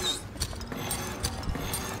him first.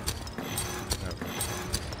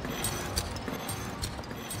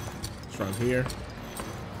 Let's run here.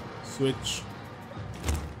 Switch.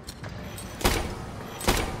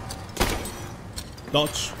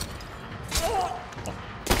 Dodge.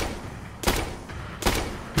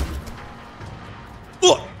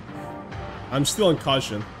 Oh. I'm still on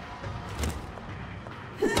caution.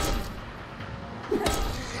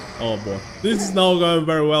 Oh boy. This is not going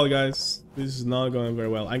very well, guys. This is not going very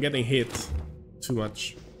well. I'm getting hit too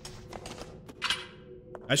much.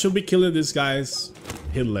 I should be killing these guys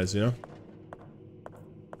hitless, you know?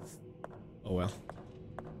 Oh well.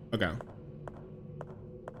 Okay.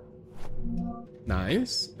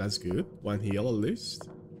 Nice. That's good. One heal at least.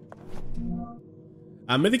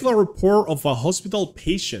 A medical report of a hospital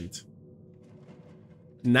patient.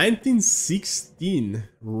 1916.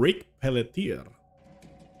 Rick Pelletier.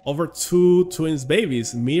 Over two twins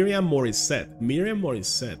babies. Miriam Morissette. Miriam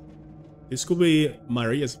Morissette. This could be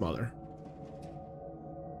Maria's mother.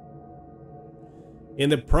 In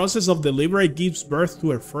the process of delivery, gives birth to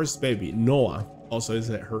her first baby. Noah also is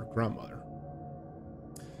her grandmother.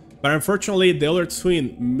 But unfortunately, the other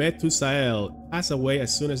twin, Methusael, passed away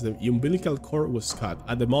as soon as the umbilical cord was cut.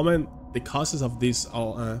 At the moment, the causes of this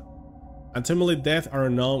untimely death are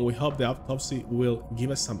unknown. We hope the autopsy will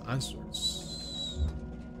give us some answers.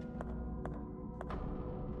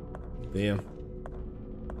 Damn.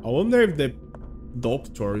 I wonder if the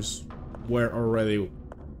doctors were already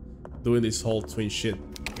doing this whole twin shit,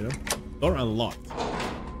 you know? Door unlocked.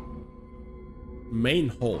 Main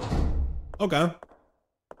hall. Okay.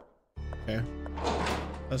 Okay.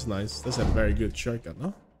 That's nice. That's a very good shortcut,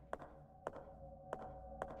 no?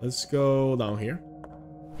 Let's go down here.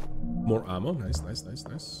 More ammo. Nice, nice, nice,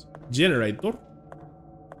 nice. Generator.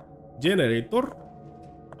 Generator.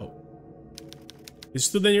 Oh. It's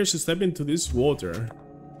too dangerous to step into this water.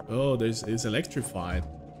 Oh, it's electrified.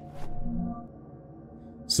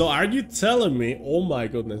 So are you telling me, oh my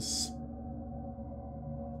goodness,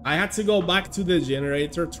 I had to go back to the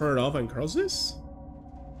generator, turn it off and cross this?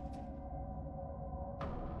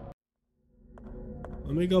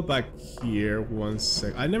 Let me go back here 1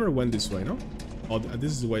 sec. I never went this way, no? Oh,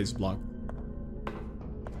 this is the way it's blocked.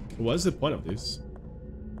 What's the point of this?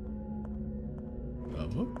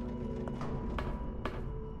 Oh.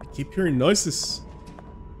 keep hearing noises.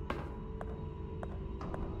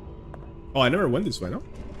 Oh, I never went this way, no?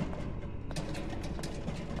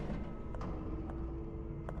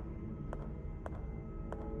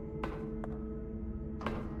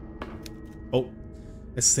 Oh,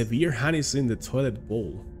 a severe hand is in the toilet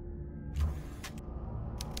bowl.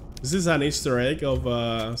 Is this an Easter egg of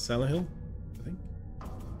Silent Hill? I think.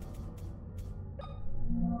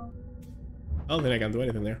 I don't think I can do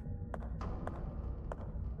anything there.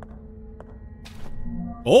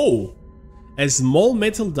 Oh! A small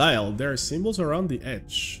metal dial. There are symbols around the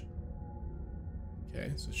edge.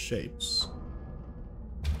 Okay, so shapes.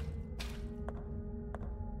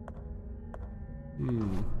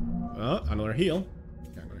 Another heal.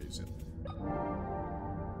 Okay, I'm gonna use it.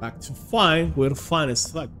 Back to fine. We're fine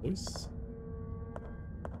as fuck, boys.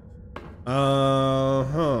 Oh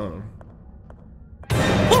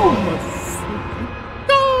my fucking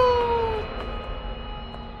god!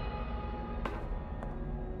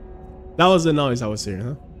 That was the noise I was hearing,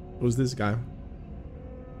 huh? It was this guy.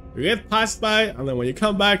 You get passed by, and then when you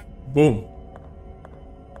come back, boom.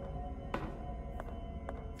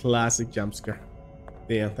 Classic jump scare.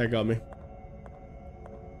 Damn, that got me.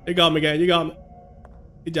 You got me, again. You got me.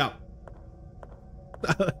 Good job.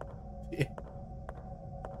 Yeah.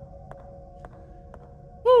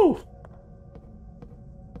 Woo!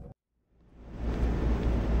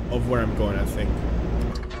 Of where I'm going, I think.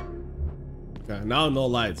 Okay, now no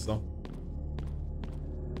lights, though.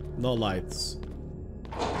 No lights.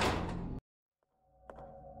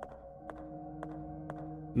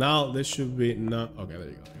 Now this should be no. Okay, there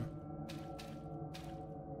you go. Yeah.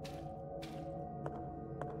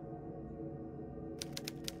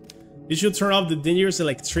 You should turn off the dangerous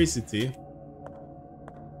electricity.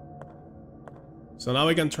 So now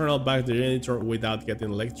we can turn off back the generator without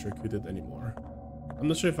getting electrocuted anymore. I'm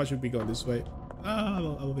not sure if I should be going this way. I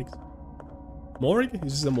don't think so. Morgue?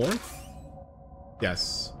 Is this a morgue?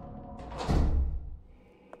 Yes.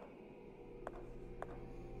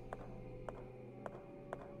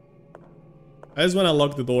 I just want to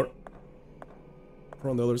lock the door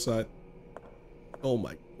from the other side. Oh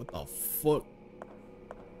my, what the fuck?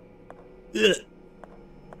 Ugh.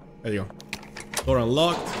 There you go. Door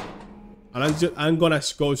unlocked. And I'm gonna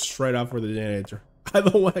go straight up for the generator. I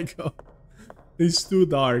don't want to go. It's too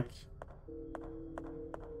dark.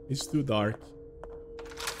 It's too dark.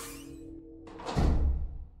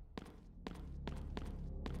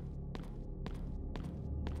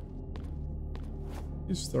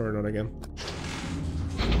 Just turn it on again.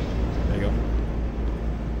 There you go.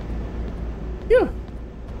 Yeah.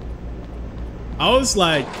 I was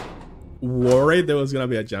like worried there was gonna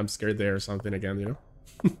be a jump scare there or something again, you know?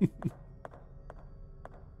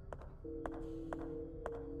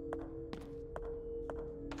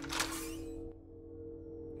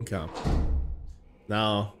 Okay.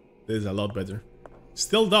 Now, this is a lot better.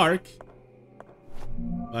 Still dark,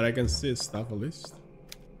 but I can see stuff at least.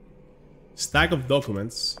 Stack of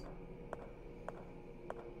documents.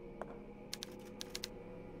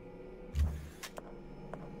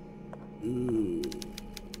 Ooh.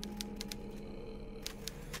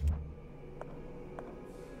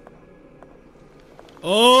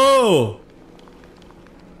 Oh!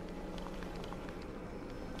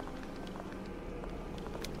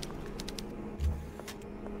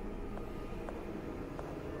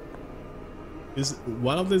 Is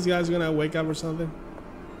one of these guys gonna wake up or something?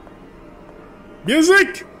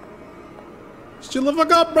 Music! Chill the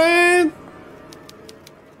fuck up, man!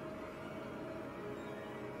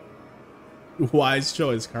 Wise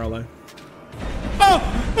choice, Caroline.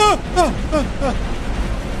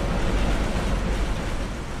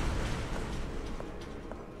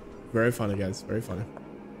 Very funny, guys. Very funny.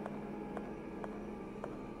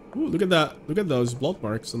 Ooh, look at that. Look at those blood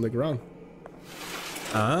marks on the ground.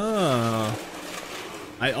 Ah.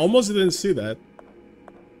 I almost didn't see that.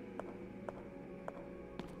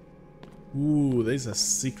 Ooh, there's a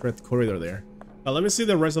secret corridor there. Now, let me see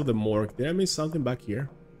the rest of the morgue. Did I miss something back here?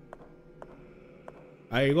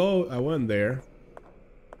 I went there.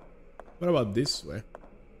 What about this way?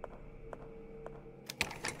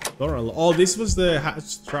 Door unlocked. Oh, this was the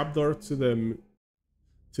trapdoor to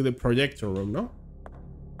the projector room, no?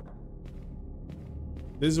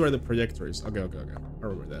 This is where the projector is. Okay. I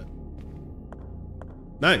remember that.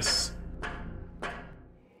 Nice.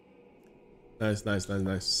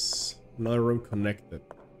 Nice. Another room connected.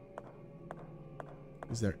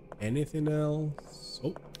 Is there anything else?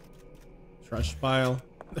 Oh. Trash pile.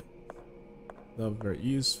 Not very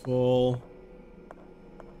useful.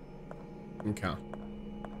 Okay.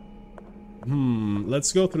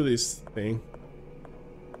 Let's go through this thing.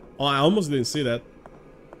 Oh, I almost didn't see that.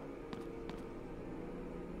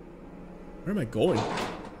 Where am I going?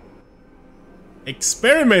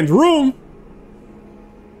 Experiment room?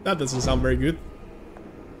 That doesn't sound very good.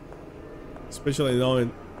 Especially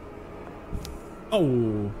knowing...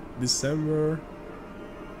 Oh, December.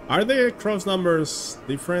 Are the cross numbers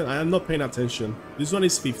different? I am not paying attention. This one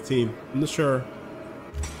is 15. I'm not sure.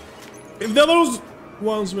 If the other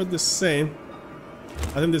ones were the same.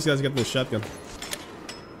 I think this guy's getting the shotgun.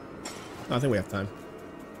 I think we have time.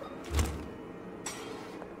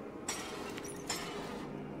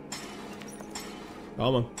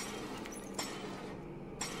 Come on.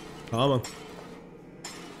 Come on.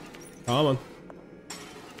 Come on.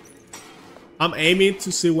 I'm aiming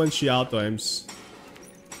to see when she auto aims.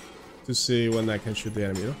 To see when I can shoot the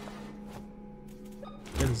enemy, you know?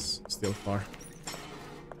 It's still far.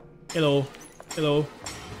 Hello. Hello.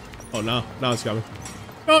 Oh, no. Now it's coming.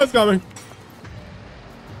 No, it's coming.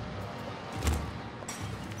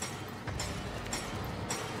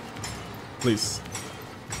 Please.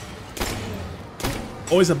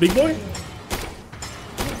 Oh, it's a big boy?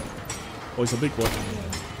 Oh, it's a big boy.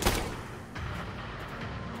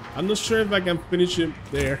 I'm not sure if I can finish him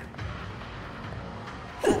there.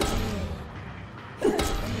 I'm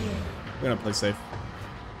gonna play safe.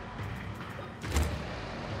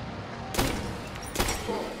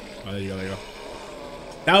 Oh, there you go, there you go.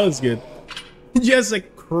 That was good. Just a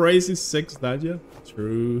crazy 6 dodger.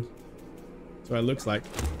 True. That's what it looks like.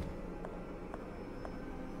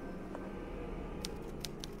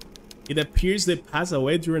 It appears they passed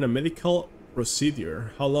away during a medical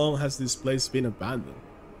procedure. How long has this place been abandoned?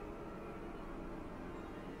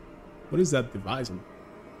 What is that device?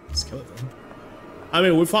 Skeleton. I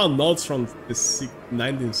mean, we found notes from the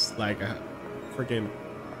 90s, like freaking,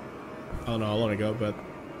 I don't know how long ago, but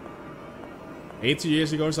 80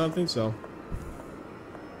 years ago or something, so.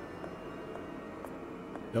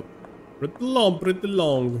 Yep. Pretty long, pretty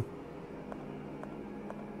long.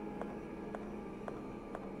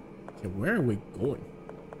 Okay, where are we going?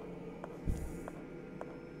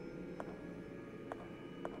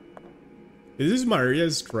 Is this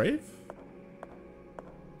Maria's grave?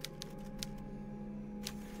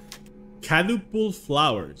 Caduple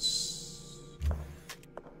flowers.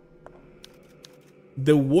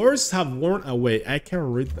 The words have worn away. I can't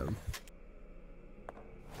read them.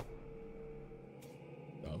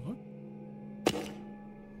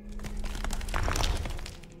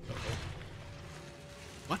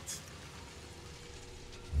 What?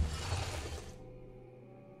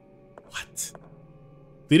 What?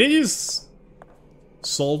 Did I just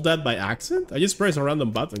solve that by accident? I just pressed a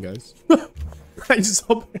random button, guys. I just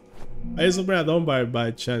opened it on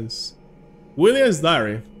by chance. William's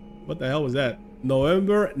diary. What the hell was that?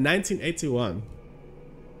 November 1981.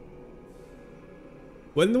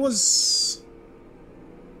 When was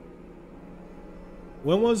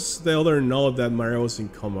the other note that Maria was in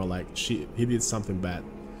coma? Like he did something bad.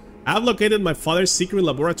 I have located my father's secret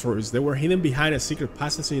laboratories. They were hidden behind a secret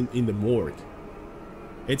passage in the morgue.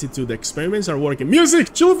 82. The experiments are working.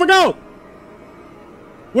 Music! Chill the fuck out!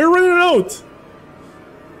 We're running out!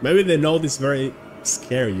 Maybe the note is very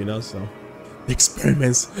scary, you know, so. The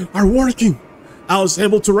experiments are working! I was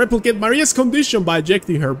able to replicate Maria's condition by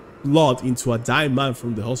injecting her blood into a dying man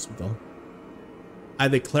from the hospital. I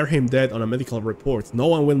declare him dead on a medical report. No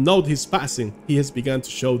one will note his passing. He has begun to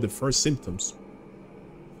show the first symptoms.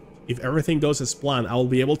 If everything goes as planned, I will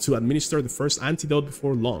be able to administer the first antidote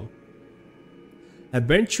before long. I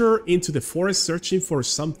venture into the forest searching for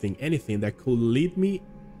something, anything that could lead me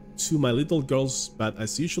to my little girls, but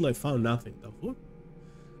as usual I found nothing.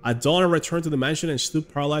 At dawn I returned to the mansion and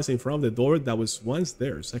stood paralyzed in front of the door that was once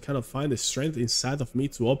theirs. I cannot find the strength inside of me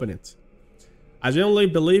to open it. I genuinely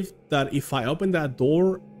believe that if I open that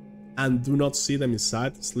door and do not see them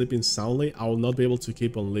inside, sleeping soundly, I will not be able to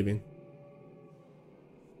keep on living.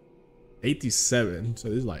 87, so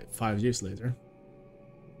this is like 5 years later.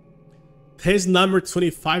 Test number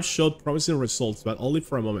 25 showed promising results, but only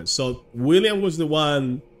for a moment. So William was the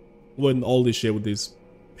one doing all this shit with these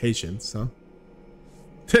patients, huh?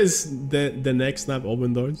 This the next snap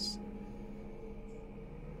open doors.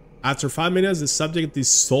 After 5 minutes, the subject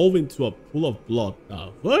dissolved into a pool of blood.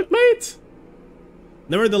 What, mate?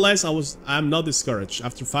 Nevertheless, I'm not discouraged.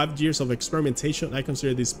 After 5 years of experimentation, I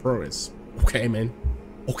consider this progress. Okay, man.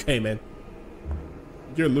 Okay, man.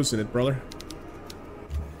 You're losing it, brother.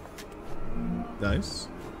 Nice.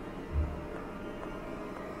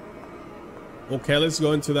 Okay, let's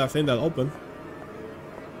go into that thing that opened.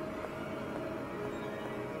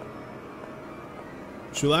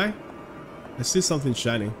 Should I? I see something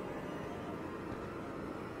shining.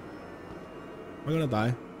 Am I gonna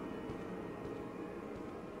die?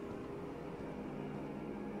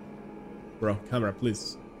 Bro, camera,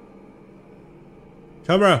 please.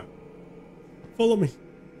 Camera! Follow me.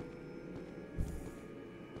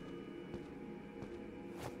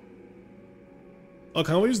 Oh,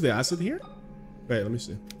 can we use the acid here? Wait, let me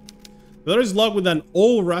see. The door is locked with an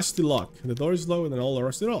old rusty lock. The door is locked with an old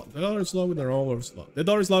rusty lock. The door is locked with an old rusty lock. The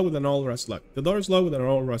door is locked with an old rusty lock. The door is locked with an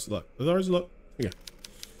old rusty lock. The door is locked. Okay.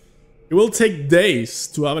 It will take days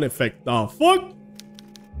to have an effect. Oh, fuck!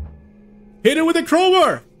 Hit it with a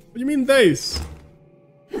crowbar! What do you mean days?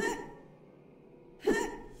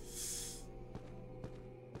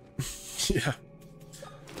 Yeah.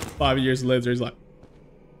 5 years later, he's like...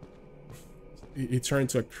 He turned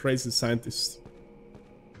into a crazy scientist.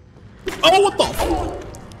 Oh, what the fuck?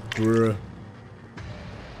 Bruh.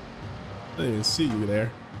 I didn't even see you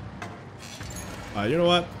there. You know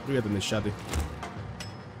what? We got the machete.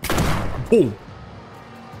 Boom.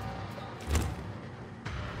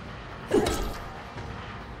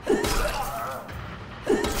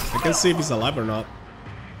 I can see if he's alive or not.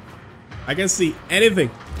 I can see anything.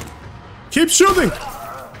 Keep shooting!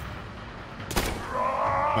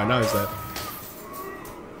 Alright, now he's dead.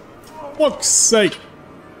 Fuck's sake!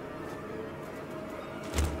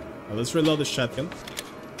 Now let's reload the shotgun.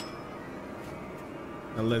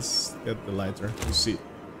 And let's get the lighter to see.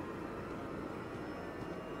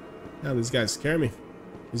 Now these guys scare me.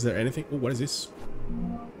 Is there anything? Oh, what is this?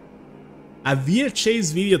 A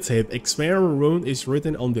VHS videotape experiment room is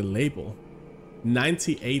written on the label.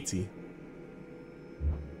 1980.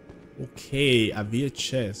 Okay, a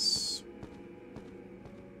VHS.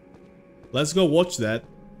 Let's go watch that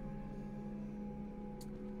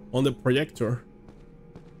on the projector.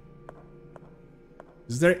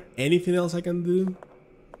 Is there anything else I can do?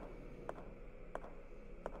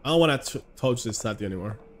 I don't want to touch this statue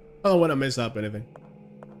anymore. I don't want to mess up anything.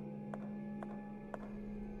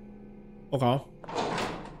 Okay.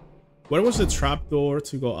 Where was the trapdoor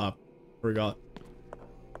to go up? Forgot.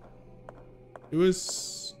 It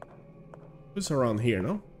was around here,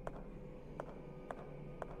 no?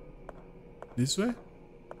 This way?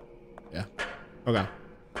 Yeah. Okay.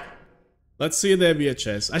 Let's see the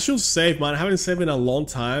VHS. I should save, man. I haven't saved in a long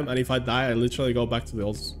time, and if I die, I literally go back to the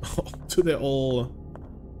old,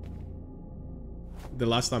 the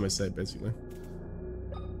last time I saved, basically.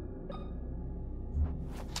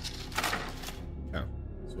 Okay,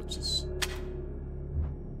 let's watch this.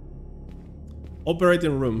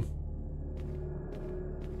 Operating room.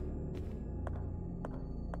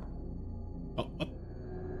 Oh, what?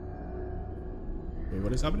 Wait,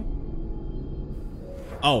 what is happening?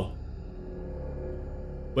 Oh.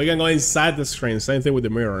 We can go inside the screen. Same thing with the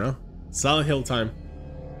mirror, no? Silent Hill time.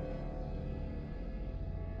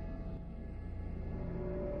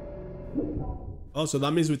 Oh, so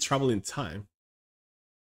that means we travel in time.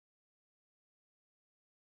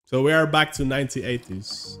 So we are back to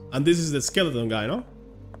 1980s. And this is the skeleton guy, no?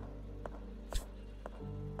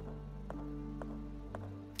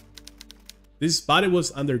 This body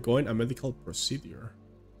was undergoing a medical procedure.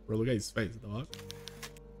 Bro, look at his face, dog.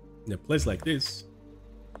 In a place like this.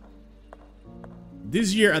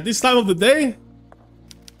 This year, at this time of the day,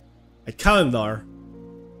 a calendar.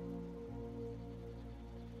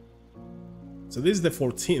 So this is the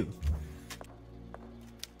 14th.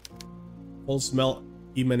 All smell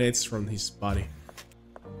emanates from his body.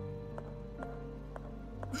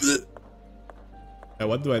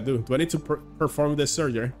 What do I do? Do I need to perform the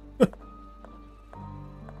surgery?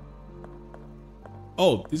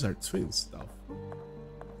 Oh, these are twin stuff.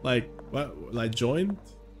 Like, what? Like joined?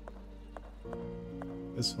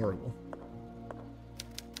 That's horrible.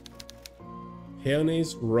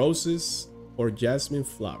 Peonies, roses, or jasmine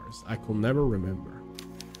flowers. I could never remember.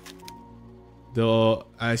 Though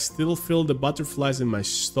I still feel the butterflies in my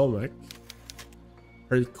stomach.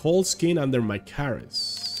 Her cold skin under my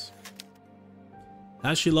caress.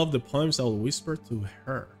 As she loved the poems, I will whisper to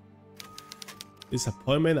her.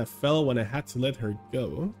 Disappointment I felt when I had to let her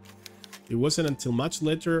go. It wasn't until much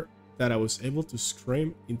later that I was able to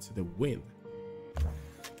scream into the wind.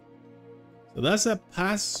 So that's a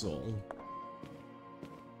puzzle.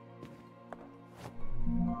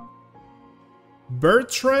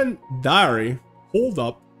 Bertrand Diary. Hold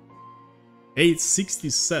up. Age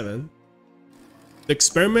 67. The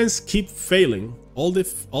experiments keep failing. All the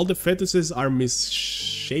fetuses are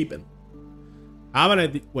misshapen. I have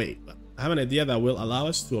an idea that will allow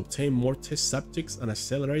us to obtain more test subjects and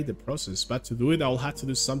accelerate the process. But to do it, I will have to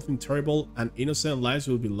do something terrible, and innocent lives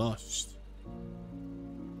will be lost.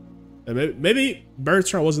 Maybe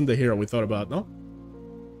Bertrand wasn't the hero we thought about, no?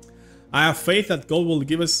 I have faith that God will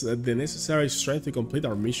give us the necessary strength to complete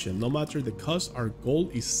our mission. No matter the cost, our goal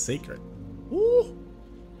is sacred. Ooh.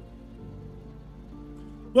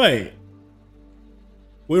 Wait.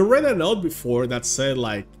 We read a note before that said,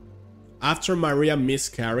 like, after Maria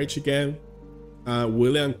miscarriage again,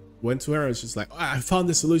 William went to her and she's like, oh, I found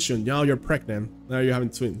the solution. Now you're pregnant. Now you're having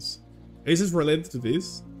twins. Is this related to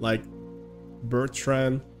this? Like,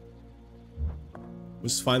 Bertrand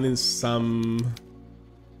was finding some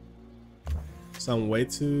way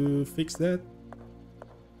to fix that?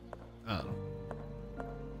 I don't know.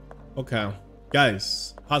 Okay.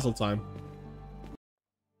 Guys, puzzle time.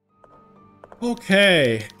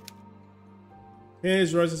 Okay.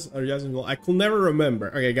 I could never remember.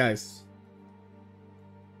 Okay, guys.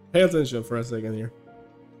 Pay attention for a second here.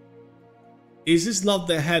 Is this not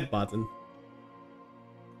the head button?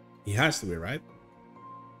 It has to be, right?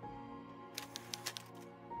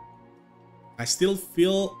 I still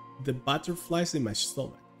feel the butterflies in my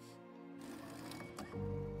stomach.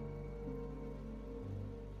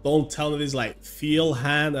 Don't tell me this like feel,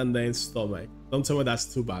 hand, and then stomach. Don't tell me that's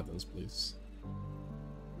 2 buttons, please.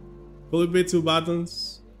 Could it be 2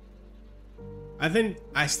 buttons? I think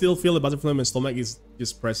I still feel the butterfly in my stomach is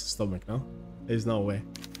just press stomach, no? There's no way.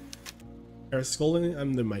 Hair scolding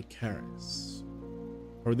under my carrots.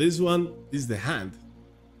 For this one, this is the hand.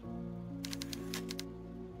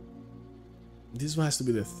 This one has to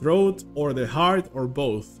be the throat or the heart or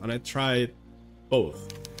both. And I tried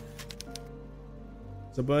both.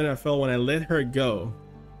 So but I felt when I let her go.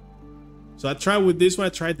 So I tried with this one, I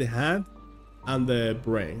tried the hand and the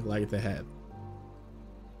brain, like the head.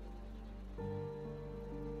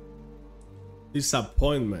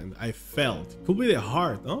 Disappointment I felt. Could be the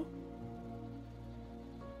heart, no?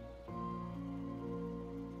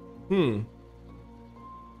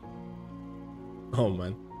 Oh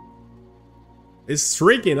man. It's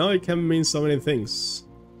tricky, no? It can mean so many things.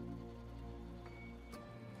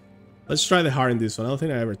 Let's try the heart in this one. I don't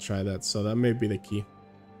think I ever tried that, so that may be the key.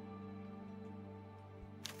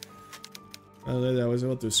 I was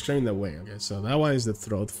able to scream that way. Okay, so that one is the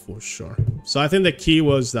throat for sure. So I think the key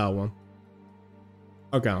was that one.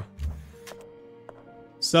 Okay.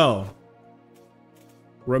 So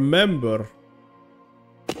remember,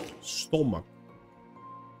 stomach,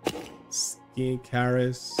 skin,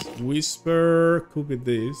 carrots, whisper, could be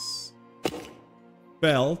this,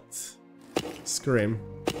 belt, scream.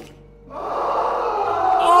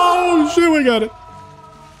 Oh shit, we got it.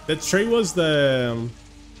 The trick was the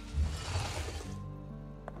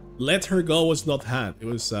let her go was not hand. It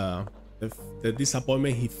was the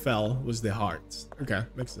disappointment he felt was the heart. Okay,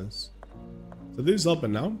 makes sense. So this is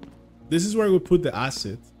open now. This is where we put the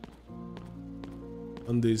acid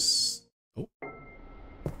on this. Oh.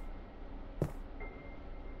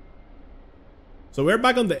 So we're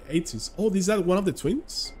back on the 80s. Oh, is that one of the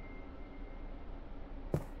twins?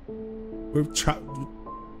 We're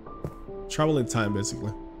traveling time,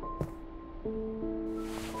 basically.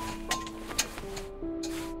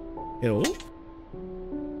 Hello?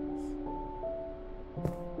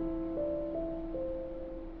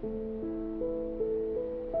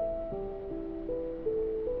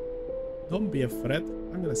 Don't be afraid.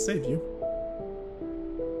 I'm gonna save you.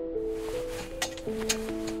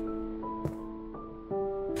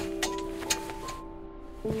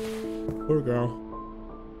 Poor girl.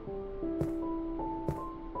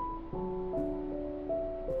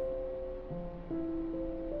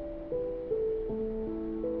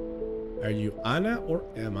 Are you Anna or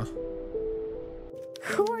Emma?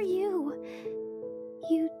 Who are you?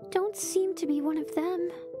 You don't seem to be one of them.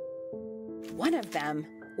 One of them?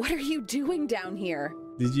 What are you doing down here?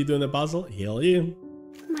 Did you do the puzzle? Hell yeah.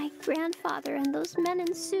 My grandfather and those men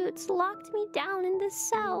in suits locked me down in this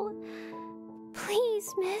cell. Please,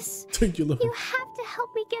 miss. Thank you, Lord. You have to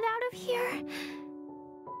help me get out of here.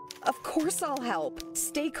 Of course I'll help.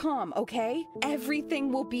 Stay calm, okay?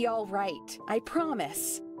 Everything will be all right. I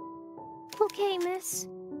promise. Okay, miss.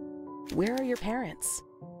 Where are your parents?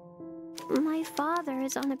 My father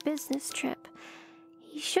is on a business trip.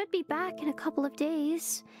 He should be back in a couple of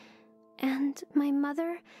days. And my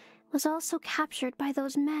mother was also captured by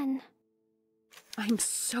those men. I'm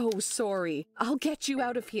so sorry. I'll get you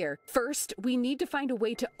out of here. First, we need to find a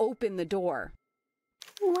way to open the door.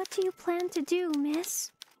 What do you plan to do,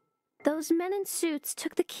 miss? Those men in suits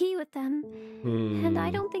took the key with them. And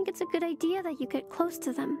I don't think it's a good idea that you get close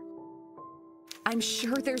to them. I'm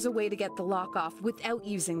sure there's a way to get the lock off without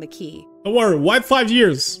using the key. Don't worry, wait 5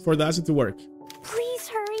 years for the acid to work. Please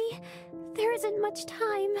hurry. There isn't much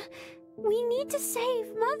time. We need to save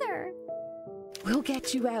Mother. We'll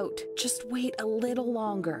get you out. Just wait a little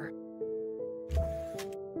longer.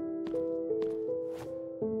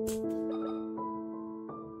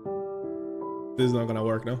 This is not gonna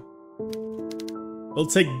work now. It'll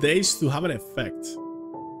take days to have an effect.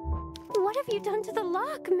 have you done to the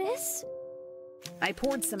lock, miss? I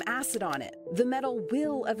poured some acid on it. The metal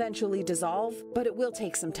will eventually dissolve, but it will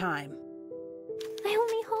take some time. I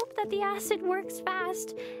only hope that the acid works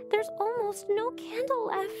fast. There's almost no candle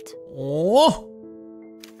left. Oh,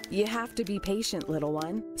 You have to be patient, little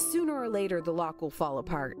one. Sooner or later, the lock will fall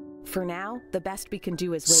apart. For now, the best we can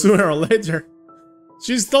do is wait. sooner or later.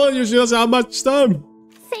 She's telling you she doesn't have much time.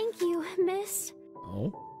 Thank you, miss. Oh.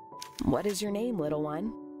 What is your name, little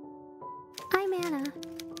one? I'm Anna.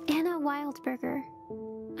 Anna Wildberger.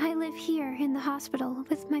 I live here in the hospital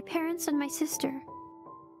with my parents and my sister.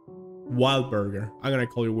 Wildberger. I'm gonna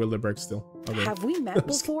call you Wilderberg still. Okay. Have we met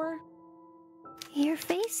before? Your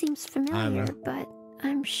face seems familiar, but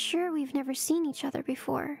I'm sure we've never seen each other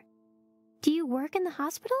before. Do you work in the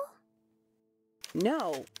hospital?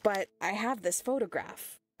 No, but I have this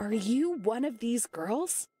photograph. Are you one of these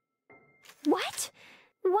girls? What?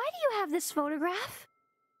 Why do you have this photograph?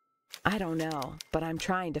 I don't know, but I'm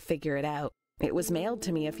trying to figure it out. It was mailed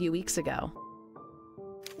to me a few weeks ago.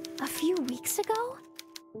 A few weeks ago?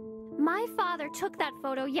 My father took that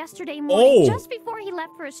photo yesterday morning, just before he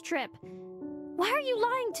left for his trip. Why are you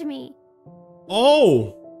lying to me?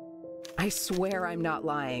 Oh. I swear I'm not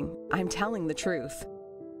lying. I'm telling the truth.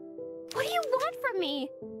 What do you want from me?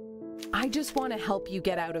 I just want to help you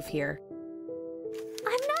get out of here.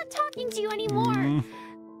 I'm not talking to you anymore.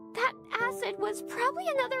 That acid was probably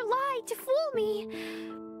another lie to fool me.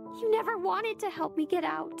 You never wanted to help me get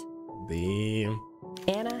out. Damn.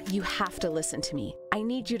 Anna, you have to listen to me. I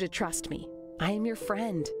need you to trust me. I am your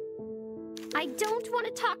friend. I don't want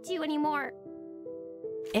to talk to you anymore.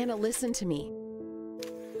 Anna, listen to me.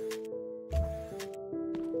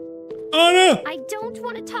 Anna! I don't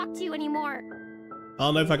want to talk to you anymore. I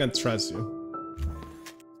don't know if I can trust you.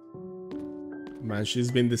 Man,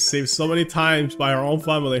 she's been deceived so many times by her own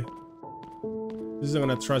family. She's not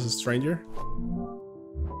gonna trust a stranger.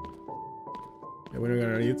 Okay, we're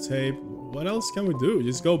gonna need tape. What else can we do?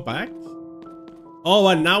 Just go back? Oh,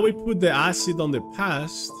 and now we put the acid on the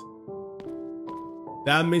past.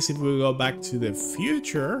 That means if we go back to the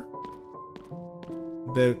future,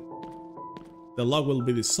 the log will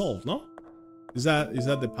be dissolved, no? Is that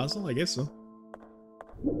the puzzle? I guess so.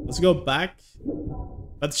 Let's go back.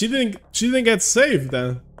 But she didn't get saved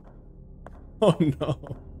then. Oh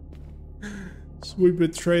no. We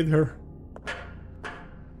betrayed her.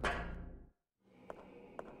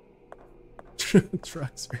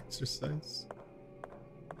 Tracks for exercise.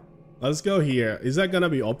 Let's go here. Is that gonna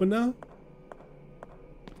be open now?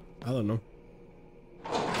 I don't know.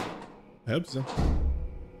 I hope so.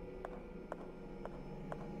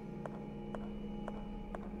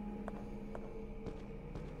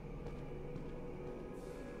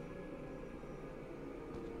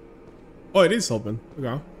 Oh, it is open.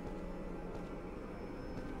 Okay.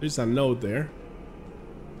 There's a note there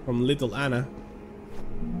from little Anna.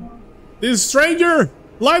 This stranger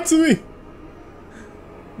lied to me.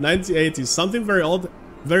 1980. Something very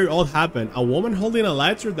odd happened. A woman holding a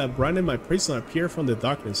lighter that branded my prison appeared from the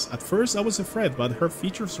darkness. At first, I was afraid, but her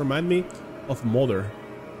features remind me of Mother.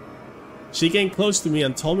 She came close to me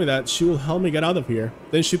and told me that she will help me get out of here.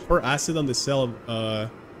 Then she poured acid on the cell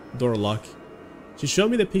door lock. She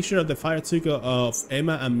showed me the picture of the fire took of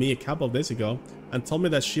Emma and me a couple of days ago and told me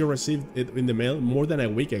that she received it in the mail more than a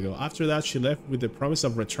week ago. After that, she left with the promise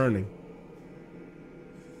of returning.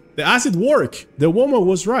 The acid worked! The woman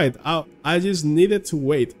was right. I just needed to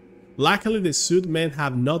wait. Luckily, the suit men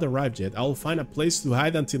have not arrived yet. I will find a place to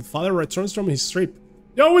hide until Father returns from his trip.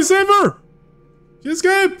 Yo, we save her! She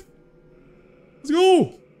escaped! Let's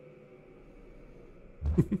go!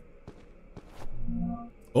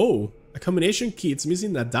 Oh. A combination key, it's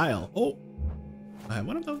missing a dial. Oh, I have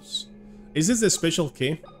one of those. Is this the special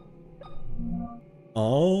key?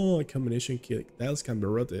 Oh, a combination key. Dials can be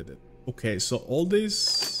rotated. Okay, so all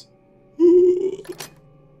these... Okay.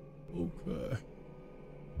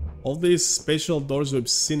 All these special doors we've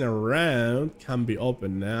seen around can be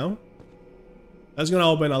opened now. That's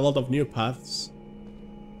gonna open a lot of new paths.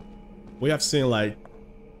 We have seen like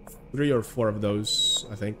 3 or 4 of those,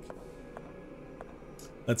 I think.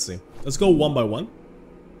 Let's see. Let's go one by one.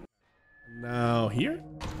 Now here.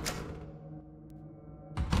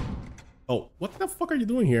 Oh, what the fuck are you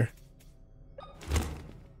doing here?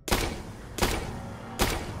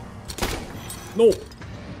 No.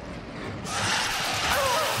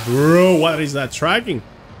 Bro, what is that tracking?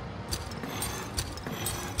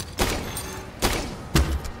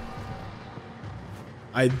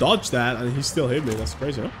 I dodged that and he still hit me. That's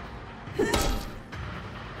crazy, huh?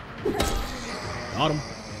 Got him.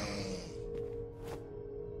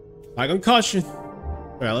 By concussion.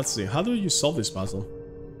 Okay, let's see. How do you solve this puzzle?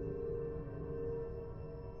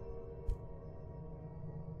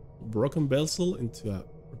 broken vessel into a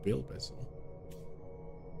rebuilt vessel.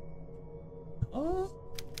 Oh.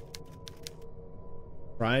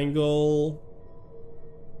 Triangle.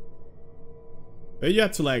 Maybe you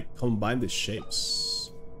have to like combine the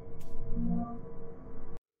shapes.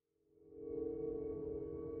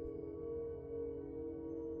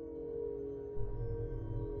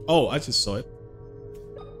 Oh, I just saw it.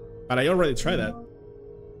 But I already tried that.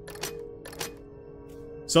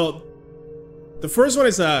 So the first one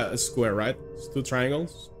is a square, right? It's 2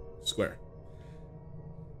 triangles, square.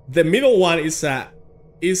 The middle one is a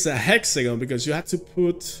hexagon because you have to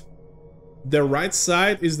put the right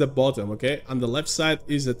side is the bottom, okay? And the left side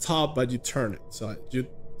is the top, but you turn it. So you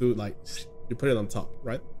do like, you put it on top,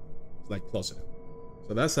 right? It's like close it.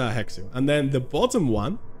 So that's a hexagon. And then the bottom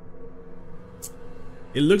one,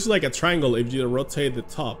 it looks like a triangle if you rotate the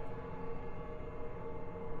top.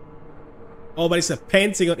 Oh, but it's a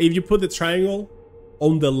pentagon. If you put the triangle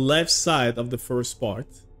on the left side of the first part,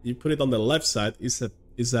 you put it on the left side, yeah.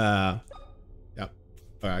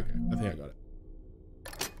 Okay, I think I got it.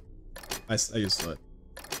 I just saw it.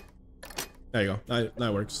 There you go. Now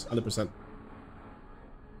it works. 100%.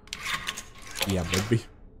 Yeah, baby.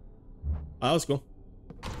 Oh, that was cool.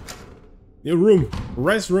 New room.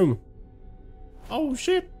 Rest room. Oh,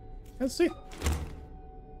 shit. Let's see.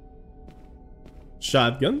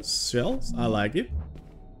 Shotguns, shells. I like it.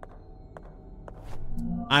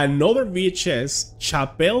 Another VHS.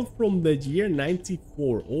 Chapel from the year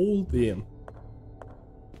 94. Oh, damn.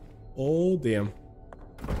 Oh, damn.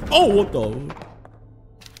 Oh, what the?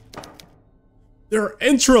 There are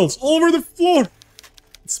entrails all over the floor.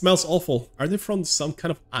 It smells awful. Are they from some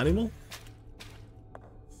kind of animal?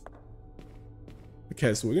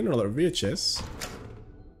 Okay, so we got another VHS.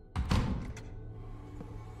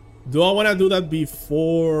 Do I want to do that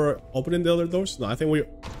before opening the other doors? No, I think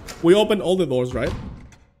we open all the doors, right?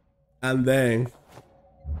 And then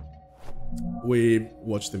we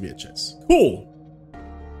watch the VHS. Cool.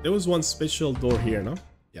 There was one special door here, no?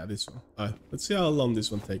 Yeah, this one. Let's see how long this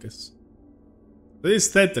one takes us. This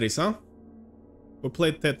is Tetris, huh? We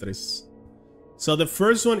played Tetris. So the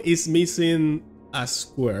first one is missing a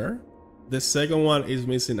square. The second one is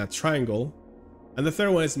missing a triangle. And the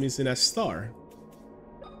third one is missing a star.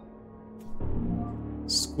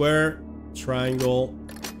 Square, triangle,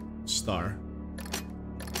 star.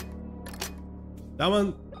 That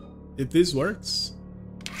one, if this works.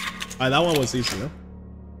 That one was easier.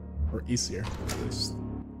 Or easier, at least.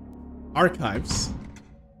 Archives.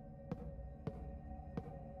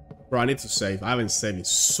 Bro, I need to save. I haven't saved in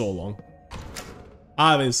so long.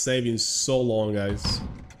 I haven't saved in so long, guys.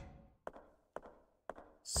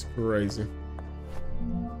 It's crazy.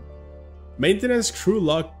 Maintenance crew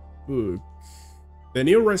logbook. The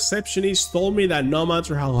new receptionist told me that no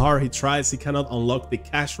matter how hard he tries, he cannot unlock the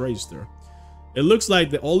cash register. It looks like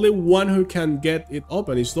the only one who can get it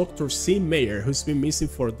open is Dr. C. Mayer, who's been missing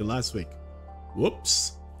for the last week.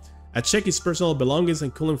 Whoops. I checked his personal belongings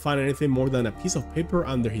and couldn't find anything more than a piece of paper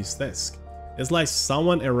under his desk. It's like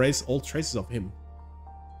someone erased all traces of him.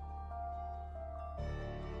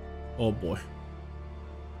 Oh boy.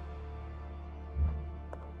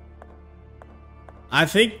 I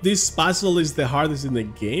think this puzzle is the hardest in the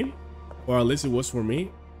game, or at least it was for me,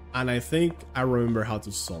 and I think I remember how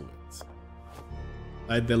to solve it.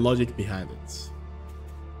 Like the logic behind it.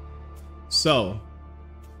 So,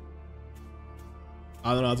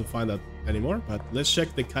 I don't know how to find that anymore, but let's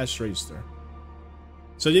check the cash register.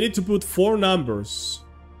 So you need to put 4 numbers.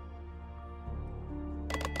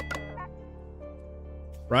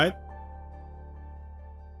 Right?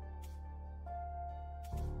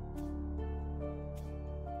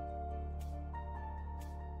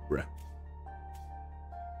 Bruh.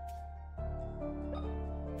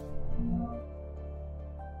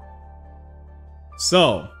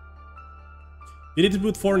 So, you need to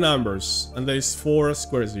put 4 numbers, and there's 4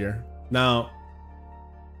 squares here. Now,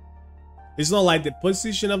 it's not like the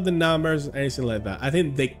position of the numbers or anything like that. I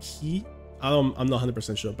think the key, I'm not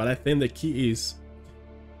 100% sure, but I think the key is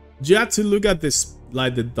you have to look at this,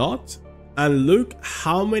 like the dot, and look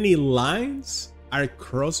how many lines are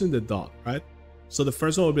crossing the dot, right? So the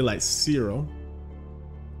first one will be like 0.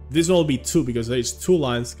 This one will be 2 because there's 2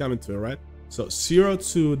 lines coming to it, right? So 0,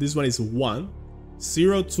 2, this one is 1.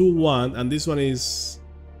 0, 2, 1, and this one is...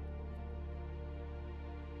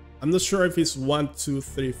 I'm not sure if it's 1, 2,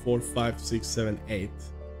 3, 4, 5, 6, 7, 8.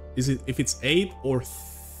 Is it if it's 8 or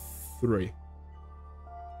 3?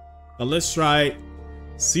 Now let's try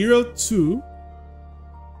 0, 2,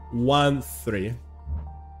 1, 3.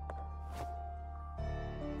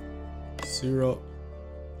 0,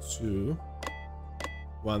 2,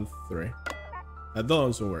 1, 3. That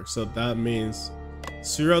doesn't work. So that means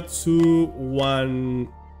 0, 2, 1,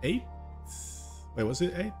 8. Wait, was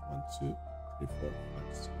it 8? 1, 2, 3, 4,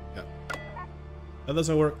 5, 6. Yeah. That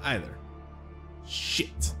doesn't work either.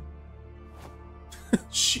 Shit.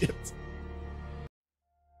 Shit.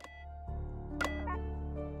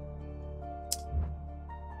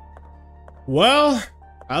 Well,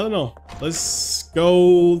 I don't know. Let's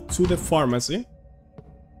go to the pharmacy.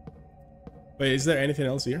 Wait, is there anything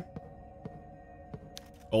else here?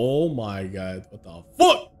 Oh my god, what the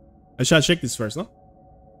fuck? I should check this first, no?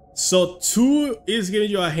 So 2 is giving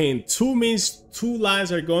you a hint. 2 means 2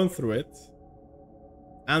 lines are going through it.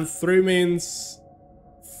 And 3 means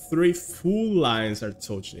 3 full lines are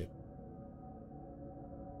touching it.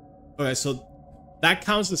 Okay, so that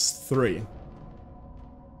counts as 3.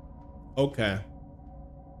 Okay.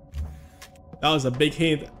 That was a big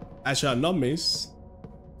hint I shall not miss.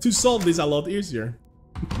 To solve this a lot easier.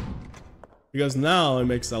 Because now it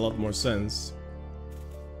makes a lot more sense.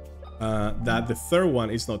 That the third one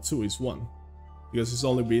is not 2, it's 1. Because it's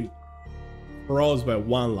only been crossed by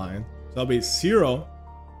 1 line. So that'll be 0.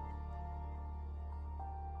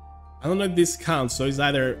 I don't know if this counts, so it's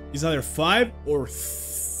either 5 or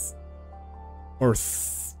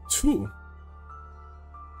 2.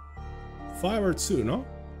 5 or 2, no?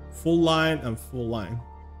 Full line and full line.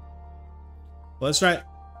 Well, let's try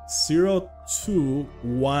 0, 2,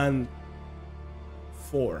 1,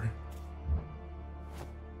 4.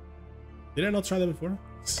 Did I not try that before?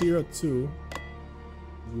 0, 2,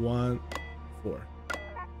 1, 4.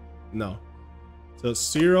 No. So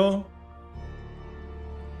 0.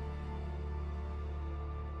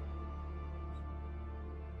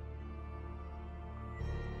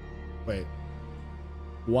 Wait.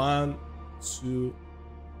 1, 2.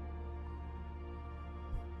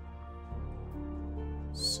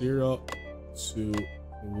 0, 2,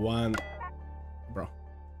 1. Bro.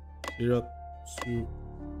 0, 2,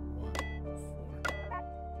 1,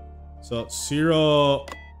 4. So 0,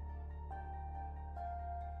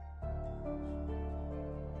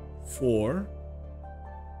 4.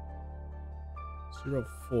 0,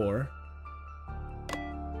 4.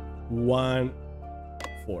 1,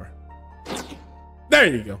 4. There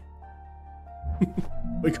you go.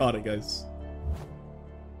 We caught it, guys.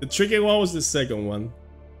 The tricky one was the second one.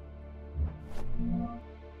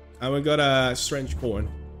 And we got a strange coin.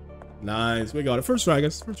 Nice. We got it. First try,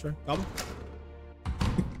 guys. First try. Double.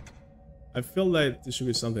 I feel like there should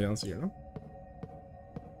be something else here, no?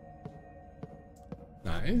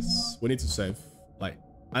 Nice. We need to save. Like,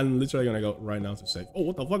 I'm literally gonna go right now to save. Oh,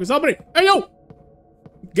 what the fuck is happening? Hey, yo!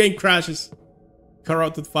 Game crashes.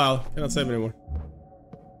 Corrupted file. Cannot save anymore.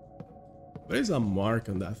 There is a mark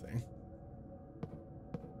on that thing.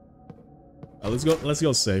 Let's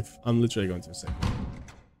go save. I'm literally going to save.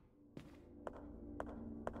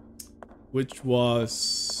 Which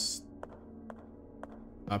was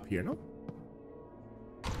up here, no?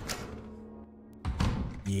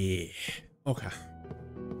 Yeah. Okay.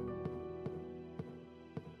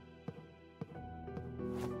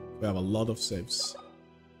 We have a lot of saves.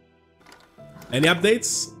 Any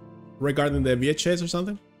updates regarding the VHS or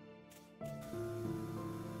something?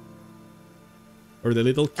 Or the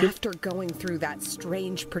little kid? After going through that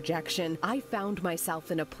strange projection, I found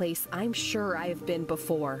myself in a place I'm sure I have been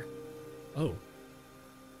before. Oh.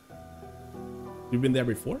 You've been there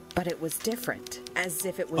before? But it was different, as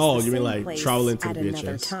if it was oh, the you mean same like place traveling to at the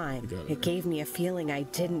another VHS? time. It gave me a feeling I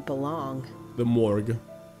didn't belong. The morgue.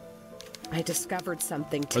 I discovered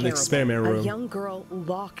something Or terrible. the experiment room. A young girl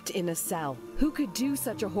locked in a cell. Who could do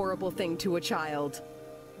such a horrible thing to a child?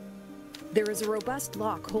 There is a robust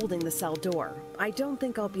lock holding the cell door. I don't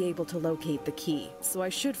think I'll be able to locate the key, so I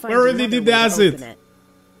should find Where another did way to acid? open it.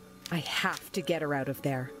 I have to get her out of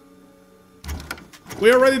there.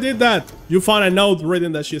 We already did that. You found a note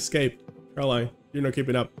written that she escaped. Caroline, you're not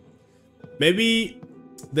keeping up. Maybe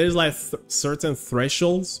there's like certain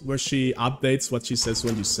thresholds where she updates what she says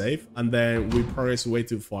when you save, and then we progress way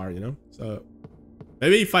too far, you know? So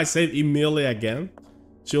maybe if I save immediately again,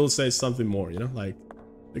 she'll say something more, you know? Like,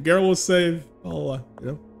 the girl will save, you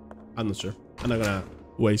know? I'm not sure. I'm not gonna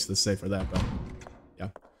waste the save for that, but yeah.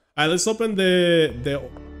 Alright, let's open the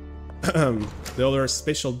the other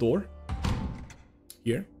special door.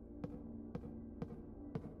 Here.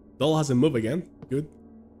 Doll hasn't moved again. Good.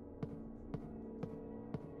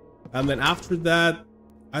 And then after that,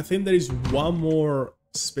 I think there is one more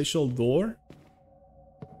special door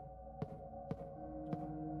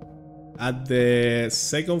at the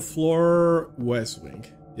second floor west wing.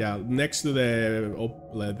 Yeah, next to the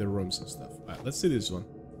rooms and stuff. All right, let's see this one.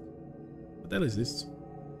 What the hell is this?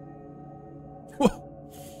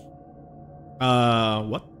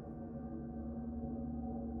 What?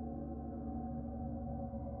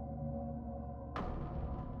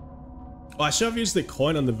 Oh, I should have used the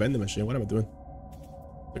coin on the vending machine. What am I doing?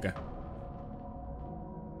 Okay.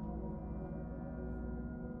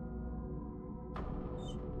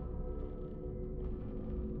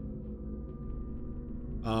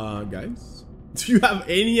 Guys, do you have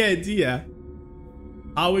any idea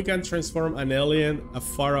how we can transform an alien, a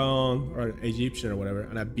pharaoh, or an Egyptian or whatever,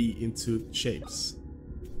 and a bee into shapes?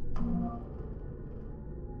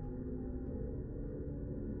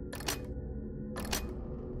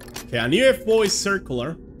 Okay, an UFO is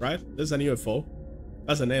circular, right? There's an UFO.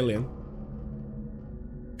 That's an alien.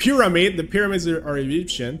 Pyramid. The pyramids are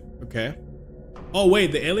Egyptian. Okay. Oh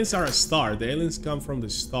wait, the aliens are a star. The aliens come from the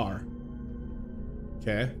star.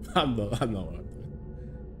 Okay, I know what I'm doing.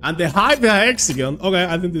 And the hexagon. Okay,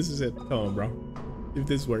 I think this is it. Come on, bro. If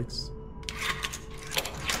this works.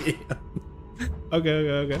 Yeah.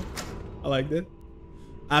 Okay. I like that.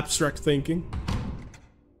 Abstract thinking.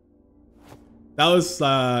 That was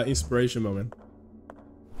inspiration moment.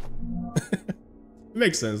 It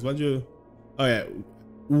makes sense. Why don't you? Oh yeah,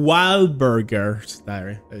 Wildberger's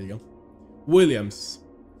diary. There you go. Williams,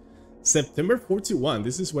 September 41.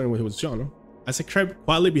 This is when he was young. No? As I crept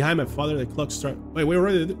quietly behind my father, the clock struck. Wait, we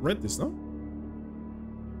already read this, no?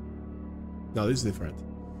 No, this is different.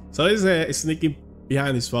 So he's sneaking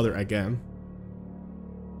behind his father again.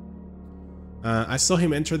 I saw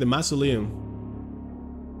him enter the mausoleum.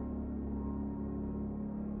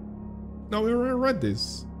 No, we already read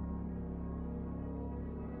this.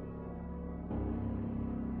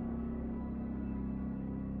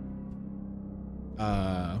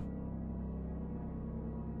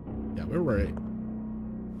 Yeah, we're right.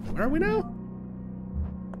 Where are we now?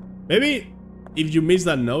 Maybe if you miss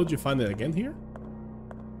that note, you find it again here?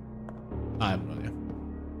 I have no idea.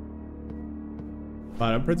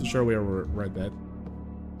 But I'm pretty sure we were right there.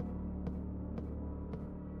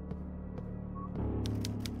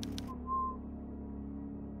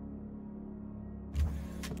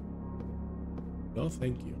 No,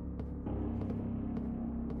 thank you.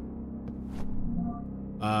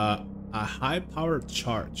 A high-powered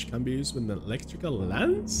charge can be used with an electrical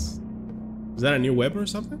lens? Is that a new weapon or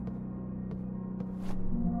something?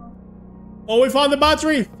 Oh, we found the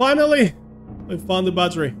battery! Finally! We found the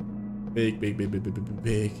battery.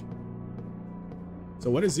 Big.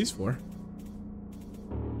 So what is this for?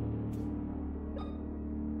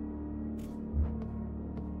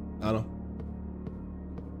 I don't know.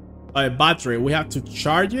 A battery. We have to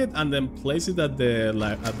charge it and then place it at the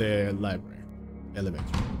library elevator.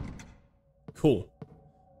 Cool.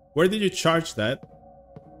 Where did you charge that?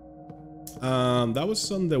 That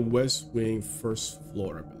was on the West Wing, first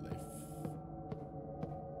floor, I believe.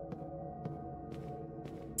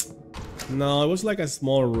 No, it was like a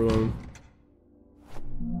small room.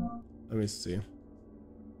 Let me see.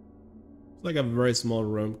 It's like a very small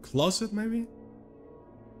room. Closet, maybe?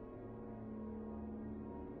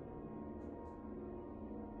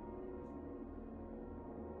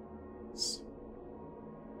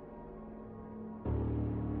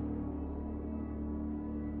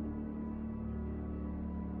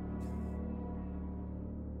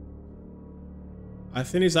 I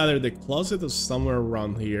think it's either the closet or somewhere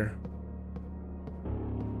around here.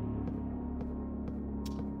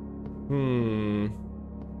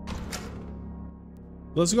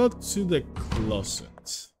 Let's go to the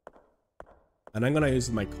closet. And I'm gonna use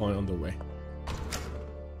my coin on the way.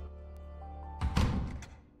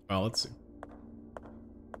 Well, let's see.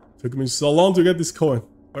 Took me so long to get this coin.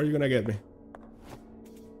 Where are you gonna get me?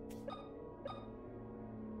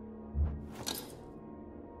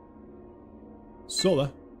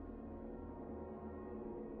 Soda.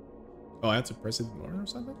 Oh, I have to press it more or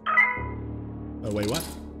something? Oh, wait, what?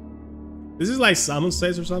 This is like Salmon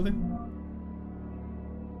Says or something?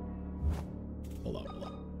 Hold on.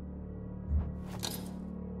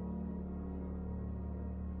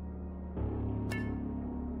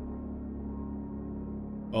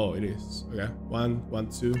 Oh, it is. Okay. 1,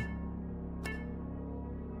 2.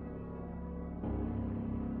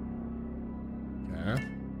 Okay.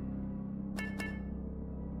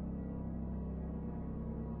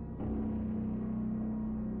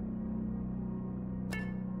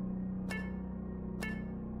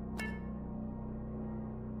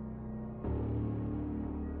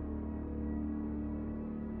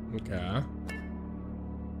 Okay.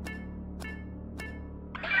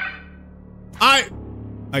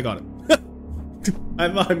 I got it. I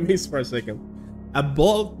thought I missed for a second. A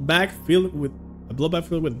blood bag filled with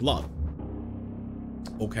blood.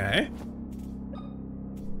 Okay.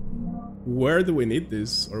 Where do we need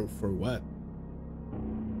this, or for what?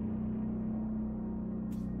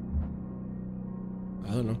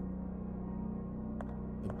 I don't know.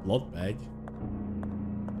 The blood bag.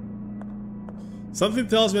 Something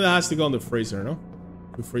tells me that has to go in the freezer, no?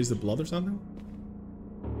 To freeze the blood or something?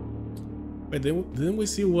 Wait, didn't we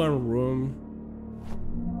see one room?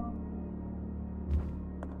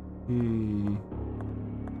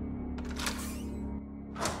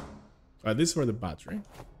 Alright, this is for the battery.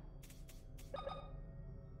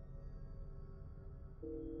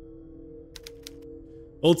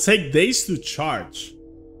 It'll take days to charge.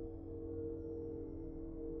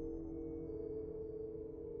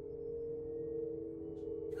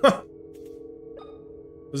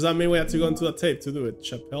 Does that mean we have to go into the tape to do it?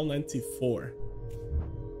 Chappelle 94.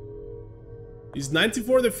 Is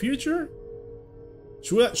 94 the future?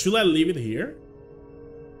 Should I leave it here?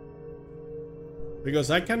 Because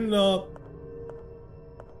I cannot...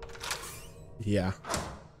 Yeah.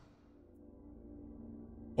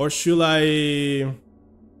 Or should I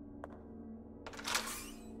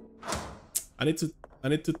need to...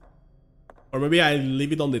 Or maybe I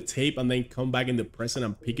leave it on the tape and then come back in the present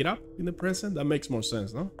and pick it up in the present? That makes more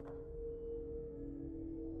sense, no?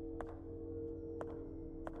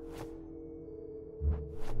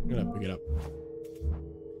 I'm gonna pick it up.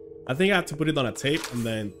 I think I have to put it on a tape and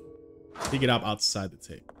then pick it up outside the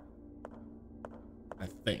tape. I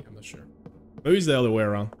think, I'm not sure. Maybe it's the other way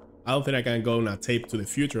around. I don't think I can go on a tape to the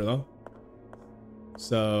future though.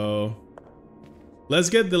 So let's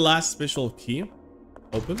get the last special key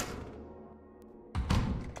open.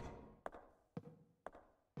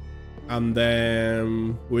 And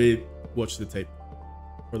then we watch the tape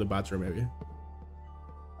for the battery maybe.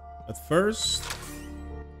 At first,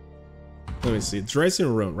 let me see,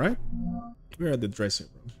 dressing room, right? We're at the dressing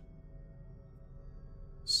room.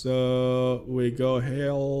 So we go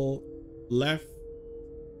hell left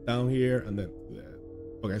down here and then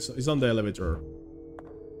okay, so it's on the elevator.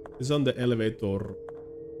 It's on the elevator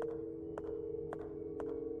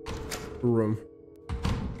room.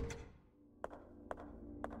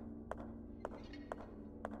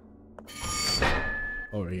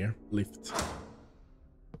 Over here, lift.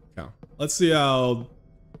 Okay. Let's see how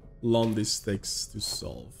long this takes to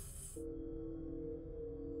solve.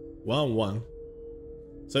 1-1.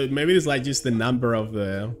 So maybe it's like just the number of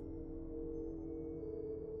the...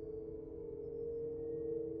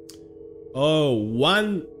 Oh,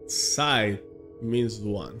 one side means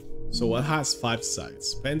 1. So what has 5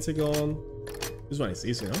 sides? Pentagon. This one is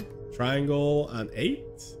easy, no? Triangle and 8.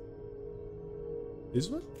 This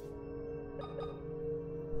one?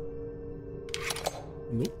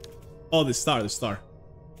 Nope. Oh, the star, the star.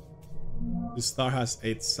 The star has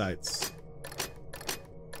 8 sides.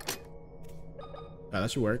 Yeah,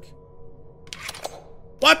 that should work.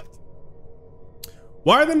 What?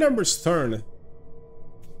 Why are the numbers turned?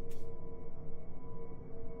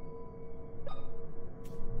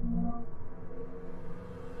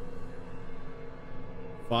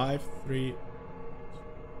 Five, 3.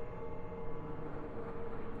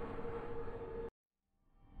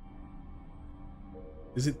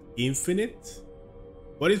 Is it infinite?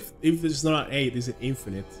 What if it's not an 8? Is it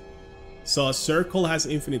infinite? So a circle has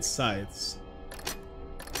infinite sides.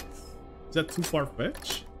 Is that too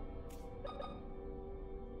far-fetched?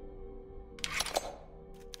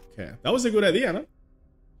 Okay, that was a good idea, no?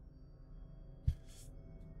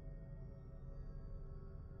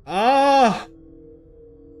 Ah!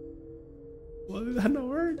 Why did that not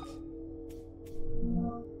work?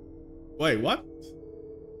 Wait, what?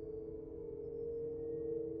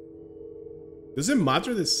 Does it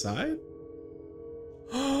matter the side?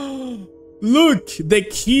 Look, the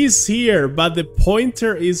key is here, but the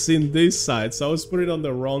pointer is in this side. So I was putting it on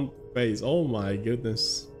the wrong face. Oh my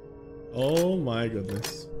goodness. Oh my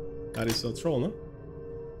goodness. That is so troll, no?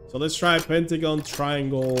 So let's try pentagon,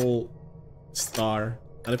 triangle, star.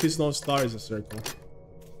 And if it's no star, it's a circle.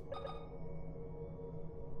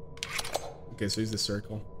 Okay, so it's the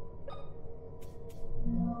circle.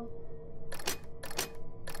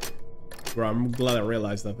 Bro, I'm glad I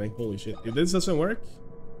realized that thing. Holy shit. If this doesn't work...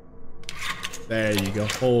 There you go.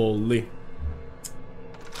 Holy.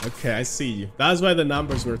 Okay, I see you. That's why the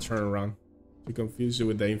numbers were turned around. To confuse you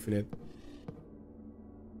with the infinite.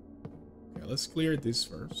 Okay, let's clear this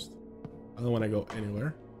first. I don't want to go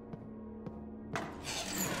anywhere. There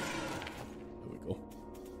we go.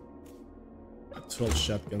 12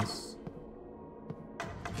 shotguns.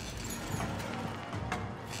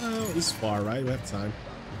 Oh, it's far, right? We have time.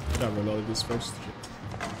 Gotta reload this first.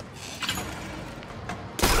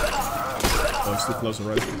 Oh, it's too close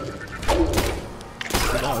already.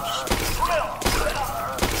 Good dodge.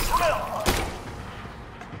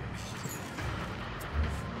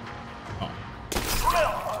 Oh.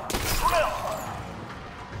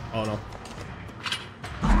 Oh no.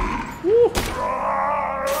 Woo.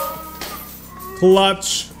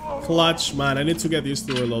 Clutch. Clutch, man. I need to get used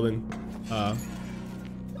to reloading.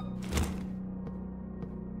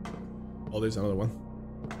 Oh, there's another one.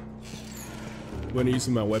 When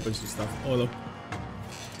using my weapons and stuff. Oh, look.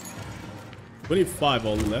 25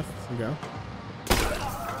 only left. Okay.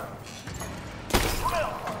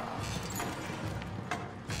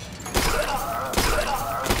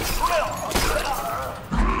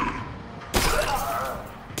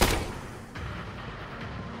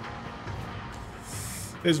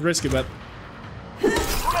 It's risky, but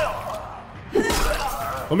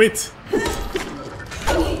commit.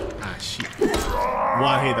 Ah, shit.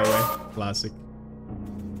 One hit away. Classic.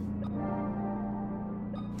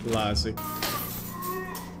 Classic.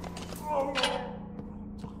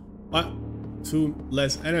 What? 2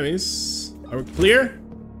 less enemies. Are we clear?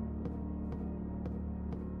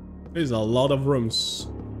 There's a lot of rooms.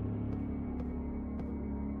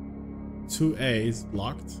 2A is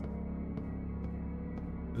blocked.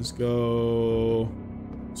 Let's go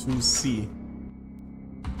 2C.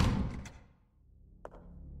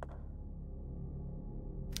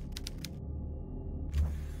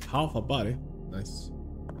 Half a body. Nice.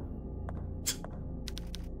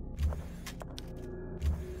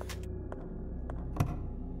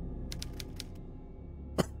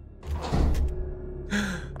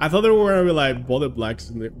 I thought there were gonna be like bullet blacks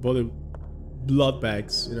in there, bullet blood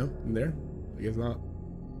bags, you know, in there. I guess not.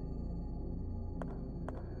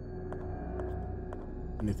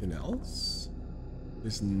 Anything else?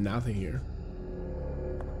 There's nothing here.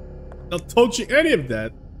 Not touching any of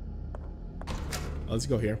that. Let's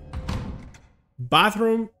go here.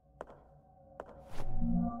 Bathroom.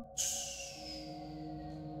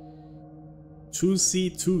 Two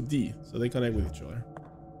C, 2D. So they connect with each other.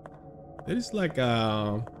 There is like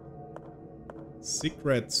a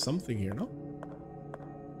secret something here, no?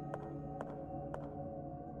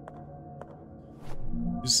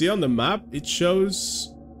 You see on the map, it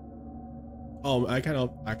shows... Oh, I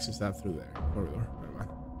cannot access that through there. Corridor. Never mind.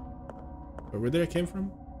 But where did I came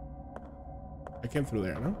from? I came through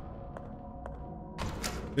there, no?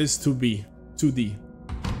 This is 2B. 2D.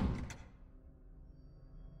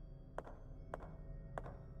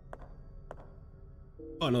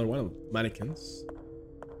 Oh, another one of mannequins.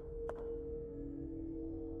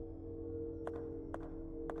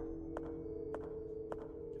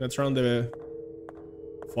 Can I turn on the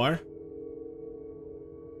fire?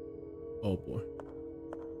 Oh boy.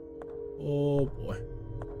 Oh boy.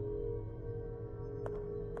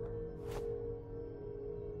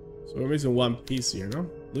 So we're missing one piece here, no?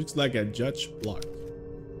 Looks like a judge block.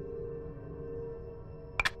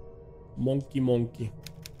 Monkey.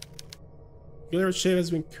 Killer shape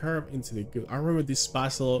has been carved into the good. I remember this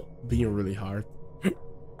puzzle being really hard. I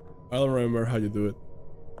don't remember how you do it.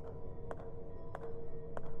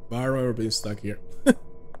 But I remember being stuck here.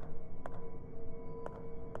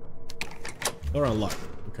 Door unlocked.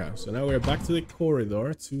 Okay, so now we're back to the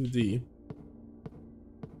corridor, 2D.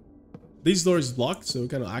 This door is blocked, so we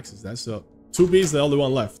cannot access that. So 2B is the only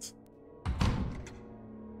one left.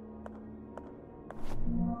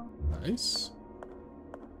 Nice.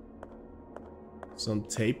 Some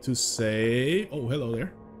tape to say... Oh, hello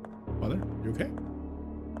there. Father, you okay?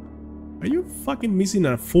 Are you fucking missing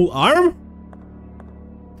a full arm?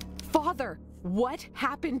 Father, what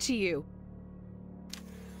happened to you?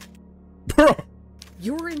 Bro!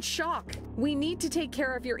 You're in shock. We need to take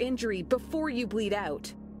care of your injury before you bleed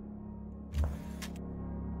out.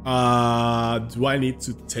 Do I need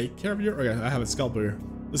to take care of your... Okay, I have a scalpel here.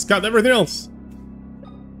 Let's cut everything else.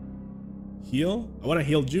 Heal? I want to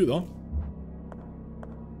heal you, though.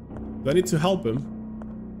 Do I need to help him?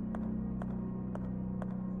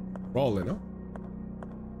 Probably, no?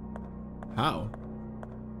 How?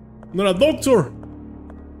 I'm not a doctor!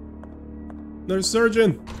 Not a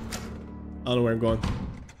surgeon! I don't know where I'm going.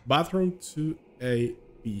 Bathroom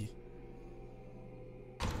 2A-B.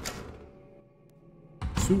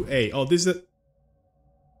 2A. Oh, this is it.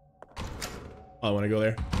 Oh, I want to go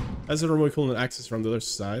there. That's a room we couldn't access from the other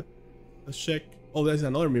side. Let's check. Oh, there's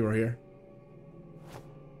another mirror here.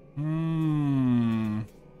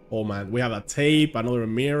 Oh man, we have a tape, another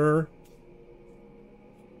mirror.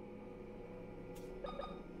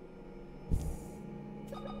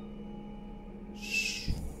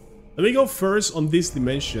 Let me go first on this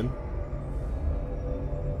dimension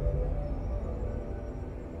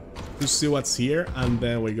to see what's here, and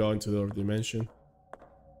then we go into the other dimension.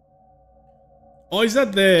 Oh, is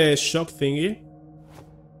that the shock thingy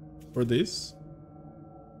for this?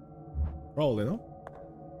 Probably, no?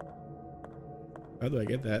 How do I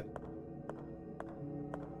get that?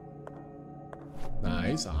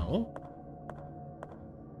 Nice. Ow.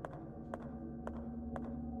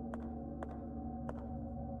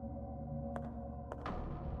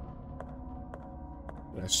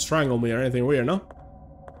 Gonna strangle me or anything weird, no?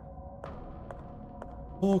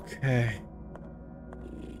 Okay.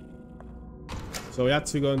 So we have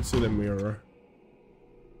to go into the mirror.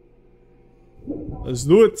 Let's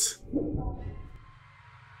do it.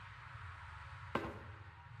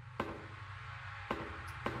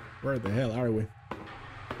 Where the hell are we?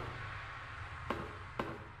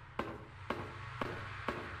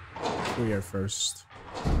 Go here first.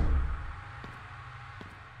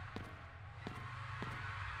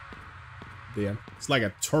 Damn. It's like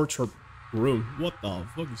a torture room. What the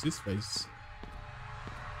fuck is this face?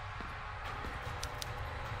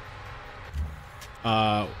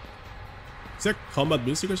 Is there combat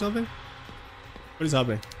music or something? What is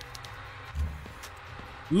happening?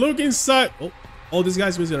 Look inside. Oh, this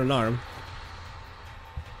guy's missing an arm.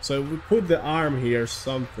 So if we put the arm here,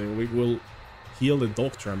 something, we will heal the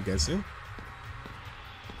doctor, I'm guessing.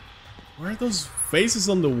 Where are those faces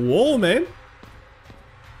on the wall, man?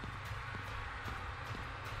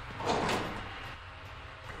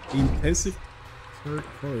 Intensive third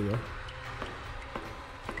corridor.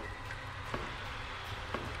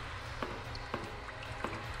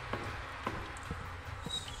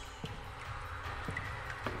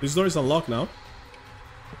 This door is unlocked now.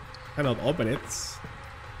 Cannot open it.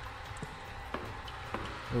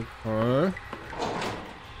 Okay.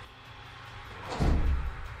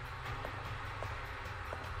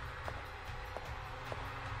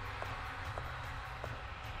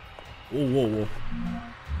 Oh, whoa, whoa.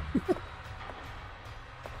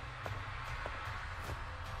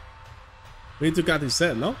 We need to cut his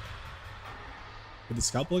head, no? With the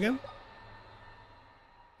scalpel again?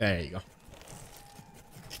 There you go.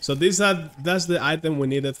 So that's the item we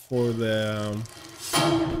needed for the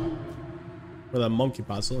monkey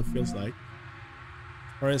puzzle, it feels like.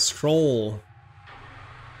 Or a scroll.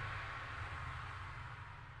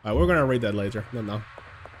 Alright, we're gonna read that later. Not now.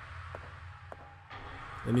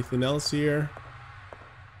 Anything else here?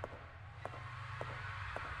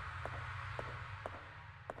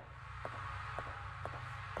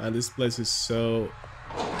 And this place is so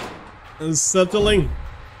unsettling.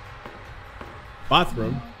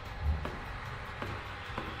 Bathroom.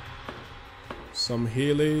 Some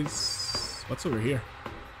Heelys. What's over here?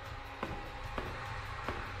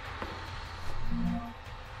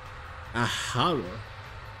 A hammer.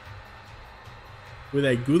 With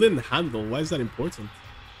a wooden handle. Why is that important?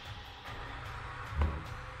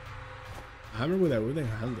 A hammer with a wooden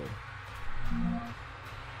handle.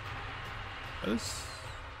 What is...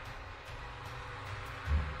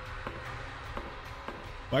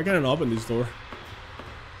 Why can't I open this door?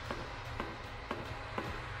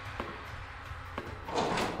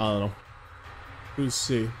 I don't know. We'll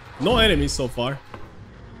see. No enemies so far.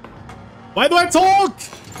 Why do I talk?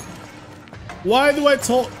 Why do I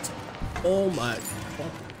talk? Oh my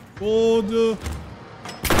god.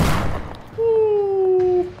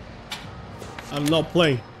 Ooh. I'm not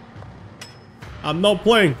playing. I'm not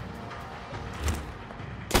playing.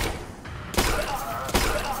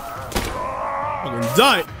 Fucking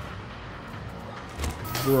die.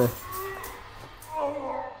 Bro.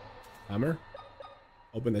 Hammer.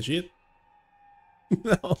 Open the shit.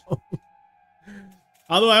 No.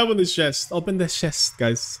 How do I open this chest? Open the chest,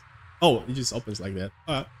 guys. Oh, it just opens like that.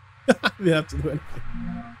 Alright. We have to do anything.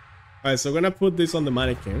 Alright, so we're gonna put this on the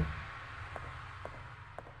mannequin.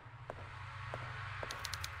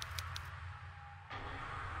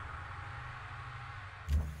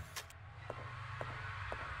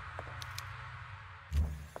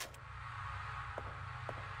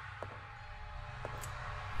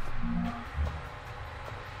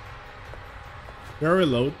 We're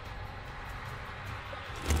reload.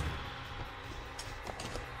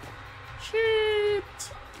 Shit.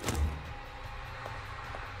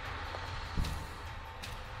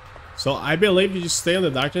 So I believe you just stay in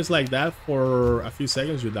the darkness like that for a few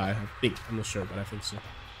seconds, you die. I think. I'm not sure, but I think so.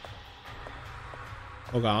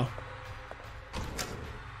 Okay.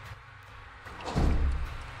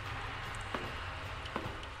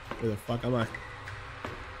 Where the fuck am I?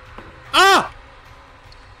 Ah!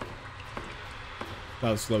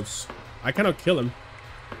 That was close. I cannot kill him.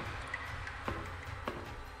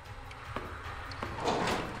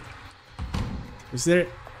 Is there...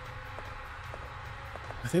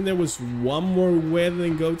 I think there was one more way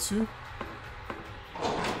than go to.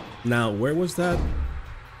 Now, where was that?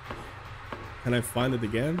 Can I find it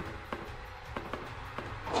again?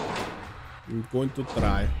 I'm going to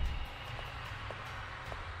try.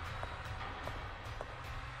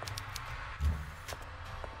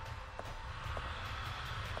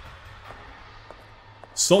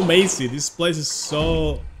 So mazy. This place is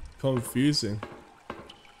so confusing.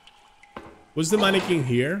 Was the mannequin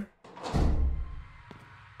here?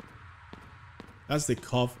 That's the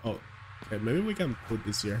cough. Oh, okay. Maybe we can put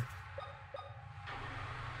this here.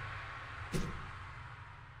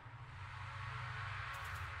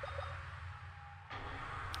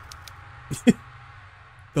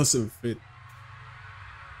 Doesn't fit.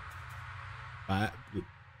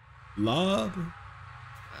 Blood.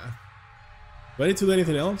 Do I need to do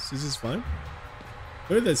anything else? This is fine.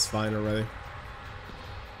 Maybe that's fine already.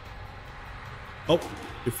 Oh,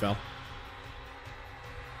 it fell.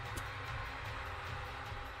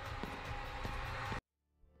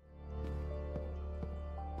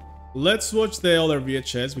 Let's watch the other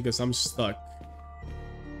VHS because I'm stuck.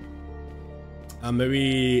 And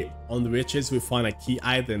maybe on the VHS we find a key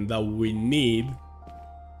item that we need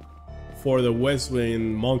for the West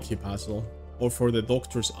Wing monkey puzzle or for the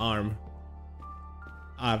doctor's arm.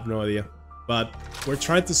 I have no idea. But we're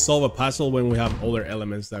trying to solve a puzzle when we have other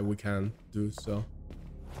elements that we can do, so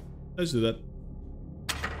let's do that.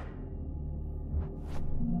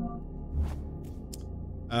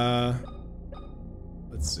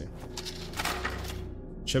 Let's see.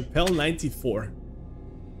 Chappelle 94.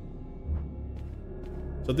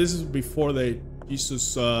 So this is before the Jesus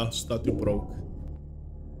statue broke.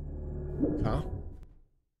 Huh?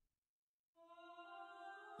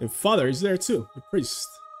 And Father is there too, the priest.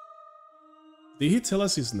 Did he tell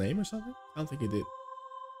us his name or something? I don't think he did.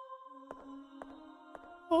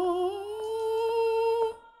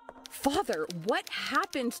 Oh. Father, what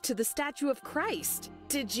happened to the statue of Christ?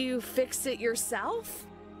 Did you fix it yourself?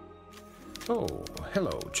 Oh,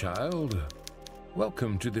 hello, child.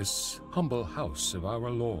 Welcome to this humble house of our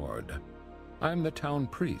Lord. I'm the town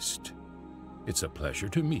priest. It's a pleasure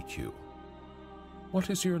to meet you. What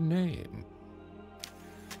is your name?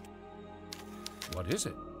 What is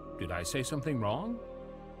it? Did I say something wrong?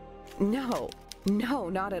 No,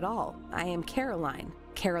 not at all. I am Caroline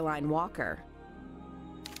Walker.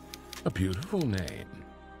 A beautiful name.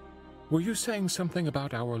 Were you saying something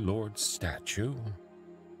about our Lord's statue?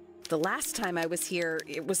 The last time I was here,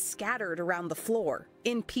 it was scattered around the floor,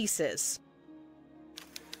 in pieces.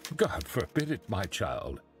 God forbid it, my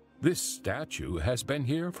child. This statue has been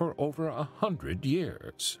here for over 100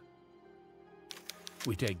 years.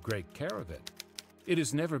 We take great care of it. It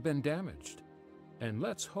has never been damaged. And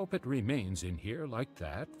let's hope it remains in here like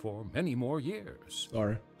that for many more years.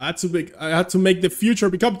 Sorry. I had to make the future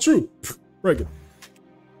become true. Break it.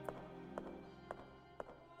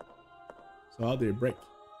 So how did it break?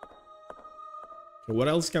 Okay, what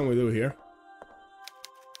else can we do here?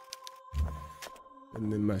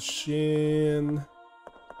 In the machine.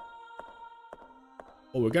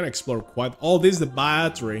 Oh, we're gonna explore quite. Oh, this is the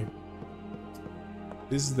battery.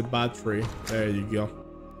 This is the battery. There you go.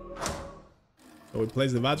 So we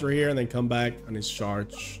place the battery here and then come back and it's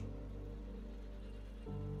charged.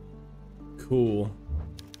 Cool.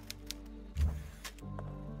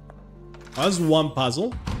 That's one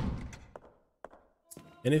puzzle.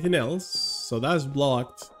 Anything else? So that's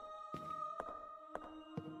blocked.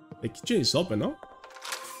 The kitchen is open, no?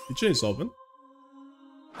 Kitchen is open.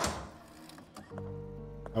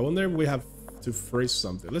 I wonder if we have to freeze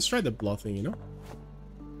something. Let's try the block thing, you know?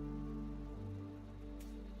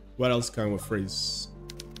 What else can we freeze?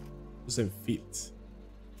 Doesn't fit.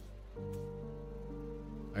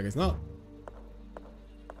 I guess not.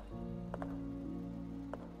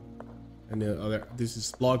 And the other, this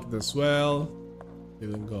is blocked as well.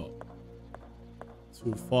 Didn't go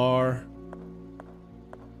too far.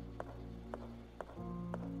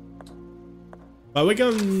 But we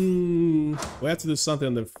have to do something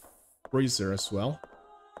on the freezer as well.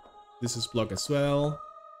 This is blocked as well.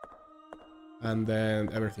 And then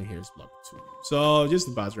everything here is blocked too. So just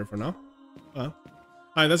the battery for now. Alright,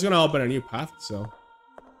 that's gonna open a new path, so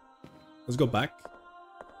let's go back.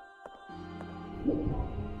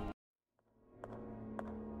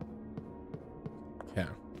 Okay.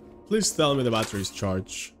 Please tell me the battery is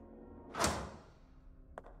charged.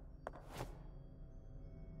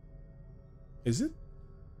 Is it?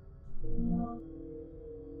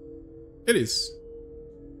 It is.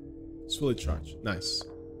 It's fully charged. Nice.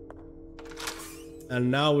 And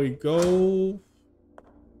now we go...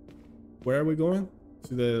 Where are we going?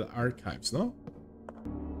 To the archives, no?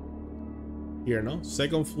 Here, no?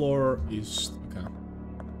 Second floor east. Okay.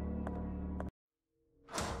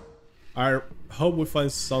 I hope we find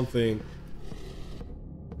something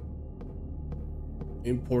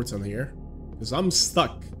important here. Because I'm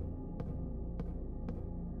stuck.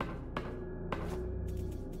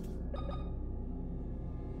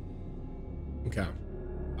 Okay.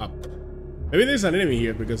 Up. Maybe there's an enemy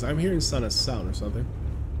here because I'm hearing a sound or something.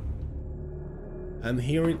 I'm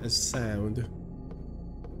hearing a sound.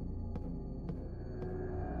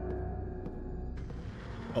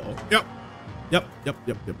 Uh-oh. Yep. Yep.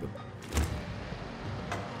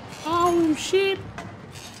 Oh, shit.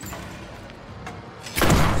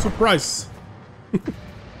 Surprise.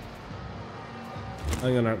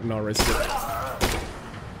 I'm gonna not risk it.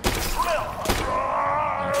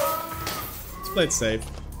 Let's play it safe.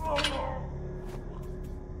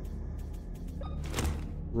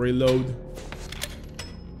 Reload.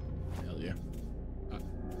 Hell yeah.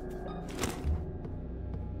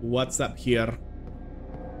 What's up here?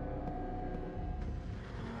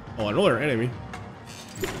 Oh, another enemy.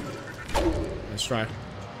 Let's try.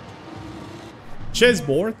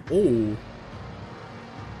 Chessboard. Oh.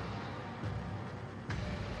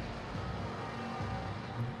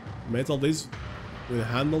 Metal disc with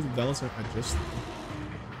handle balancer adjusted.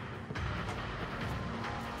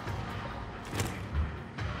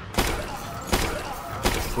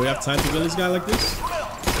 Do we have time to kill this guy like this?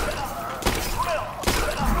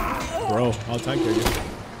 Bro, how tanky are you?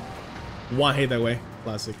 One hit that way.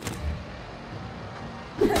 Classic.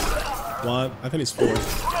 One. I think it's 4.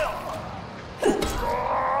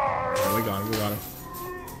 Oh, we got him.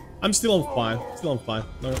 I'm still on fine.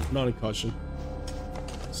 No, not in caution.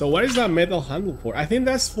 So what is that metal handle for? I think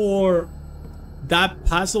that's for that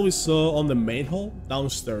puzzle we saw on the main hall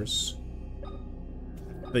downstairs.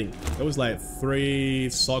 I think there was like 3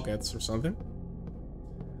 sockets or something.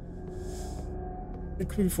 It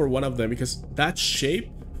could be for one of them because that shape.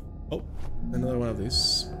 Oh, another one of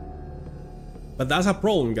these. But that's a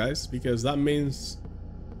problem, guys, because that means.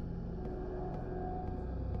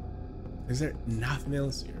 Is there nothing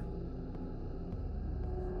else here?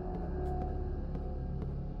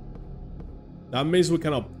 That means we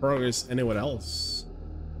cannot progress anywhere else.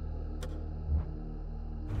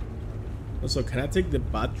 Also, can I take the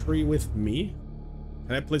battery with me?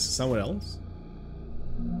 Can I place it somewhere else?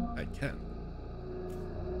 I can.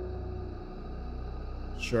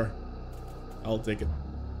 Sure. I'll take it.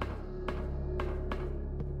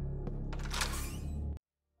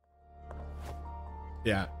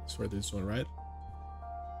 Yeah, it's for this one, right?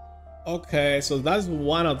 Okay, so that's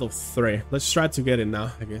 1 out of 3. Let's try to get it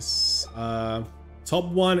now, I guess. Top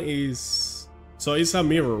one is... So it's a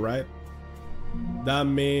mirror, right? That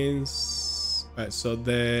means... Alright, so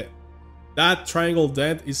that triangle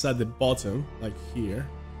dent is at the bottom, like here.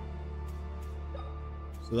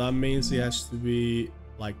 So that means it has to be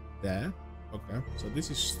like that. Okay, so this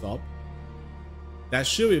is stop. That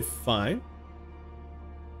should be fine.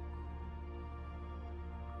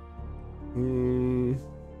 You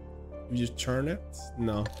just turn it?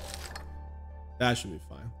 No. That should be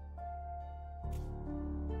fine.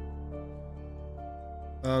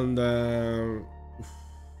 And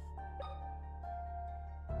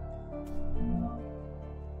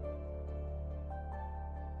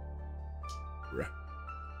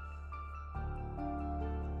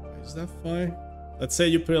is that fine? Let's say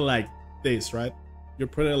you put it like this, right? You're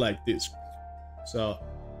putting it like this. So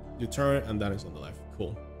you turn and that is on the left.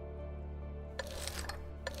 Cool.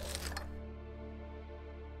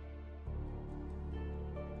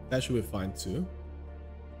 That should be fine too.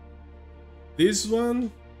 This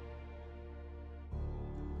one,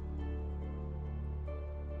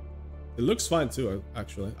 it looks fine too,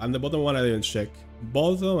 actually. And the bottom one I didn't check.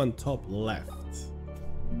 Bottom and top left.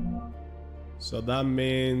 So that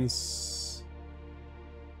means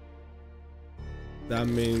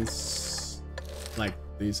like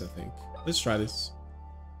this, I think. Let's try this.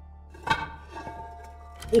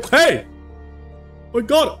 Okay. We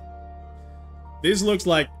got it. This looks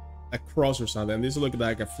like a cross or something. This looks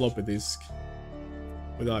like a floppy disk.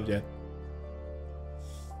 We don't have yet.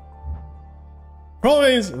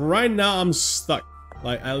 Problem is, right now I'm stuck.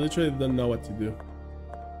 Like, I literally don't know what to do.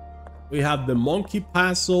 We have the monkey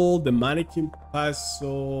puzzle, the mannequin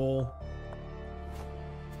puzzle.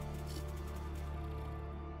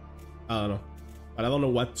 I don't know. But I don't know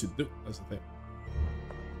what to do. That's the thing.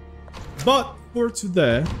 But for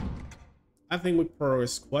today, I think we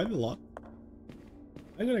progressed quite a lot.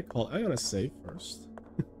 I'm gonna save first.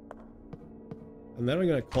 And then I'm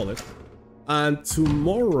gonna call it. And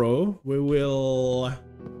tomorrow we will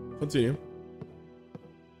continue.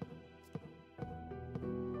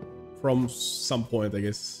 From some point, I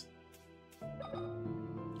guess.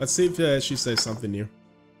 Let's see if she says something new.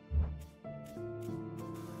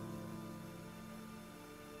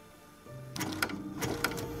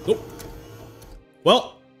 Nope.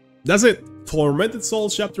 Well, that's it. Tormented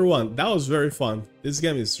Souls Chapter 1. That was very fun. This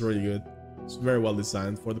game is really good. It's very well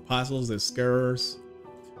designed for the puzzles, the scares.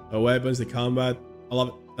 The weapons, the combat, I love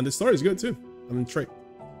it. And the story is good too. I'm intrigued.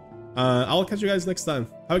 I'll catch you guys next time.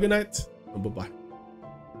 Have a good night, and bye-bye.